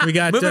we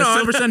got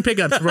Silver Sun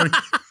pickups.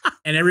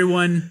 And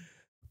everyone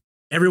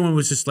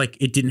was just like,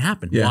 it didn't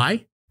happen. Yeah.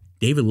 Why?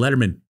 David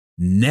Letterman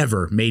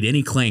never made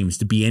any claims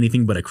to be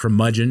anything but a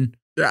curmudgeon.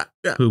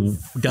 Who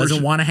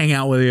doesn't want to hang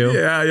out with you.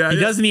 He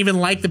doesn't even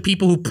like the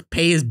people who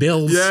pay his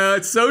bills. Yeah,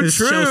 it's so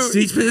true.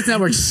 This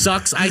network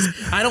sucks.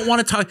 I don't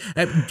want to talk.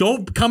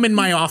 Don't come in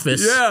my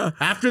office. Yeah.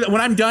 After that, when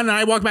I'm done and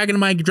I walk back into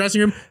my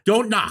dressing room,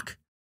 don't knock.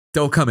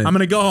 Don't come in. I'm going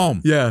to go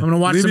home. Yeah. I'm going to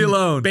watch Leave me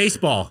alone.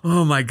 Baseball.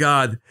 Oh my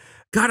God.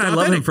 I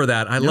love him for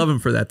that. I love him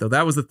for that though.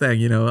 That was the thing,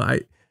 you know,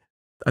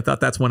 I thought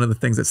that's one of the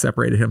things that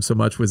separated him so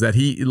much was that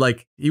he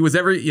was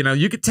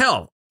you could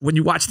tell when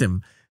you watched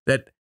him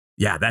that,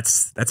 yeah,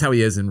 that's how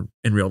he is in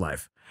real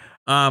life.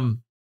 All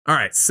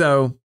right.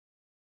 So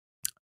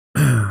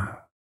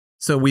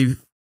we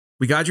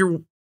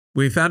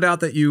found out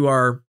that you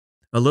are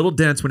a little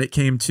dense when it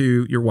came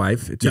to your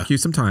wife. It took you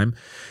some time,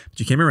 but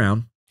you came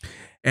around.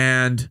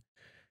 And,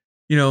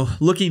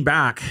 looking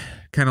back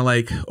kind of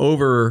like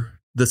over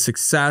the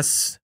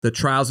success, the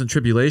trials and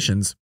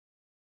tribulations,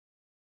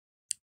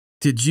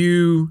 did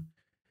you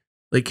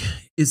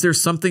is there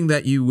something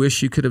that you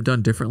wish you could have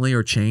done differently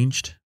or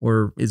changed?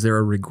 Or is there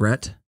a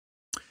regret?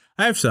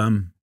 I have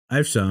some.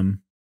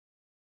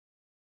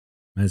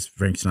 As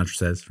Frank Sinatra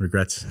says,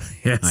 regrets.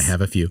 Yes. I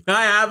have a few.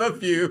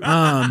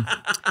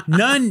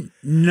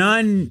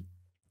 None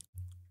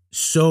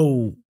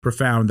so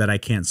profound that I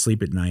can't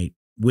sleep at night,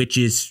 which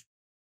is,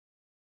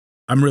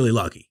 I'm really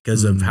lucky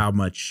because of how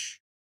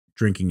much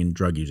drinking and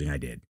drug using I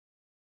did.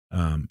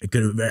 I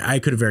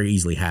could have very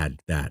easily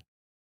had that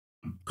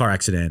car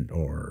accident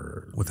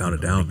or without a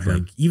doubt,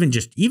 even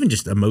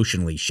just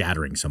emotionally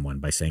shattering someone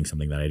by saying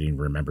something that I didn't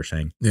even remember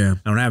saying. Yeah.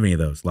 I don't have any of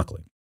those,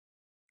 luckily.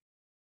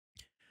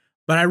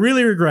 But I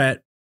really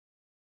regret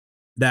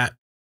that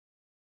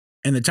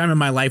in the time of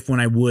my life when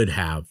I would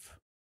have,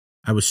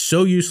 I was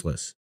so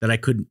useless that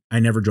I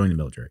never joined the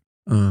military.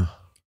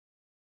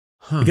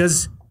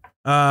 Because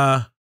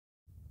I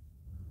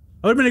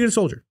would have been a good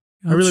soldier.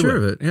 I really would.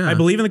 Of it. Yeah. I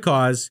believe in the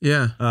cause.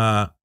 Yeah.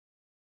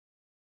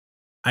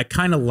 I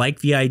kind of like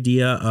the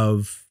idea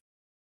of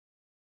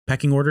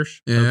pecking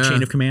orders, of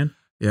chain of command.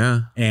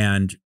 Yeah.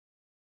 And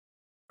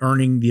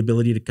earning the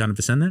ability to kind of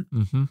ascend that.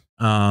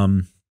 Mm-hmm.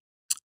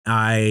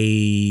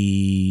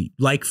 I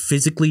like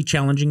physically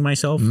challenging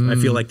myself. I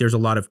feel like there's a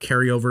lot of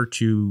carryover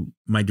to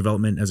my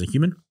development as a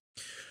human.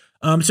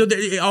 I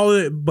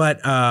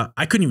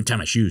couldn't even tie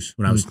my shoes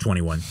when I was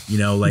 21,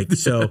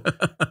 so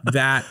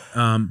that,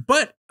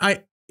 but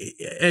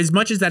as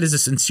much as that is a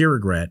sincere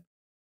regret,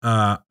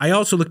 I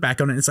also look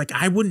back on it and it's like,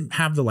 I wouldn't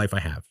have the life I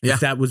have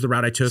if that was the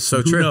route I took.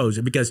 So who knows?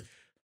 Because,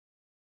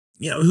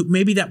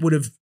 maybe that would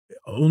have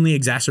only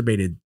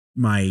exacerbated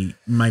my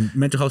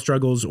mental health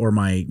struggles or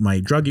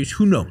my drug use.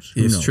 Who knows?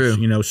 It's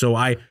true. So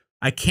I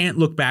can't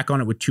look back on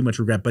it with too much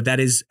regret, but that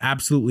is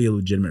absolutely a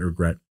legitimate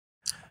regret.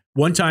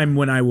 One time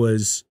when I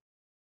was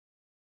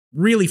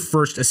really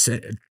first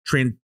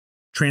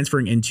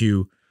transferring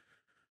into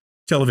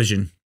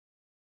television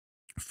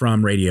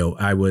from radio,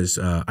 I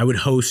would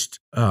host,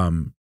 I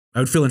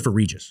would fill in for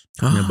Regis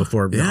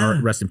before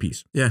rest in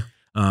peace. Yeah.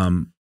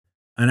 And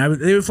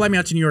they would fly me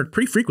out to New York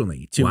pretty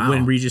frequently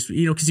when Regis,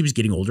 because he was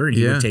getting older and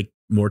he would take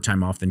more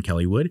time off than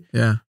Kelly would.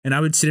 Yeah. And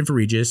I would sit in for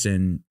Regis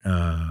and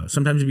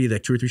sometimes it'd be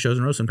like 2 or 3 shows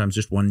in a row, sometimes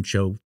just one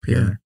show here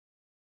and there.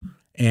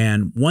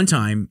 And one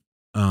time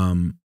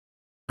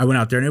I went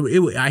out there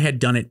and I had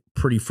done it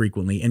pretty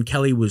frequently. And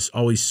Kelly was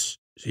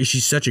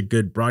she's such a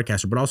good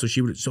broadcaster, but also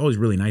she was always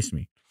really nice to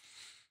me.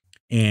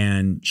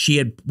 And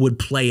she would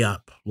play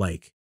up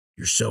like,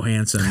 "You're so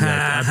handsome. Like,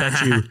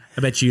 I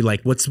bet you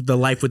like, what's the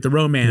life with the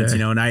romance?"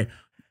 And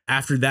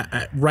after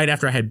that, right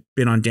after I had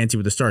been on Dancing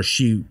with the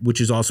Stars,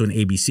 which is also an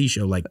ABC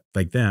show like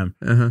them,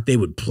 they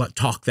would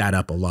talk that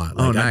up a lot.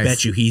 Like, nice. I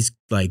bet you he's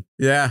like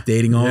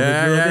dating all the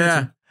girls.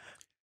 Yeah.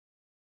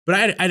 But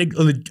I had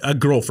a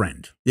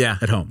girlfriend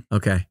at home.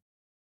 Okay.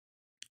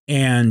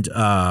 And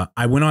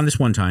I went on this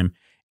one time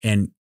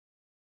and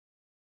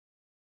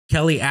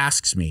Kelly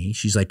asks me,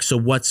 she's like, "So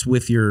what's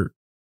with your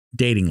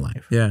dating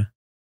life?" Yeah.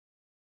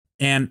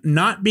 And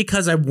not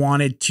because I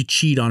wanted to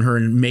cheat on her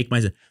and make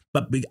myself,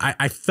 but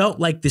I felt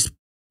like this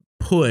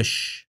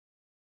push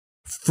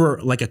for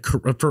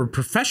for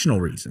professional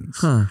reasons.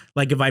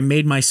 Like if I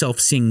made myself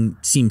seem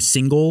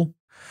single,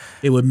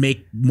 it would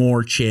make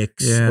more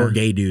chicks or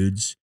gay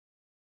dudes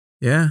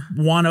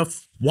want to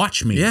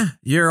watch me. Yeah,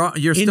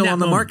 you're still on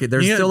the market.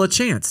 There's still a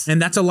chance,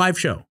 and that's a live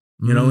show,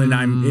 and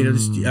I'm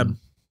a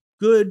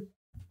good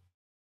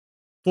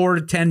 4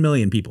 to 10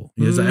 million people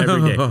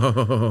every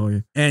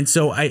day. And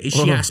so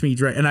she asked me,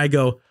 and I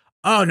go,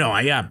 "Oh no,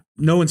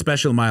 no one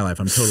special in my life.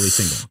 I'm totally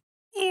single."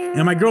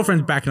 And my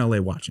girlfriend's back in LA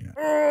watching it.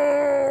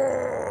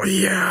 Oh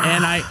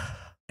yeah.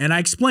 And I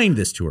explained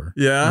this to her.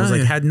 Yeah. I was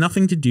like, had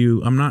nothing to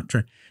do. I'm not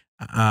trying.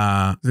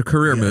 The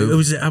career move.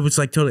 I was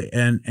like totally,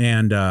 and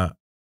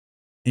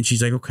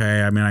she's like,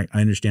 "Okay, I mean, I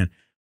understand."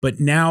 But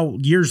now,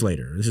 years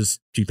later, this is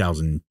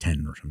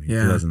 2010 or something,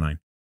 2009.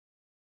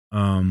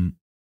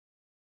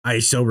 I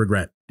so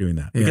regret doing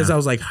that because I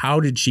was like, how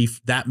did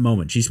that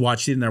moment, she's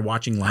sitting there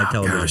watching live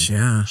television.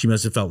 Gosh, she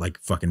must have felt like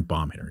fucking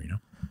bomb hit her,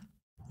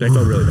 I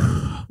felt really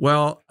bad.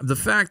 Well, the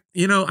fact,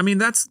 I mean,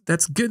 that's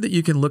good that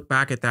you can look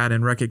back at that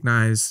and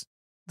recognize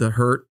the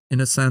hurt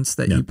in a sense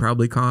that you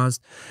probably caused.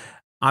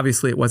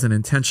 Obviously it wasn't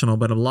intentional,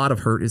 but a lot of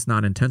hurt is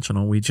not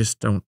intentional. We just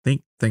don't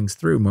think things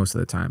through most of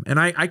the time. And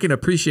I can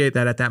appreciate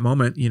that at that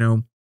moment,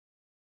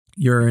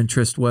 your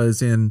interest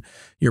was in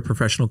your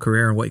professional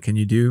career and what can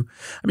you do?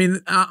 I mean,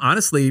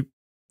 honestly,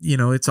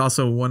 it's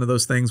also one of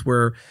those things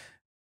where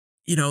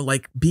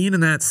like being in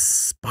that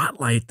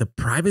spotlight, the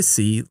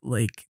privacy,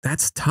 like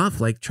that's tough.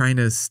 Like trying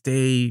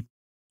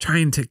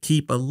to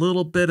keep a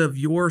little bit of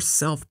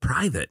yourself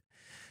private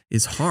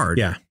is hard.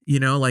 Yeah.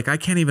 Like I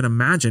can't even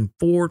imagine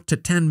 4 to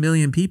 10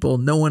 million people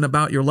knowing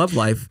about your love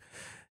life.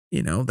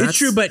 That's it's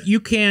true, but you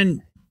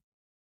can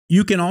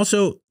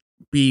also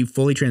be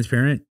fully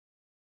transparent,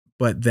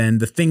 but then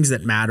the things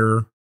that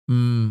matter,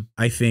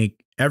 I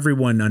think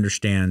everyone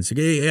understands.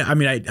 I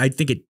mean, I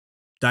think it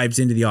dives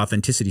into the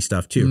authenticity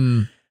stuff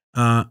too.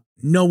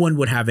 No one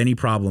would have any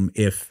problem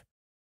if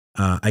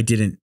I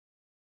didn't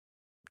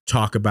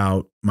talk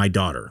about my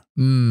daughter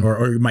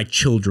or my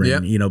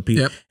children,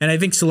 people. And I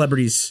think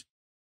celebrities,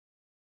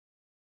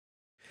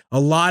 a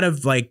lot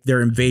of like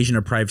their invasion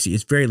of privacy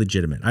is very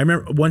legitimate. I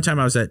remember one time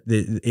I was at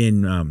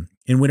in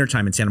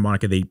wintertime in Santa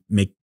Monica, they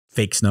make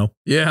fake snow.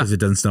 Yeah. Because it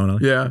doesn't snow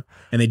enough. Yeah.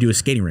 And they do a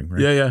skating ring,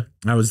 right? Yeah.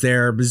 I was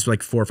there, this is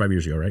like 4 or 5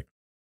 years ago, right?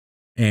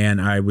 And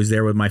I was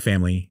there with my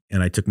family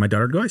and I took my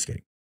daughter to go ice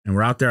skating. And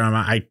we're out there,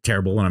 I'm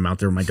terrible when I'm out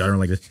there with my daughter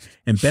like this.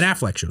 And Ben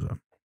Affleck shows up.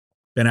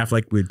 Ben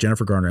Affleck with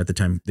Jennifer Garner at the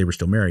time, they were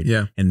still married.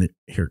 Yeah. And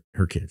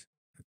her kids.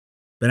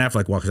 Ben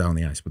Affleck walks out on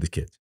the ice with his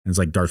kids. And it's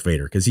like Darth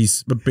Vader because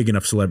he's a big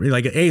enough celebrity,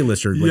 like an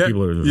A-lister. Like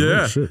people are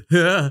yeah. Oh, shit.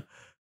 Yeah.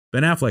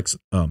 Ben Affleck's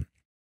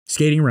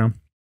skating around.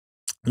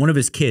 One of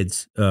his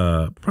kids,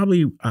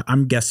 probably,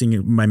 I'm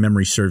guessing my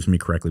memory serves me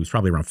correctly, was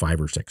probably around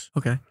 5 or 6.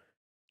 Okay.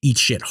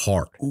 Eats shit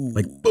hard. Ooh.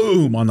 Like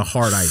boom on the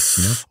hard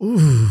ice,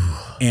 Ooh.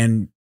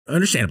 And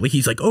understandably,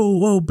 he's like,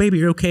 oh, baby,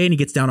 you're okay. And he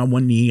gets down on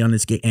one knee on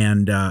his skate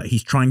and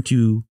he's trying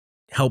to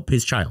help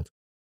his child.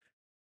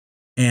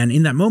 And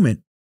in that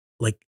moment,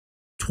 like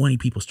 20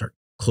 people start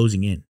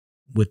closing in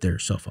with their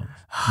cell phones.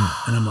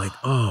 And I'm like,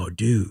 oh,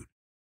 dude.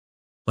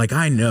 Like,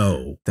 I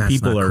know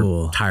people are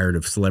cool. tired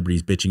of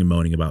celebrities bitching and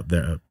moaning about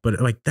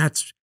but like,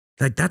 that's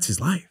his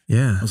life.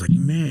 Yeah. I was like,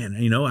 man,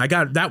 I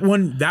got that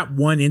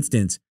one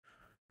instance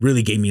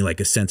really gave me like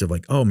a sense of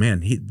like, oh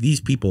man,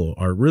 these people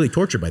are really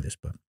tortured by this.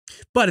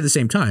 But at the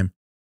same time,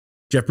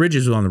 Jeff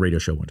Bridges was on the radio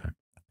show one time.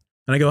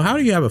 And I go, how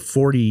do you have a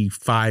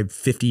 45,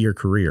 50-year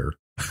career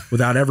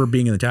without ever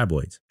being in the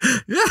tabloids?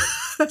 Yeah,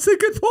 that's a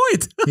good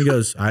point. He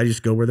goes, I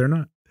just go where they're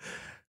not.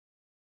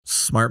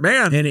 Smart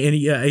man.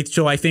 And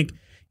so I think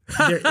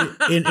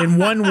in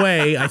one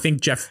way, I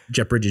think Jeff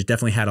Bridges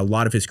definitely had a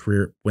lot of his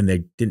career when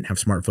they didn't have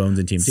smartphones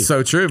and TMZ.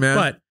 So true, man.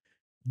 But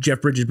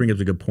Jeff Bridges brings up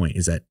a good point,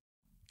 is that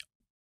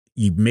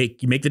you make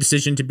the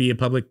decision to be a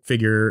public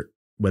figure,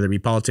 whether it be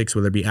politics,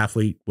 whether it be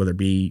athlete, whether it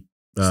be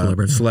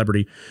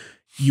celebrity.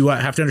 You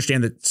have to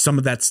understand that some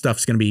of that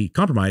stuff's going to be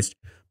compromised.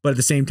 But at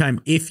the same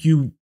time, if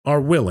you are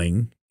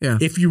willing,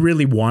 if you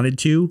really wanted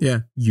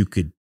to, you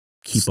could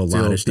keep a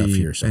lot of stuff for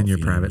yourself. And your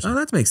private. Oh,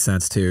 that makes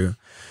sense too.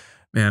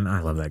 Man,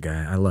 I love that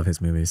guy. I love his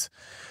movies.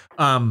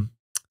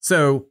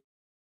 So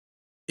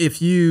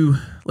if you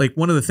like,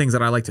 one of the things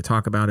that I like to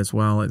talk about as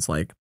well is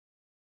like,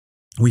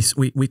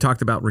 we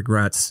talked about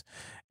regrets,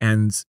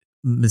 and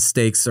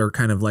mistakes are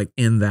kind of like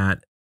in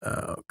that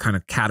kind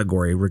of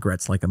category.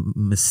 Regrets, like a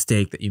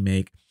mistake that you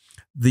make.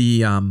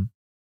 The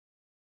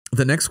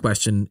next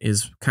question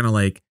is kind of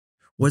like,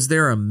 was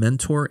there a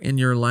mentor in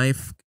your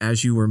life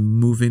as you were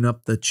moving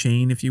up the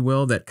chain, if you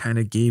will, that kind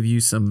of gave you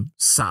some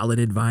solid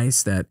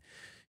advice that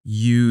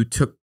you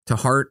took to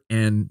heart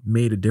and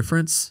made a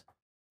difference?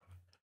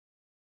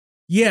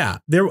 Yeah,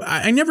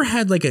 I never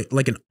had like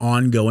an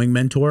ongoing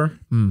mentor,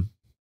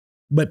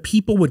 but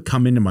people would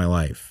come into my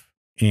life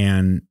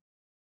and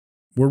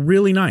were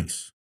really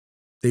nice.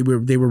 They were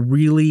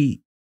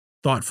really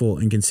thoughtful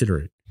and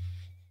considerate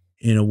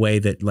in a way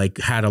that like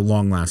had a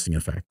long lasting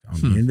effect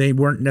on me. And they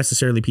weren't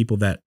necessarily people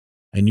that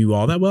I knew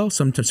all that well.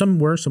 Some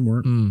were, some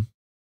weren't.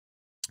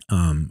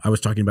 I was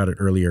talking about it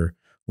earlier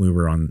when we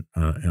were on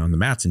the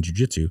mats in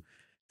jiu-jitsu,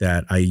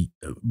 that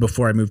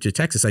before I moved to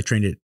Texas, I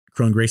trained at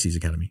Crone Gracie's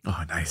Academy.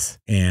 Oh, nice.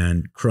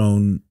 And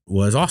Crone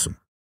was awesome.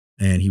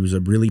 And he was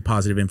a really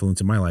positive influence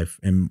in my life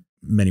in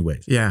many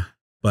ways. Yeah.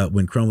 But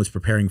when Crone was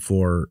preparing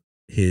for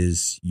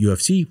his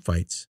UFC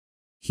fights,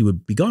 he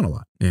would be gone a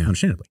lot,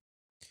 understandably.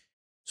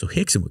 So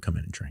Hickson would come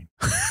in and train.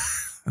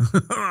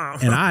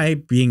 And I,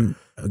 being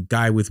a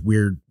guy with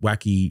weird,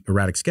 wacky,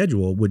 erratic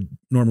schedule, would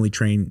normally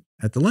train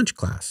at the lunch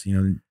class,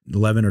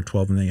 11 or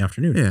 12 in the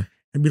afternoon. Yeah.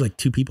 There'd be like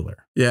 2 people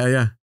there. Yeah,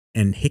 yeah.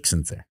 And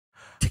Hickson's there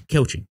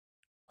coaching.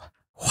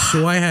 Wow.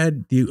 So I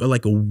had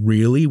like a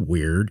really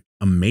weird,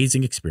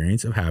 amazing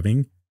experience of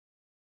having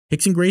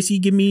Hickson Gracie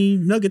give me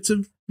nuggets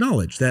of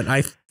knowledge that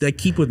I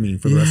keep with me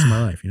for the rest of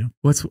my life,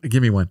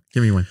 Give me one.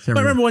 I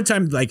remember one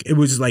time, like, it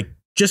was like,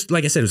 just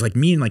like I said, it was like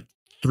me and like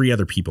 3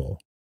 other people.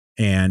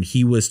 And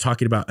he was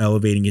talking about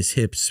elevating his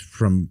hips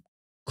from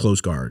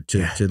close guard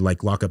to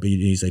like lock up.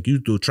 He's like, you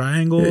do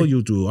triangle,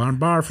 you do arm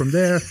bar from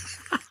there.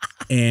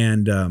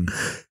 And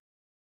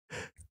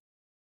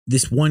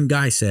this one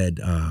guy said,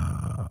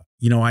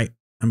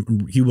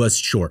 he was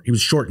short. He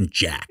was short and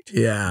jacked.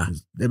 Yeah.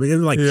 It was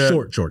like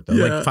short though,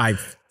 like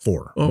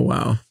 5'4". Oh,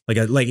 wow.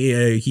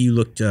 He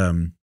looked,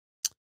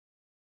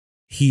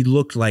 he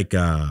looked like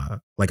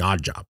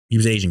Odd Job. He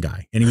was an Asian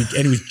guy, and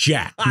he was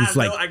jacked. He was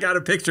like, I got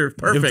a picture.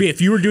 Perfect.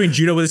 If you were doing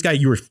judo with this guy,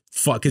 you were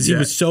fucked because he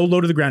was so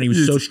low to the ground. He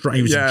was so strong.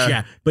 He was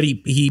jacked, but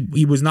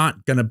he was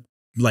not gonna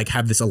like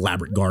have this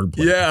elaborate guard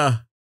play. Yeah.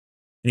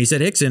 And he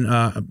said, Hickson,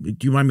 do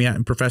you mind me,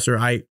 Professor?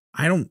 I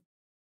don't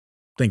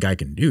think I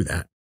can do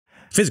that.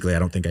 Physically, I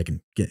don't think I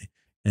can get it.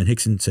 And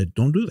Hickson said,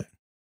 don't do that.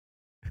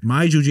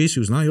 My jujitsu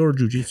is not your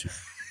jujitsu.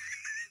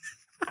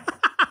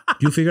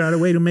 You figure out a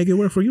way to make it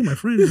work for you, my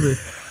friend. You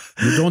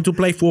don't want to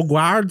play full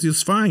guards,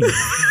 it's fine.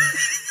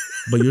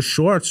 But you're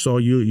short, so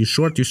you're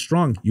short, you're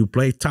strong. You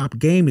play top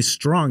game, is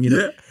strong, you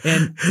know.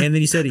 Yeah. And then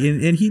he said,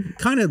 and he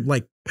kind of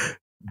like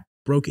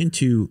broke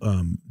into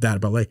that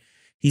about like,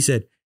 he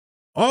said,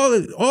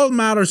 all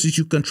matters is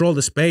you control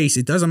the space.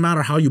 It doesn't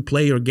matter how you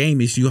play your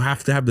game. Is you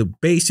have to have the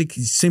basic,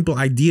 simple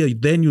idea.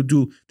 Then you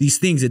do these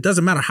things. It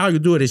doesn't matter how you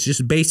do it. It's just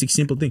a basic,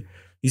 simple thing.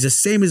 He's the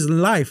same as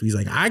in life. He's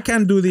like, I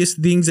can't do these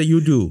things that you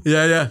do.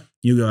 Yeah, yeah.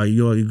 You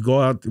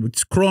go out,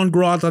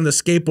 grow out on the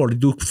skateboard,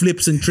 do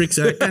flips and tricks.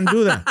 I can't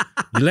do that.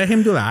 You let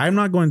him do that. I'm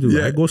not going to do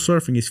that. I go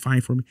surfing. It's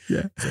fine for me.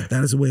 Yeah. So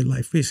that is the way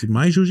life is.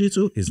 My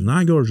jiu-jitsu is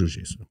not your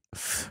jiu-jitsu.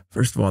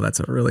 First of all, that's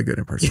a really good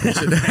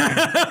impersonation.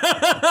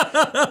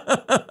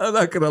 I'm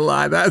not going to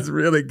lie. That's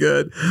really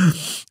good.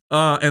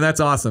 And that's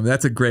awesome.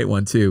 That's a great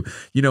one too.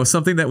 You know,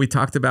 something that we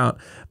talked about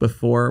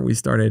before we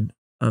started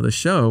the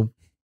show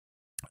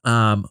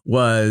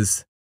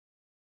was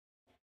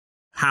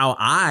how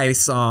I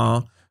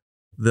saw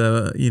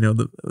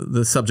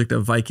the subject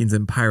of Vikings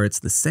and pirates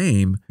the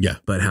same,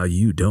 but how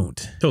you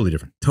don't. Totally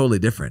different. Totally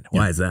different.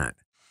 Why is that?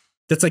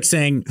 That's like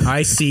saying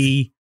I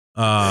see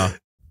bank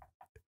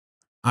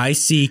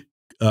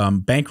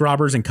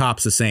robbers and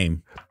cops the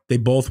same. They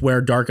both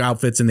wear dark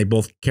outfits and they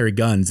both carry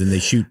guns and they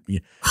shoot.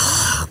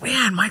 Oh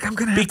man, Mike, I'm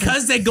gonna have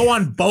because they go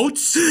on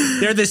boats.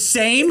 They're the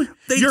same.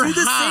 You're do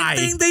the high.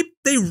 Same thing.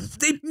 They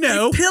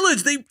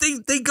pillage. They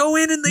go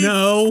in and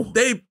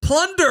they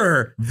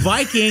plunder.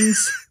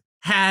 Vikings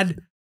had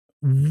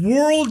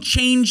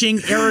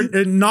world-changing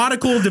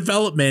aeronautical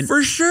development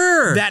for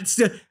sure. That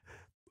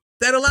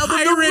allowed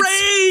them to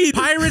raid.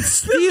 Pirates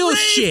steal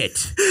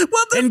shit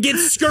and get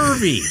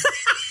scurvy.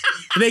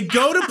 They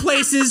go to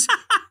places.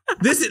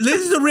 This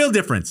is the real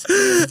difference.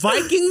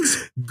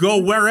 Vikings go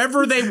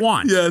wherever they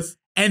want. Yes.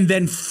 And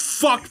then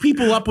fuck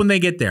people up when they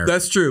get there.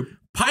 That's true.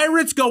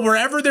 Pirates go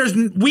wherever there's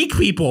weak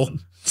people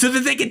so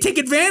that they can take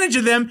advantage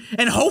of them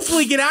and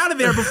hopefully get out of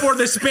there before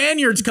the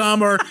Spaniards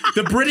come or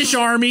the British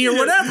Army or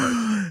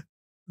whatever.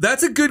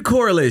 That's a good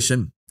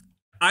correlation.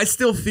 I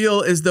still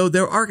feel as though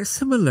there are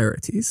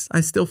similarities.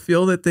 I still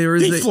feel that there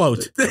is a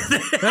float.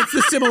 That's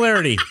the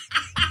similarity.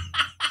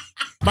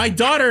 My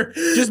daughter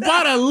just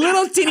bought a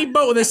little teeny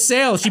boat with a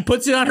sail. She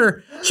puts it on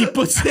her.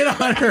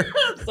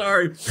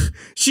 Sorry.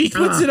 She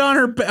puts it on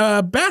her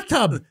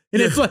bathtub.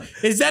 And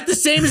is that the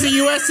same as the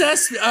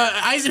USS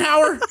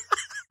Eisenhower?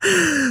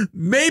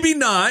 Maybe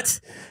not,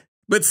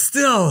 but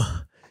still,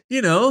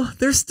 you know,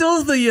 there's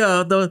still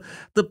the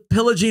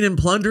pillaging and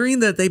plundering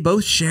that they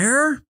both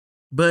share.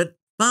 But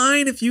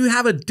fine, if you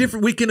have a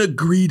different, we can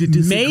agree to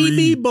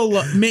disagree.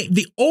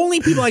 The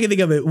only people I can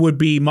think of it would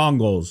be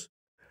Mongols.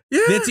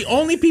 Yeah. That's the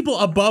only people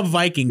above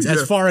Vikings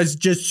as far as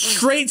just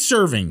straight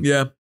serving.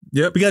 Yeah.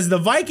 Yep. Because the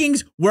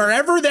Vikings,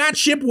 wherever that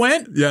ship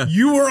went,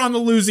 you were on the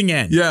losing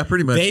end. Yeah,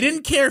 pretty much. They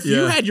didn't care if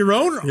you had your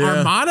own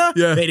armada.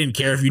 Yeah. They didn't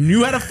care if you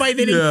knew how to fight.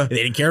 They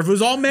didn't care if it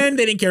was all men.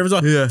 They didn't care if it was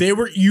all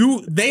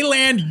they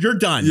land, you're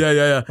done.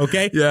 Yeah.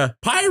 Okay? Yeah.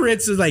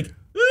 Pirates is like,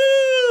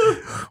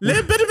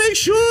 better make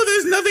sure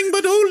there's nothing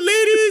but old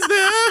ladies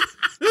there.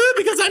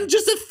 Because I'm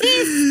just a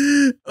thief.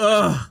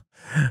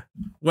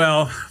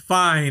 Well,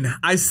 fine.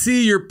 I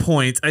see your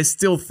point. I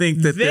still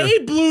think that they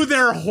blew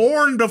their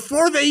horn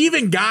before they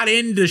even got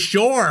into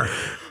shore.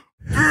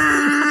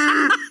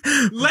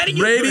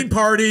 Raiding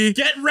party.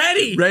 Get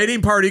ready.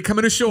 Raiding party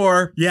coming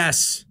ashore.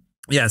 Yes.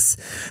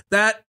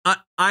 That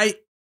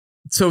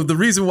so the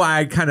reason why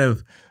I kind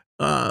of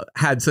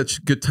had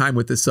such good time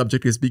with this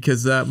subject is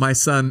because my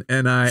son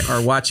and I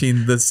are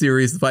watching the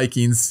series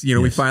Vikings. You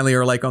know, we finally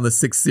are like on the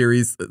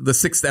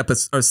 6th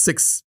episode or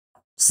 6th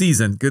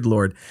season. Good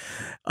Lord.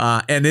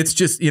 And it's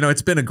just, you know,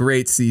 it's been a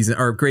great season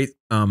or a great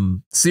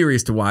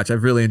series to watch.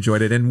 I've really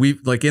enjoyed it. And we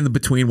like in the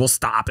between, we'll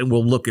stop and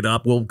we'll look it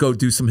up. We'll go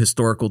do some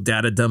historical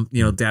data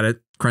data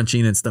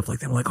crunching and stuff like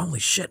that. We're like, holy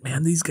shit,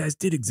 man, these guys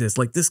did exist.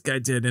 Like this guy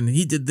did, and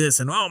he did this.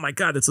 And oh my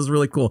God, this is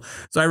really cool.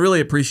 So I really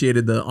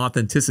appreciated the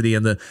authenticity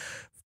and the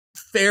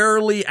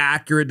fairly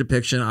accurate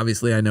depiction.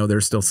 Obviously, I know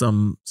there's still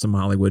some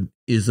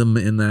Hollywood-ism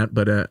in that,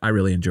 but I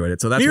really enjoyed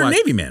it. So that's You're why a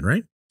Navy man,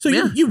 right? So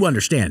you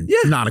understand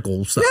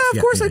nautical stuff. Yeah,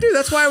 of course I do.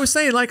 That's why I was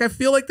saying, like, I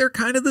feel like they're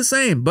kind of the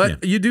same.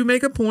 But you do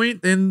make a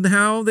point in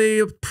how they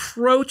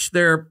approach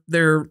their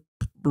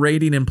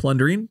raiding and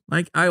plundering.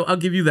 Like, I'll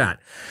give you that.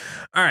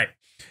 All right.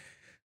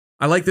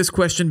 I like this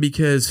question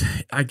because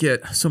I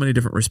get so many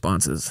different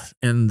responses.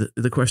 And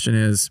the question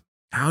is,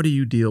 how do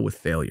you deal with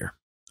failure?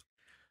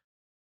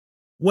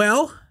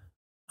 Well,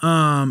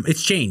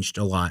 it's changed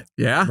a lot.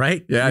 Yeah.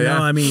 Right?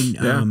 Yeah. I mean,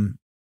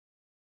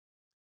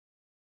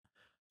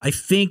 I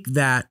think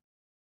that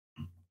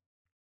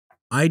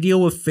I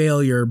deal with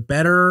failure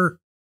better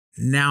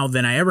now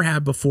than I ever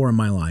have before in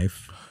my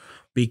life,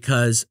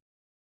 because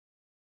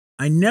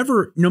I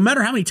never, no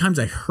matter how many times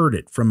I heard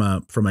it from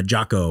a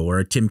Jocko or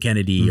a Tim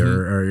Kennedy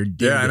or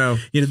David, I know,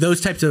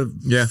 those types of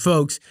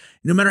folks,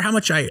 no matter how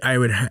much I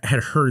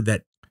had heard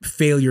that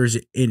failure is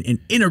an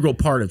integral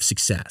part of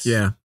success.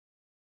 Yeah.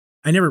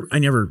 I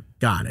never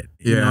got it.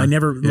 I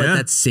never let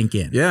that sink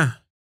in. Yeah.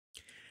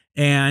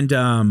 And,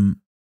 I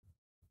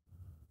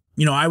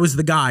was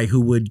the guy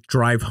who would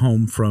drive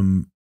home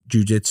from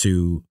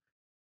jiu-jitsu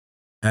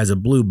as a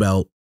blue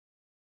belt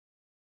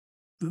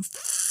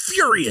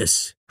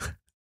furious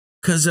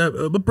because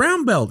a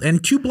brown belt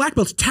and 2 black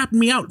belts tapped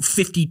me out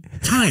 50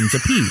 times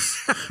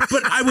apiece.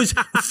 But I was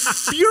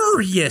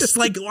furious.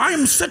 Like,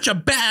 I'm such a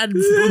bad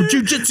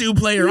jiu-jitsu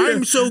player.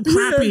 I'm so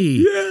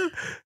crappy. Yeah.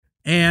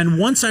 And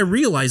once I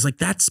realized, like,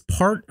 that's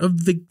part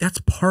of life. That's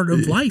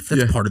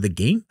part of the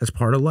game. That's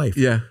part of life.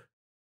 Yeah.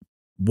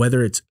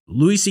 Whether it's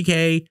Louis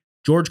C.K.,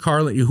 George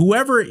Carlin,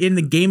 whoever in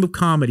the game of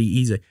comedy,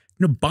 he's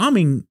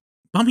bombing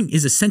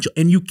is essential.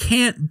 And you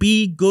can't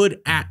be good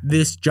at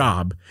this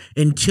job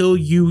until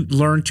you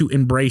learn to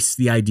embrace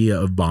the idea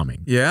of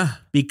bombing. Yeah.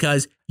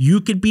 Because you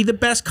could be the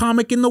best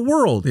comic in the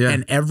world. Yeah.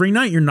 And every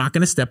night you're not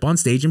going to step on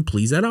stage and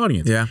please that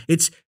audience. Yeah.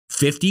 It's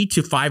 50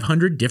 to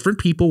 500 different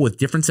people with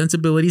different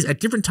sensibilities at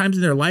different times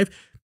in their life.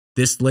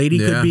 This lady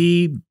could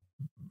be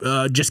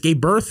just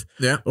gave birth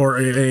or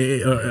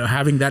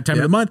having that time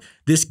of the month.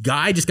 This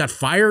guy just got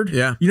fired.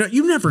 Yeah.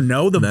 You never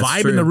know the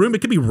vibe in the room.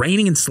 It could be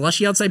raining and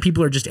slushy outside.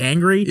 People are just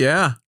angry.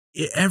 Yeah.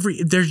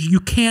 You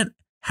can't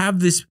have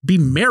this be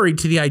married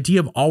to the idea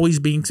of always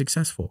being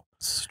successful.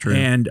 It's true.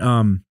 And,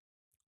 I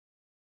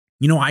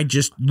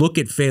just look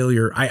at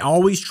failure. I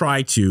always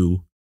try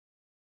to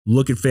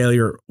look at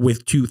failure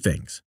with 2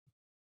 things.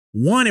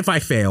 One, if I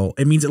fail,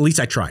 it means at least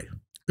I tried.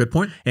 Good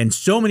point. And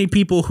so many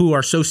people who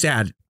are so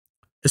sad,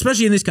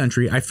 especially in this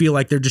country, I feel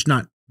like they're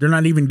not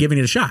even giving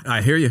it a shot.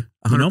 I hear you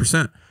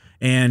 100%.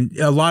 And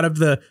a lot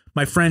of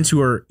my friends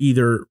who are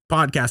either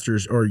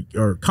podcasters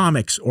or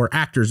comics or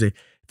actors,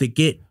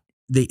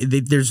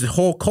 there's a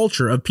whole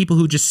culture of people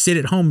who just sit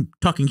at home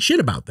talking shit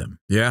about them.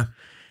 Yeah.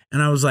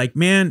 And I was like,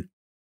 man,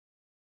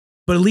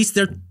 but at least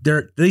at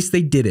least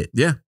they did it.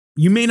 Yeah.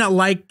 I may not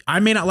like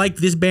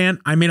this band.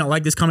 I may not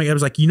like this comic. I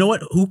was like, you know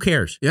what? Who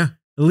cares? Yeah.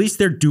 At least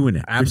they're doing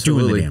it.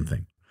 Absolutely. They're doing the damn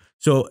thing.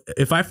 So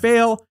if I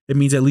fail, it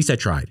means at least I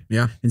tried.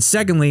 Yeah. And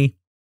secondly,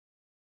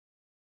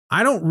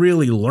 I don't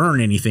really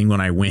learn anything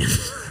when I win.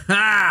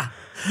 I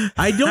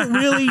don't.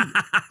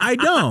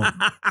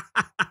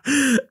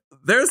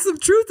 There's some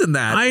truth in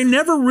that. I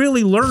never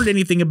really learned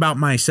anything about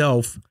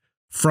myself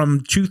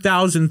from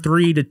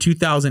 2003 to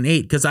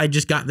 2008 because I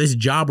just got this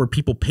job where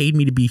people paid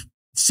me to be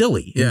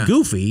silly and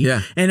goofy.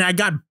 Yeah. And I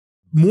got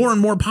more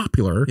and more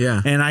popular.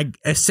 Yeah. And I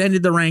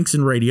ascended the ranks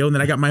in radio, and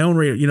then I got my own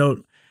radio,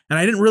 and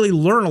I didn't really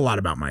learn a lot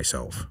about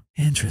myself.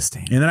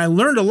 Interesting. And then I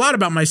learned a lot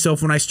about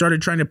myself when I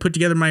started trying to put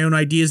together my own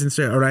ideas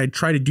or I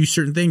try to do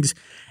certain things,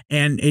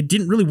 and it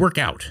didn't really work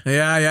out.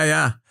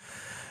 Yeah.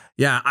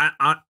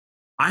 I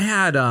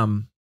had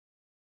a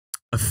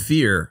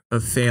fear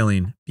of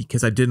failing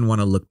because I didn't want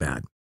to look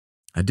bad.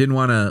 I didn't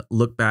want to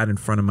look bad in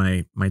front of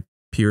my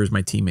peers,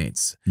 my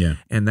teammates. Yeah.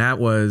 And that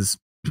was,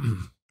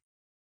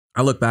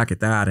 I look back at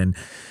that, and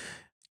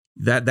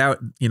that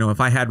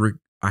if I had,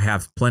 I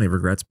have plenty of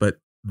regrets, but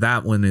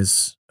that one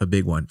is a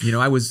big one.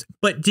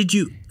 But did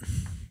you,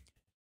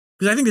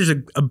 because I think there's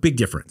a big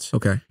difference.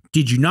 Okay.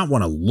 Did you not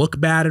want to look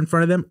bad in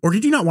front of them, or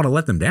did you not want to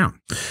let them down?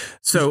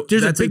 So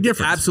there's a big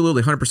difference.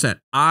 Absolutely. 100%.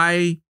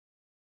 I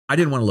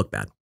didn't want to look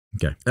bad.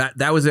 Okay.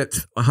 That was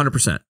it.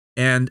 100%.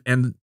 And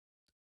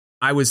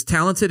I was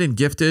talented and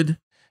gifted,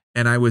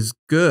 and I was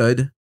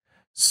good.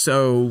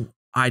 So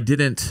I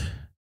didn't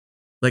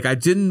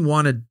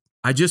want to,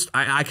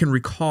 I can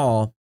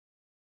recall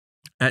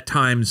at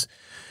times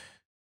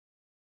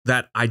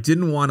that I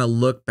didn't want to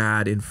look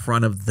bad in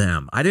front of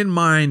them. I didn't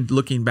mind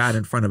looking bad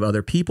in front of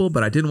other people,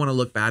 but I didn't want to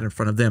look bad in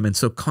front of them. And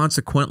so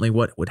consequently,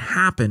 what would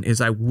happen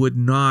is I would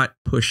not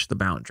push the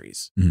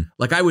boundaries. Mm-hmm.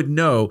 Like I would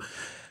know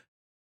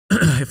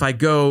if I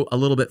go a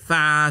little bit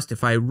fast,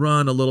 if I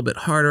run a little bit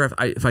harder,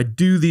 if I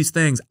do these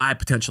things, I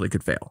potentially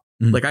could fail.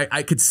 Mm-hmm. Like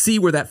I could see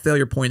where that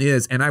failure point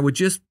is, and I would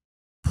just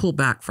pull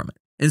back from it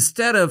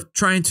instead of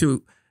trying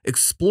to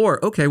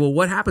explore. Okay, well,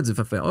 what happens if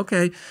I fail?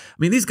 Okay, I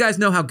mean, these guys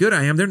know how good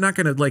I am. They're not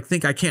going to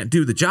think I can't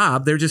do the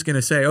job. They're just going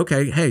to say,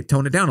 okay, hey,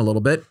 tone it down a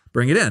little bit,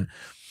 bring it in.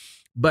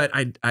 But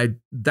I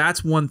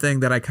that's one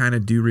thing that I kind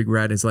of do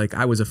regret is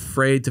I was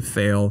afraid to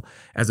fail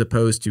as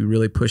opposed to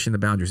really pushing the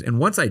boundaries. And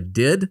once I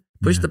did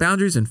push the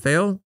boundaries and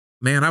fail,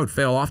 man, I would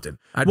fail often.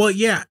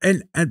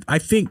 And I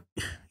think,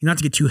 not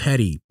to get too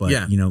heady, but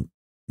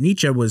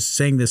Nietzsche was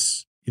saying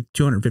this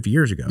 250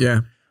 years ago.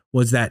 Yeah,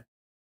 was that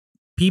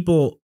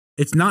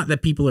it's not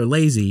that people are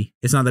lazy.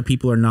 It's not that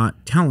people are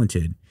not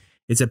talented.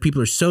 It's that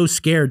people are so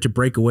scared to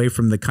break away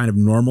from the kind of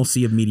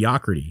normalcy of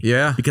mediocrity.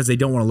 Yeah. Because they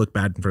don't want to look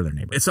bad in front of their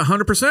neighbors. It's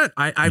 100%.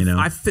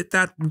 I fit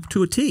that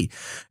to a T.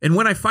 And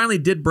when I finally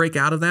did break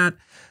out of that,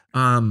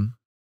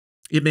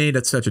 It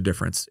made such a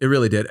difference. It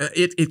really did.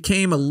 It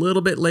came a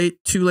little bit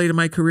too late in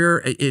my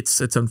career. It's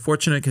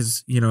unfortunate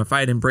because, if I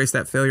had embraced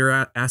that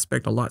failure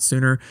aspect a lot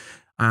sooner,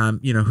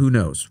 who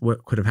knows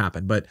what could have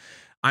happened. But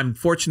I'm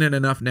fortunate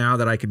enough now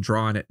that I can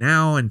draw on it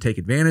now and take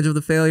advantage of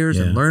the failures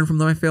and learn from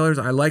my failures.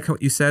 I like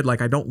what you said. Like,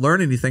 I don't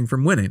learn anything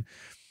from winning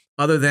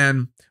other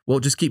than, well,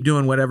 just keep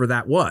doing whatever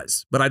that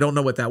was. But I don't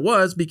know what that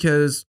was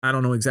because I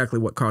don't know exactly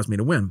what caused me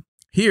to win.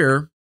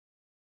 Here,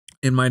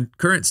 in my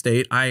current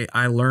state,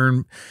 I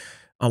learn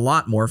a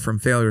lot more from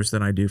failures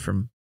than I do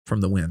from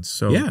the wins.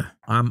 So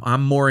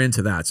I'm more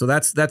into that. So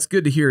that's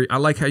good to hear. I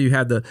like how you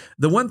had the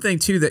one thing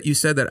too that you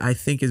said that I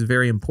think is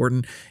very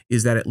important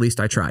is that at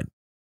least I tried.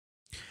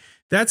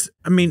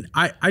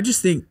 I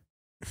just think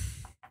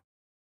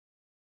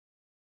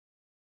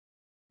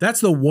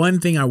that's the one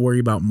thing I worry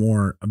about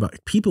more about.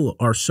 People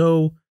are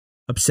so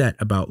upset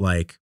about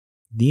like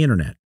the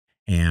internet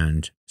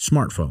and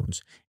smartphones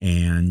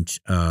and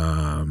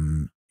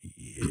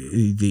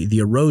the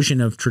erosion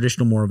of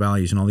traditional moral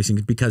values and all these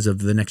things because of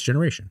the next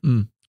generation.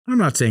 I'm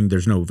not saying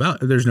there's no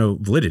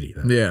validity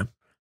to that. Yeah.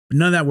 But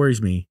none of that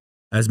worries me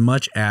as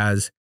much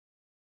as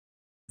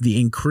the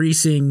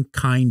increasing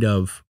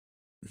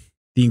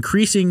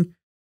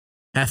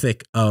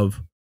ethic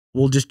of,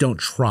 well, just don't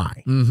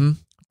try.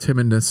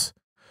 Timidness.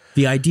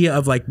 The idea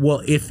of like,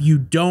 well, if you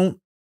don't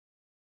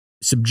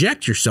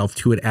subject yourself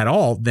to it at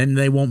all, then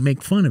they won't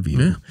make fun of you.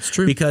 Yeah, it's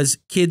true. Because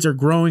kids are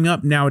growing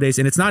up nowadays,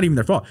 and it's not even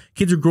their fault.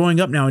 Kids are growing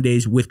up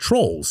nowadays with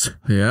trolls.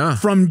 Yeah.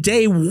 From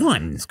day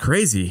one. It's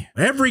crazy.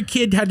 Every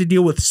kid had to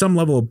deal with some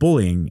level of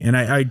bullying, and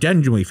I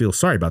genuinely feel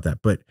sorry about that,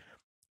 but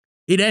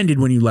it ended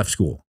when you left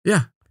school.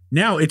 Yeah.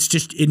 Now it's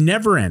just, it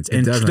never ends.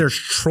 And there's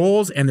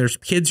trolls and there's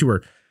kids who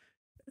are,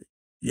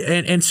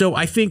 and so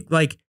I think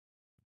like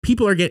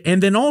people are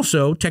and then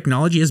also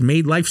technology has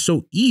made life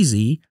so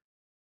easy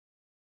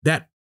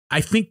that I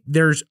think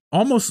there's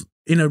almost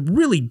in a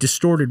really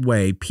distorted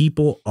way,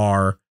 people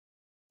are,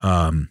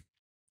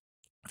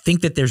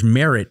 think that there's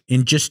merit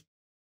in just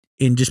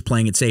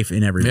playing it safe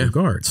in every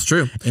regard. It's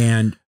true.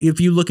 And if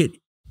you look at,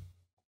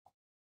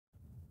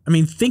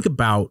 think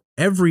about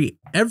every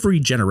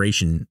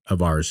generation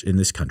of ours in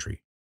this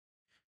country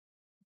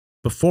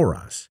before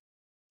us.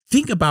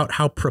 Think about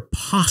how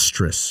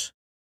preposterous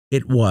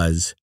it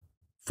was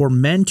for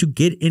men to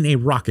get in a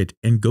rocket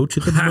and go to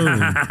the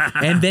moon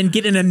and then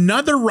get in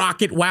another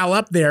rocket while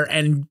up there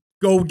and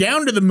go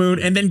down to the moon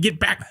and then get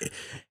back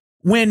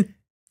when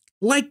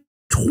like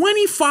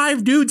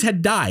 25 dudes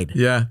had died.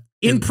 Yeah.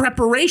 In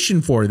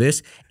preparation for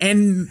this,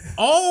 and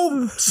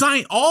all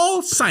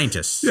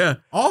scientists,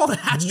 all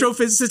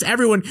astrophysicists,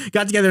 everyone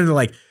got together and they're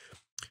like,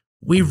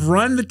 we've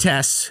run the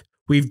tests,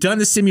 we've done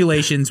the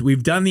simulations,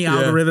 we've done the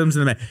algorithms,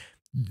 and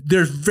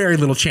there's very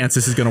little chance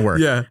this is going to work.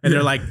 Yeah. And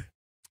they're like,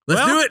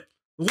 let's do it.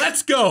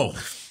 Let's go.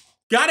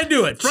 Got to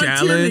do it.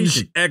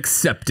 Challenge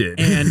accepted.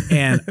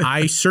 And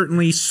I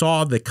certainly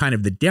saw the kind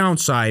of the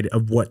downside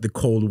of what the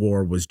Cold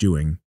War was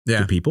doing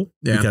to people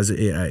because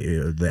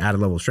the added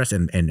level of stress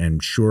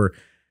and sure,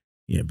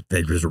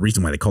 there's a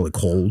reason why they call it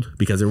cold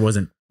because there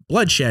wasn't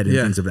bloodshed and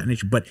things of that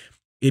nature, but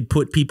it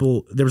put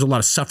people, there was a lot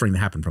of suffering that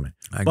happened from it.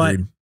 I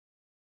agreed.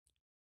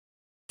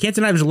 Can't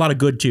deny there's a lot of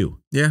good too.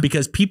 Yeah.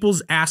 Because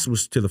people's ass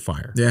was to the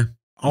fire. Yeah.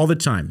 All the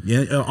time,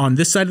 on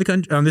this side of the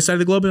country, on this side of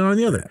the globe, and on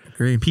the other.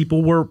 Agree.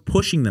 People were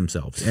pushing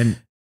themselves,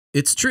 and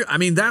it's true.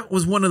 That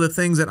was one of the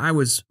things that I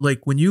was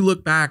like when you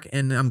look back,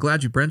 and I'm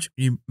glad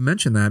you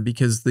mentioned that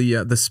because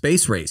the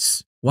space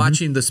race,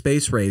 watching the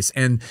space race,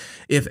 and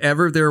if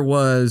ever there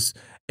was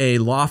a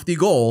lofty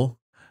goal,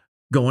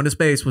 going to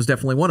space was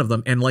definitely one of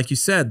them. And like you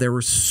said, there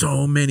were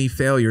so many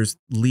failures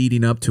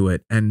leading up to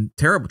it, and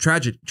terrible,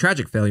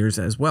 tragic failures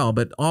as well,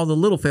 but all the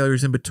little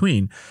failures in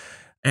between.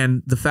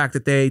 And the fact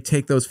that they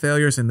take those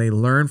failures and they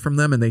learn from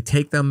them and they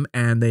take them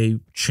and they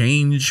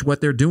change what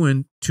they're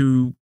doing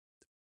to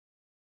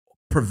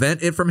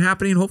prevent it from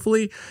happening,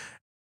 hopefully,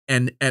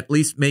 and at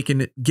least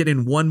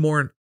getting one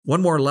more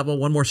level,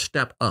 one more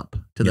step up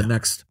to the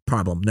next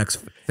problem, next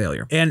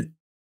failure. And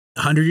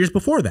 100 years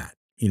before that,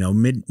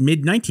 mid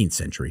 19th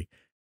century,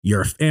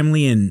 you're a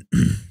family in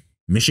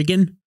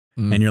Michigan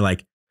and you're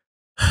like,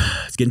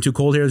 it's getting too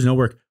cold here. There's no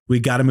work.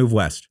 We got to move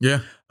west. Yeah.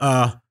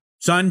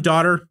 Son,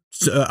 daughter,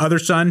 other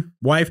son,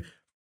 wife,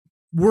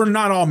 we're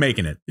not all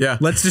making it. Yeah.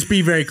 Let's just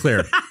be very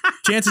clear.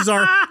 Chances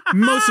are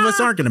most of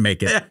us aren't going to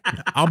make it.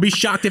 I'll be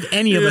shocked if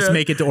any of us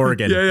make it to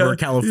Oregon or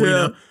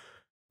California. Yeah.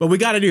 But we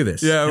got to do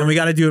this. Yeah. And we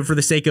got to do it for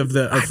the sake of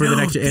the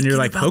next. And you're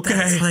like,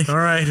 okay, all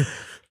right.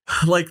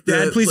 Like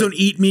Dad, please don't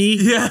eat me.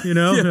 Yeah.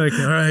 Like,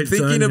 all right.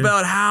 Thinking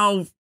about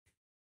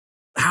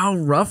how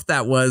rough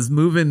that was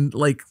moving,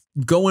 like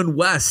going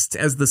west,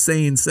 as the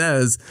saying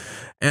says.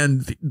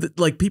 And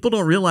like people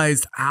don't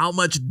realize how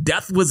much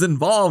death was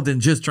involved in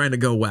just trying to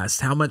go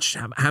west, how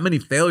many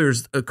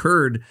failures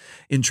occurred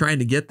in trying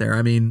to get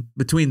there.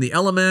 Between the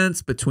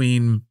elements,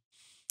 between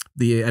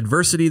the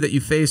adversity that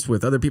you faced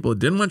with other people that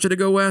didn't want you to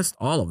go west,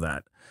 all of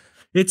that.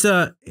 It's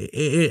and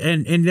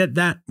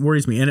that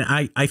worries me. And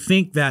I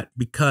think that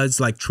because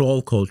like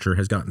troll culture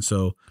has gotten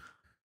so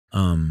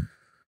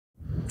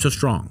so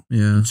strong.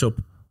 Yeah. And so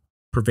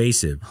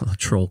pervasive.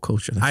 Troll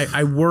culture.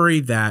 I worry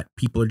that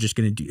people are just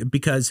going to do,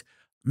 because,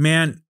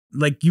 man,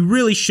 like, you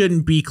really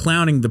shouldn't be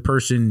clowning the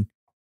person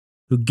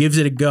who gives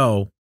it a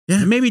go.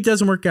 Yeah. And maybe it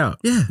doesn't work out.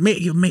 Yeah.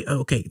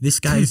 Okay, this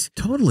guy's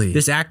totally.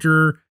 This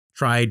actor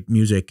tried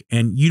music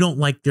and you don't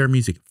like their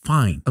music.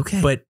 Fine.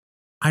 Okay. But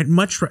I'd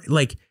much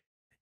like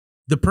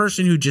the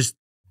person who just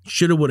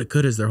shoulda, woulda,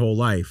 coulda's their whole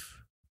life.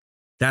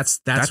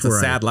 That's a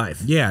sad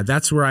life. Yeah,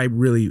 that's where I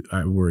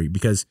worry,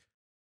 because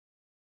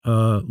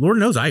Lord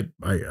knows I've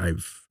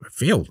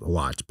failed a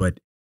lot, but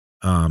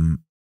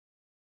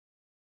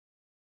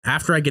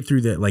after I get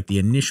through the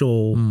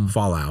initial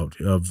fallout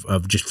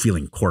of just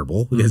feeling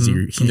horrible, because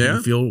you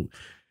feel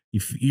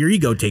your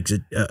ego takes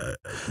it the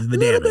damage.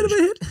 Bit of a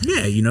hit.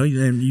 Yeah,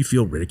 and you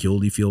feel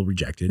ridiculed, you feel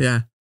rejected.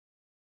 Yeah.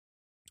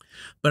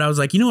 But I was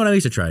like, you know what? At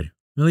least I tried.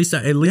 At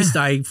least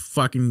I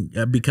fucking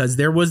because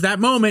there was that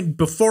moment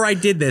before I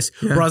did this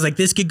where I was like,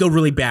 this could go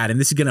really bad and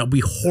this is gonna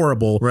be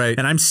horrible, right?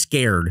 And I'm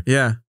scared.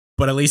 Yeah,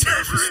 but at least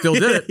you still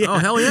did it. Yeah. Oh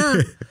hell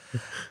yeah!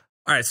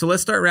 All right, so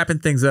let's start wrapping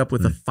things up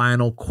with a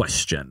final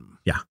question.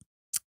 Yeah,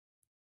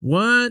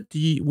 what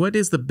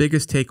is the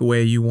biggest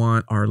takeaway you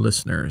want our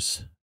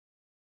listeners?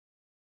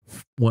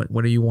 What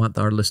do you want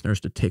our listeners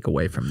to take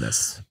away from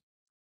this?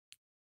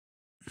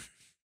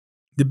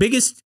 The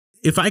biggest,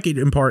 if I could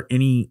impart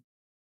any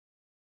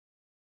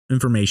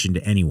information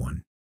to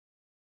anyone,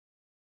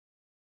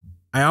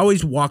 I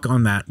always walk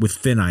on that with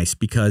thin ice,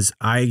 because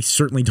I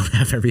certainly don't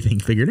have everything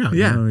figured out.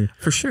 Yeah,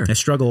 for sure. I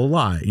struggle a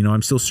lot.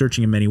 I'm still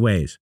searching in many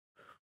ways.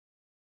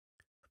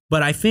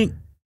 But I think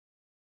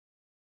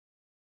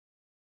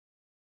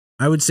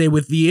I would say,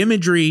 with the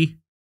imagery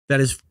that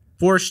is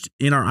forced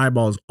in our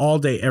eyeballs all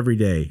day, every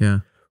day,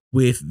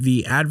 with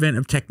the advent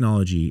of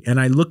technology, and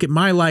I look at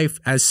my life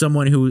as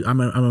someone who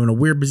I'm in a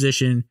weird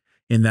position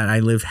in that I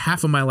live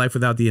half of my life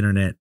without the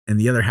internet and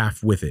the other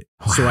half with it.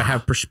 Wow. So I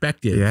have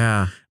perspective.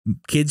 Yeah.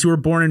 Kids who were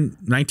born in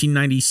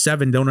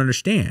 1997 don't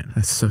understand.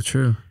 That's so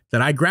true.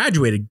 That I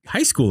graduated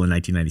high school in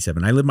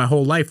 1997. I lived my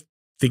whole life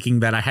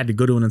thinking that I had to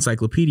go to an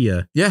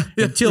encyclopedia. Yeah.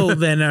 Until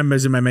then, I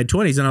was in my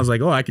mid-20s and I was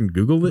like, oh, I can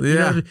Google it.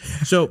 Yeah.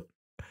 So,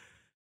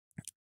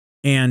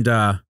 and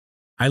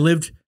I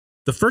lived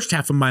the first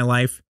half of my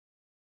life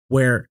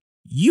where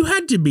you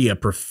had to be a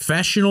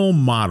professional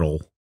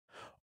model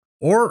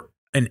or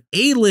an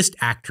A-list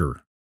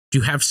actor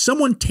to have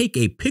someone take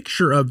a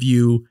picture of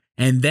you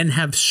and then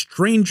have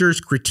strangers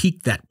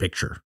critique that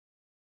picture.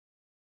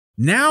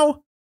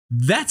 Now,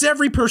 that's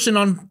every person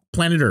on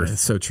planet Earth.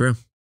 That's so true.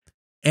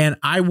 And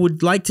I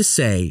would like to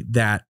say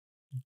that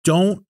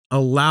don't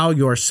allow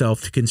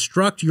yourself to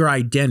construct your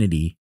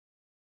identity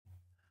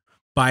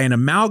by an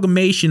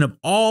amalgamation of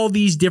all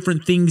these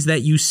different things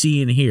that you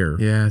see and hear.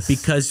 Yes.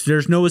 Because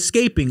there's no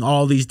escaping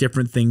all these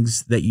different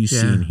things that you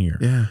see and hear.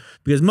 Yeah.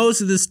 Because most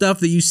of the stuff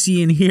that you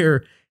see and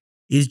hear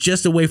is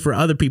just a way for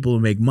other people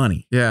to make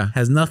money. Yeah.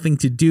 Has nothing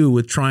to do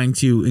with trying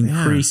to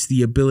increase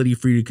the ability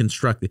for you to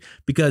construct it.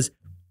 Because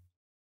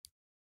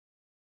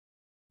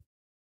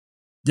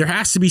there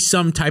has to be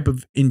some type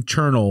of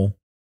internal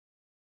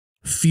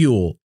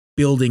fuel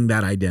building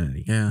that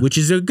identity, which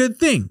is a good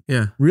thing.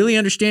 Yeah. Really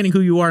understanding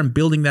who you are and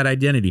building that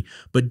identity.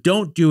 But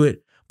don't do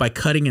it by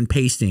cutting and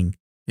pasting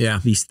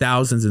these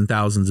thousands and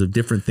thousands of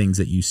different things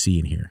that you see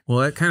and hear. Well,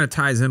 that kind of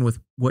ties in with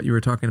what you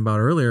were talking about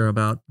earlier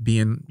about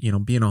being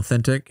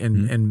authentic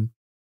and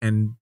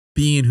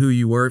being who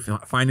you were,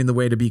 finding the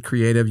way to be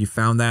creative. You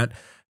found that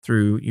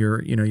through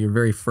your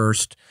very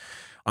first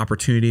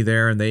opportunity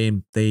there, and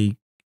they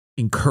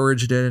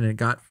encouraged it, and it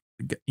got,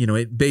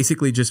 it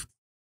basically just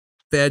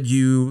fed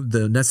you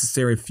the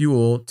necessary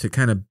fuel to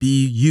kind of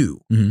be you.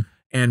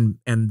 Mm-hmm.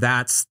 And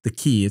that's the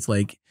key. It's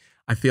like,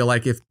 I feel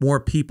like if more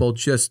people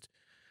just,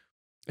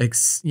 and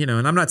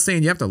I'm not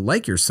saying you have to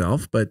like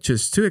yourself, but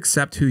just to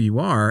accept who you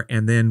are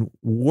and then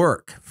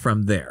work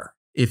from there.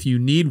 If you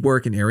need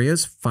work in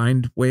areas,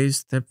 find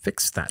ways to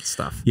fix that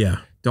stuff.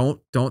 Yeah.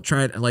 Don't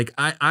try it. Like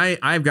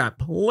I've got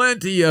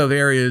plenty of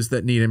areas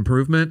that need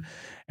improvement,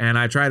 and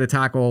I try to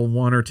tackle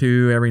one or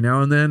two every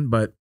now and then,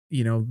 but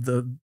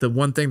the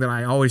one thing that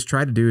I always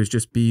try to do is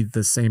just be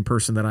the same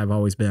person that I've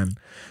always been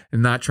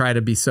and not try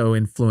to be so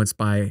influenced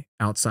by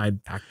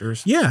outside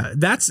factors. Yeah,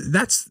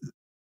 that's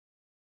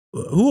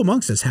who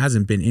amongst us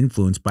hasn't been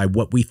influenced by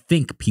what we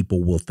think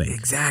people will think.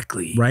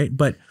 Exactly. Right?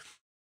 But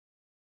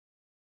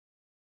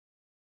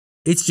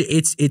it's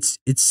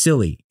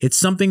silly. It's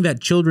something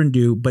that children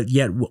do, but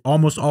yet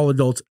almost all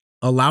adults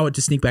allow it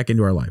to sneak back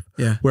into our life.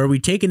 Yeah. Where we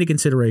take into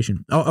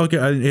consideration. Oh, okay.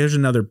 Here's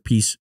another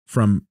piece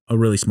from a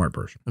really smart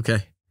person. Okay.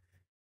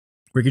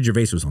 Ricky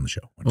Gervais was on the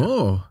show.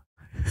 Oh,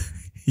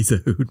 he's a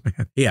hoot,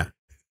 man. Yeah.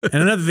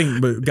 And another thing,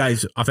 but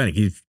guy's authentic.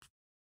 He's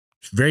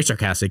very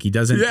sarcastic. He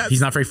doesn't,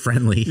 he's not very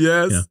friendly.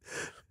 Yes.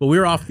 But we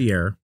were off the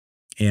air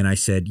and I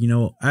said,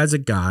 as a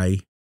guy,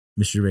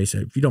 Mr. Gervais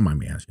said, if you don't mind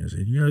me asking, I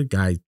said, a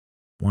guy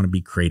want to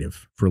be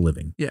creative for a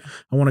living. Yeah.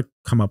 I want to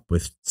come up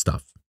with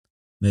stuff.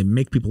 They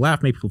make people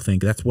laugh, make people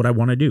think. That's what I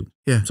want to do.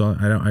 Yeah. So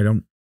I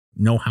don't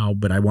know how,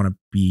 but I want to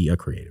be a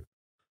creative.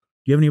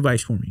 Do you have any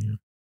advice for me?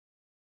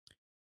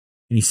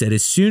 And he said,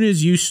 as soon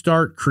as you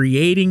start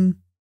creating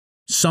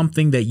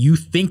something that you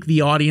think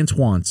the audience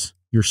wants,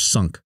 you're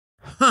sunk.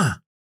 Huh.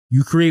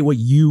 You create what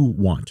you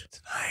want.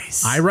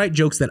 Nice. I write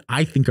jokes that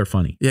I think are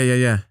funny.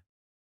 Yeah.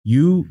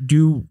 You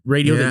do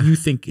radio that you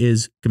think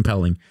is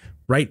compelling.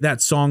 Write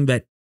that song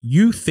that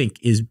you think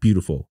is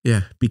beautiful.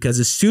 Yeah. Because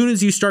as soon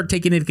as you start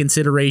taking into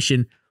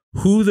consideration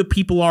who the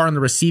people are on the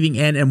receiving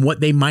end and what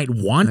they might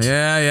want.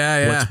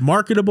 Yeah. What's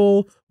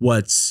marketable,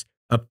 what's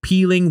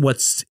appealing,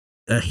 what's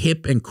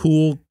hip and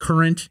cool,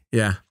 current.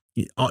 Yeah.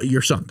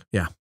 You're sunk.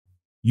 Yeah.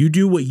 You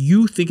do what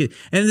you think it,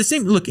 and the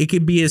same, look, it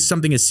could be as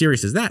something as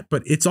serious as that,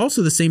 but it's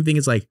also the same thing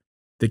as like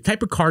the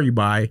type of car you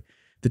buy,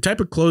 the type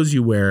of clothes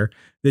you wear,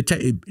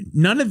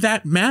 none of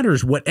that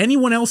matters what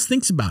anyone else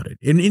thinks about it.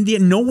 And in the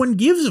end, no one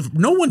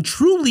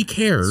truly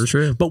cares. It's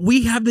true. But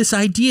we have this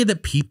idea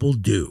that people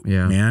do,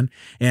 man.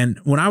 And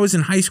when I was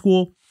in high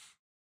school,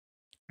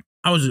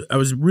 I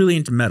was really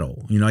into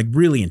metal, like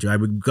really into it. I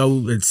would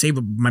go and save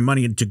my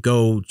money to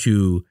go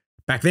to,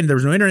 back then there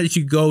was no internet.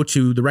 You could go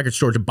to the record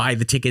store to buy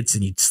the tickets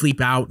and you'd sleep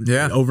out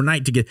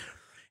overnight to get,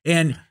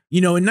 and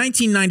in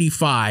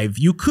 1995,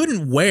 you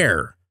couldn't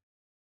wear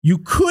No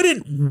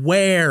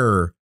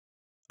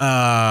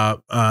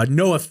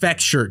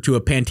Effects shirt to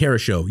a Pantera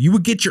show. You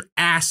would get your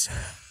ass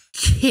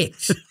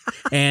kicked.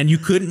 And you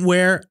couldn't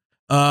wear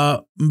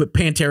a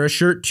Pantera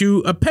shirt to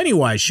a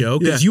Pennywise show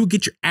because you would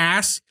get your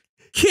ass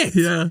kicked.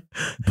 Yeah.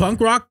 Punk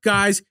rock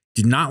guys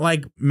did not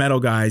like metal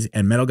guys,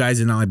 and metal guys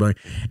did not like punk.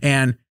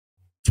 And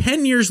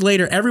 10 years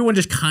later, everyone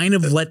just kind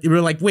of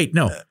we're like, wait,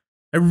 no.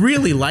 I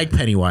really like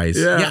Pennywise.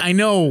 Yeah, I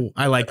know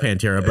I like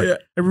Pantera,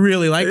 but I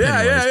really like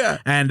Pennywise.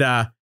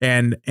 Yeah.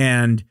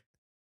 And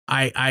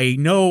I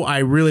know I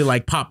really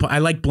like pop. I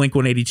like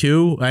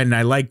Blink-182 and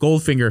I like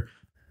Goldfinger,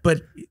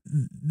 but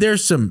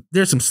there's some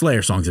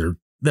Slayer songs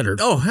that are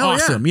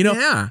awesome,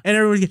 Yeah. And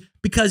everybody,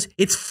 because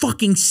it's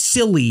fucking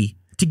silly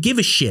to give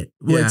a shit.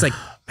 Where it's like,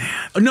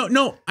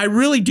 no, I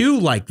really do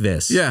like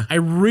this. Yeah. I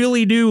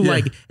really do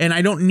like, and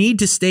I don't need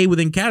to stay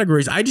within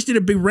categories. I just did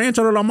a big rant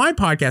on it on my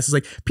podcast. It's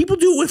like, people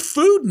do it with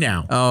food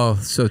now. Oh,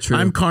 so true.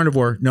 I'm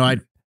carnivore. No,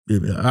 I'm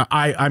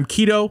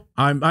keto.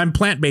 I'm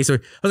plant-based. I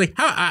was like,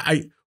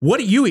 what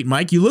do you eat,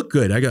 Mike? You look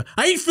good. I go,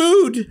 I eat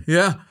food.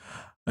 Yeah.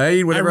 I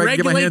eat whatever I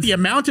regulate the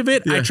amount of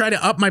it. Yeah. I try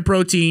to up my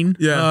protein.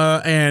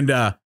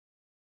 Yeah.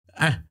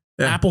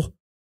 Apple.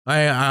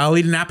 I'll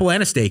eat an apple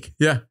and a steak.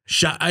 Yeah.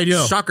 I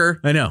know.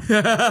 Shocker. I know.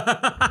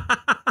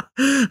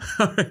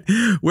 All right.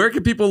 Where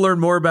can people learn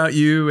more about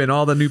you and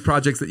all the new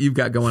projects that you've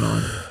got going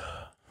on?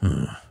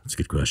 That's a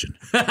good question.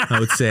 I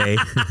would say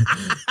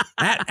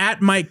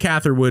at Mike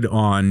Catherwood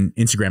on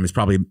Instagram is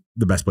probably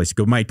the best place to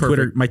go. My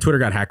Twitter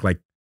got hacked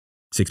like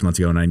 6 months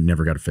ago and I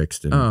never got it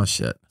fixed. Oh,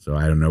 shit. So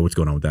I don't know what's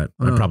going on with that.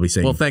 I'm probably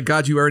saying. Well, thank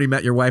God you already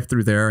met your wife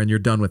through there and you're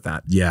done with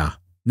that. Yeah.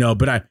 No,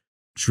 but I'm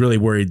just really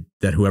worried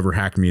that whoever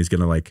hacked me is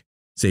going to like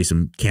say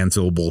some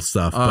cancelable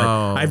stuff.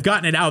 But I've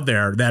gotten it out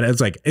there that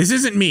it's like, this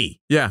isn't me.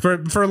 Yeah.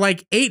 For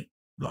like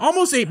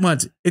almost 8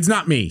 months, it's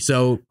not me.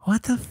 So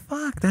what the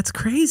fuck? That's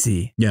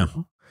crazy. Yeah.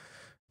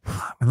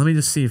 Let me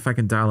just see if I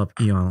can dial up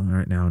Eon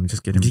right now and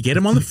just get him. Did you get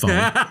him on the phone?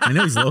 I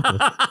know he's local.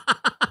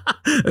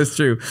 That's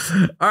true.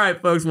 All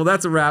right, folks. Well,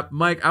 that's a wrap.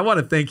 Mike, I want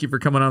to thank you for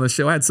coming on the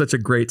show. I had such a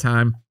great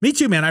time. Me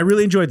too, man. I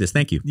really enjoyed this.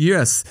 Thank you.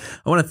 Yes.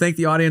 I want to thank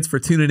the audience for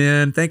tuning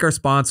in. Thank our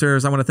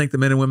sponsors. I want to thank the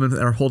men and women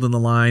that are holding the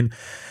line.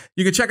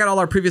 You can check out all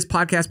our previous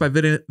podcasts by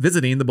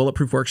visiting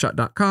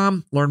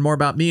thebulletproofworkshop.com. Learn more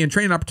about me and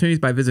training opportunities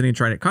by visiting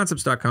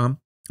trinetconcepts.com.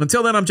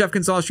 Until then, I'm Jeff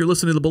Gonzalez. You're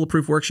listening to The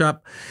Bulletproof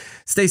Workshop.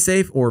 Stay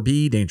safe or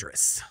be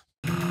dangerous.